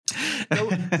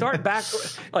 Start back.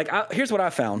 Here's what I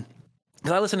found.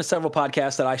 Because I listened to several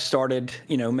podcasts that I started,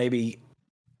 maybe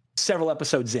several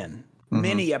episodes in,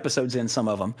 many episodes in, some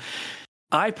of them.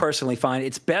 I personally find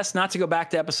it's best not to go back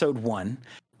to episode 1.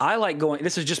 I like going,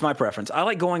 this is just my preference. I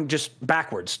like going just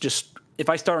backwards. Just if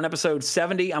I start on episode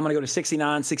 70, I'm going to go to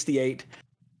 69, 68.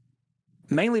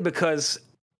 Mainly because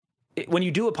when you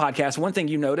do a podcast, one thing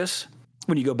you notice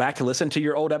when you go back to listen to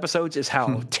your old episodes is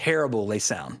how terrible they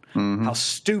sound, how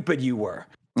stupid you were.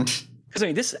 Because I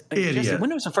mean, Idiot. Jesse,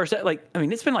 when was the first? Like, I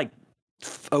mean, it's been like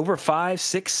over 5,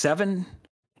 6, 7.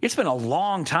 It's been a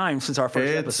long time since our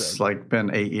first episode. It's like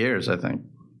been 8 years, I think.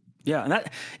 Yeah,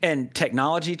 and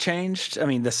technology changed. I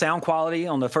mean, the sound quality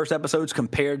on the first episodes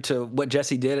compared to what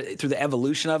Jesse did through the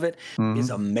evolution of it is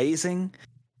amazing,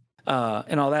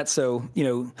 and all that. So,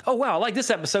 oh wow, I like this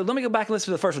episode. Let me go back and listen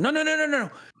to the first one. No.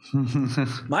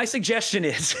 My suggestion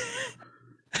is,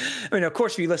 I mean, of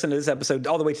course, if you listen to this episode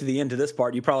all the way to the end of this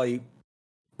part, you probably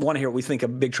want to hear what we think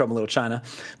of Big Trouble in Little China.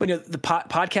 But the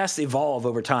podcasts evolve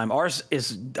over time. Ours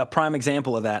is a prime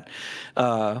example of that.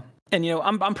 And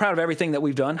I'm proud of everything that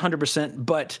we've done, 100%.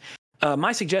 But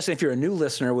my suggestion, if you're a new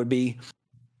listener, would be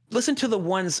listen to the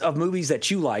ones of movies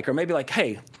that you like, or maybe like,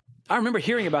 hey, I remember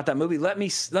hearing about that movie. Let me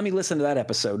listen to that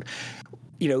episode.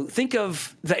 Think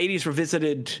of the 80s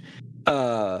Revisited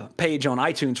page on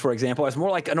iTunes, for example, as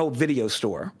more like an old video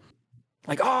store.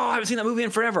 Like, oh, I haven't seen that movie in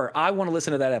forever. I want to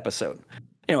listen to that episode.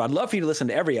 I'd love for you to listen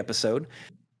to every episode.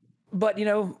 But,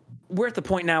 we're at the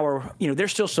point now where,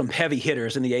 there's still some heavy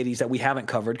hitters in the 80s that we haven't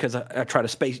covered because I try to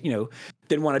space,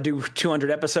 didn't want to do 200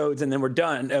 episodes and then we're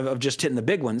done of just hitting the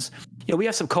big ones. We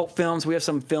have some cult films. We have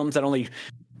some films that only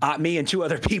me and 2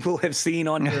 other people have seen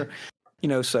on here,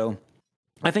 so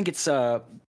I think it's I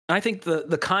think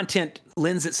the content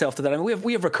lends itself to that. I mean,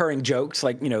 we have recurring jokes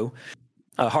like,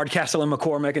 Hardcastle and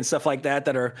McCormick and stuff like that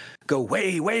go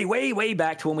way, way, way, way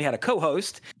back to when we had a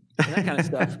co-host and that kind of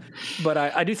stuff. But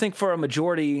I do think for a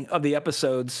majority of the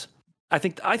episodes, I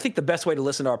think the best way to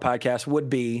listen to our podcast would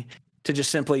be to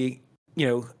just simply,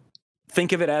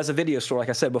 think of it as a video store, like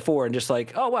I said before, and just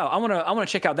like, oh wow, I want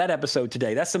to check out that episode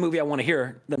today. That's the movie I want to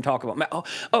hear them talk about.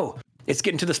 Oh, it's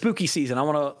getting to the spooky season. I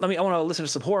want to listen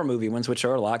to some horror movie ones, which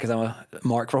are a lot because I'm a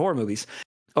mark for horror movies.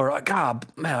 Or, God,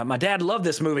 man, my dad loved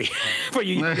this movie for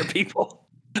you younger people.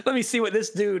 Let me see what this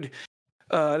dude,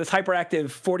 this hyperactive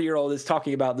 40-year-old is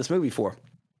talking about this movie for.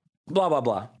 Blah, blah,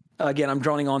 blah. Again, I'm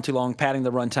droning on too long, padding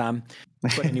the runtime.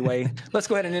 But anyway, let's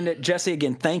go ahead and end it. Jesse,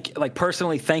 again,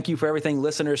 personally, thank you for everything.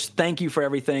 Listeners, thank you for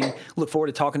everything. Look forward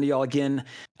to talking to y'all again.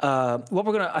 What we're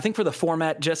going to, I think for the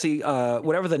format, Jesse,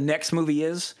 whatever the next movie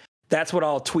is, that's what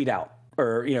I'll tweet out.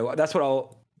 Or, that's what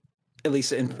I'll, at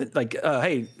least,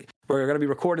 hey, we're going to be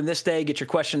recording this day. Get your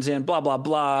questions in, blah, blah,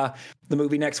 blah. The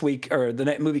movie next week, or the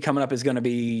next movie coming up is going to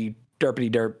be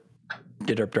derpity derp,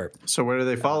 derp, derp. So where do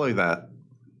they follow that?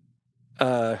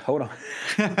 Hold on.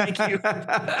 Thank you.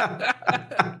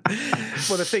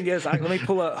 Well, the thing is, let me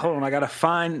pull up. Hold on. I got to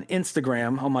find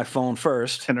Instagram on my phone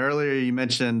first. And earlier you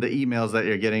mentioned the emails that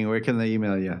you're getting. Where can they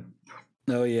email you?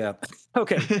 Oh, yeah.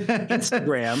 Okay.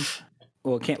 Instagram.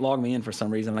 Well, it can't log me in for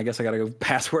some reason. I guess I got to go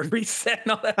password reset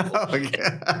and all that. Okay.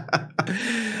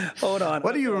 Hold on.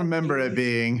 What do you remember it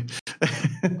being?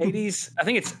 80s. I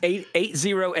think it's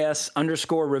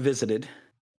 80s_revisited.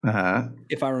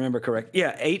 If I remember correct.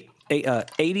 Yeah.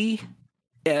 80s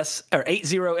or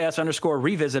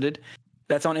 80s_revisited.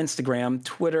 That's on Instagram.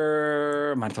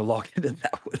 Twitter. I might have to log into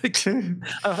that one.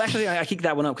 Actually, I keep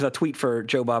that one up because I tweet for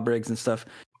Joe Bob Briggs and stuff.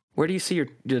 Where do you see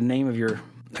the name of your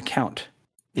account?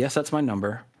 Yes, that's my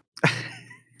number.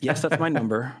 Yes, that's my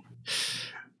number.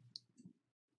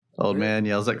 Old man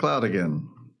yells at cloud again.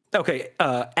 Okay,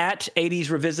 at 80s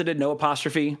Revisited, no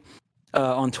apostrophe,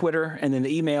 on Twitter, and then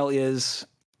the email is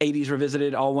 80s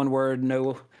Revisited, all one word,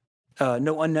 no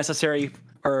unnecessary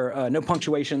or no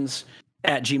punctuations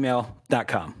at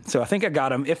gmail.com. So I think I got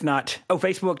them. If not,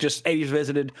 Facebook, just 80s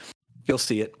Revisited. You'll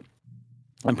see it.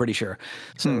 I'm pretty sure.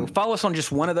 So follow us on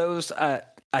just one of those.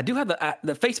 I do have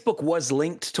the Facebook was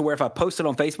linked to where if I posted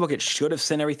on Facebook, it should have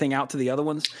sent everything out to the other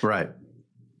ones. Right.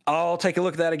 I'll take a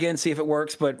look at that again, see if it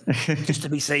works. But just to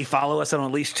be safe, follow us on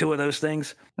at least 2 of those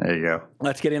things. There you go.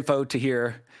 Let's get info to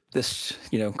hear this,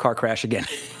 car crash again.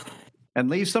 And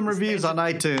leave some reviews on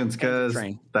iTunes because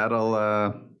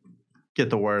that'll get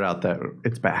the word out that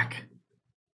it's back.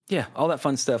 Yeah, all that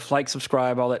fun stuff. Like,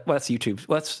 subscribe, all that. Well, that's YouTube.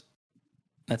 Well,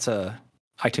 that's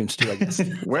iTunes too, I guess.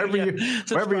 wherever you're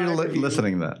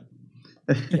listening to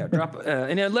that. Yeah, drop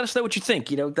and let us know what you think.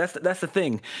 That's the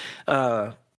thing.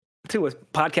 Too,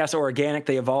 with podcasts are organic,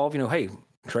 they evolve. Hey,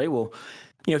 Trey, well,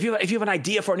 if you have an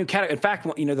idea for a new category. In fact,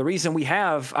 the reason we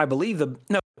have, I believe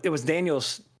it was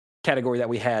Daniel's category that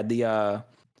we had, the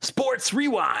Sports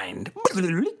Rewind.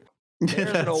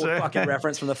 There's an old fucking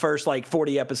reference from the first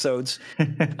 40 episodes.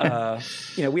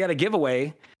 We had a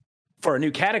giveaway for a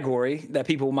new category that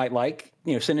people might like.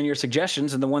 Send in your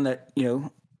suggestions, and the one that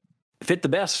fit the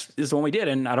best is the one we did.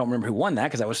 And I don't remember who won that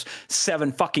because that was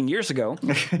 7 fucking years ago.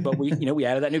 But we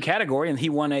added that new category, and he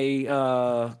won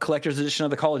a collector's edition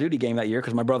of the Call of Duty game that year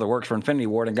because my brother works for Infinity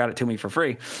Ward and got it to me for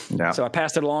free. Yeah. So I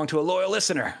passed it along to a loyal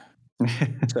listener.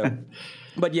 So,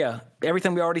 but yeah,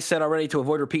 everything we already said to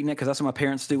avoid repeating it because that's what my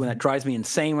parents do, and that drives me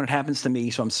insane when it happens to me.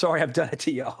 So I'm sorry I've done it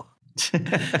to y'all.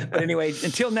 But anyway,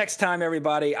 until next time,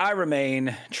 everybody, I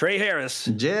remain Trey Harris.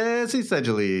 Jesse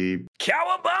Sedgley.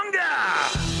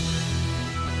 Cowabunga!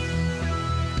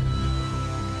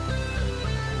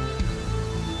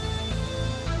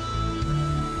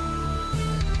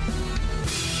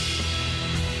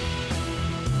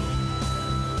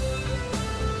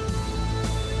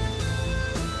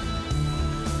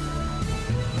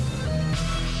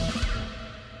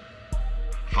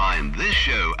 Find this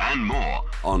show and more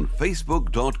on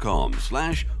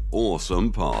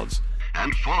Facebook.com/AwesomePods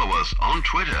and follow us on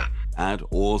Twitter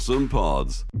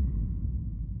 @AwesomePods.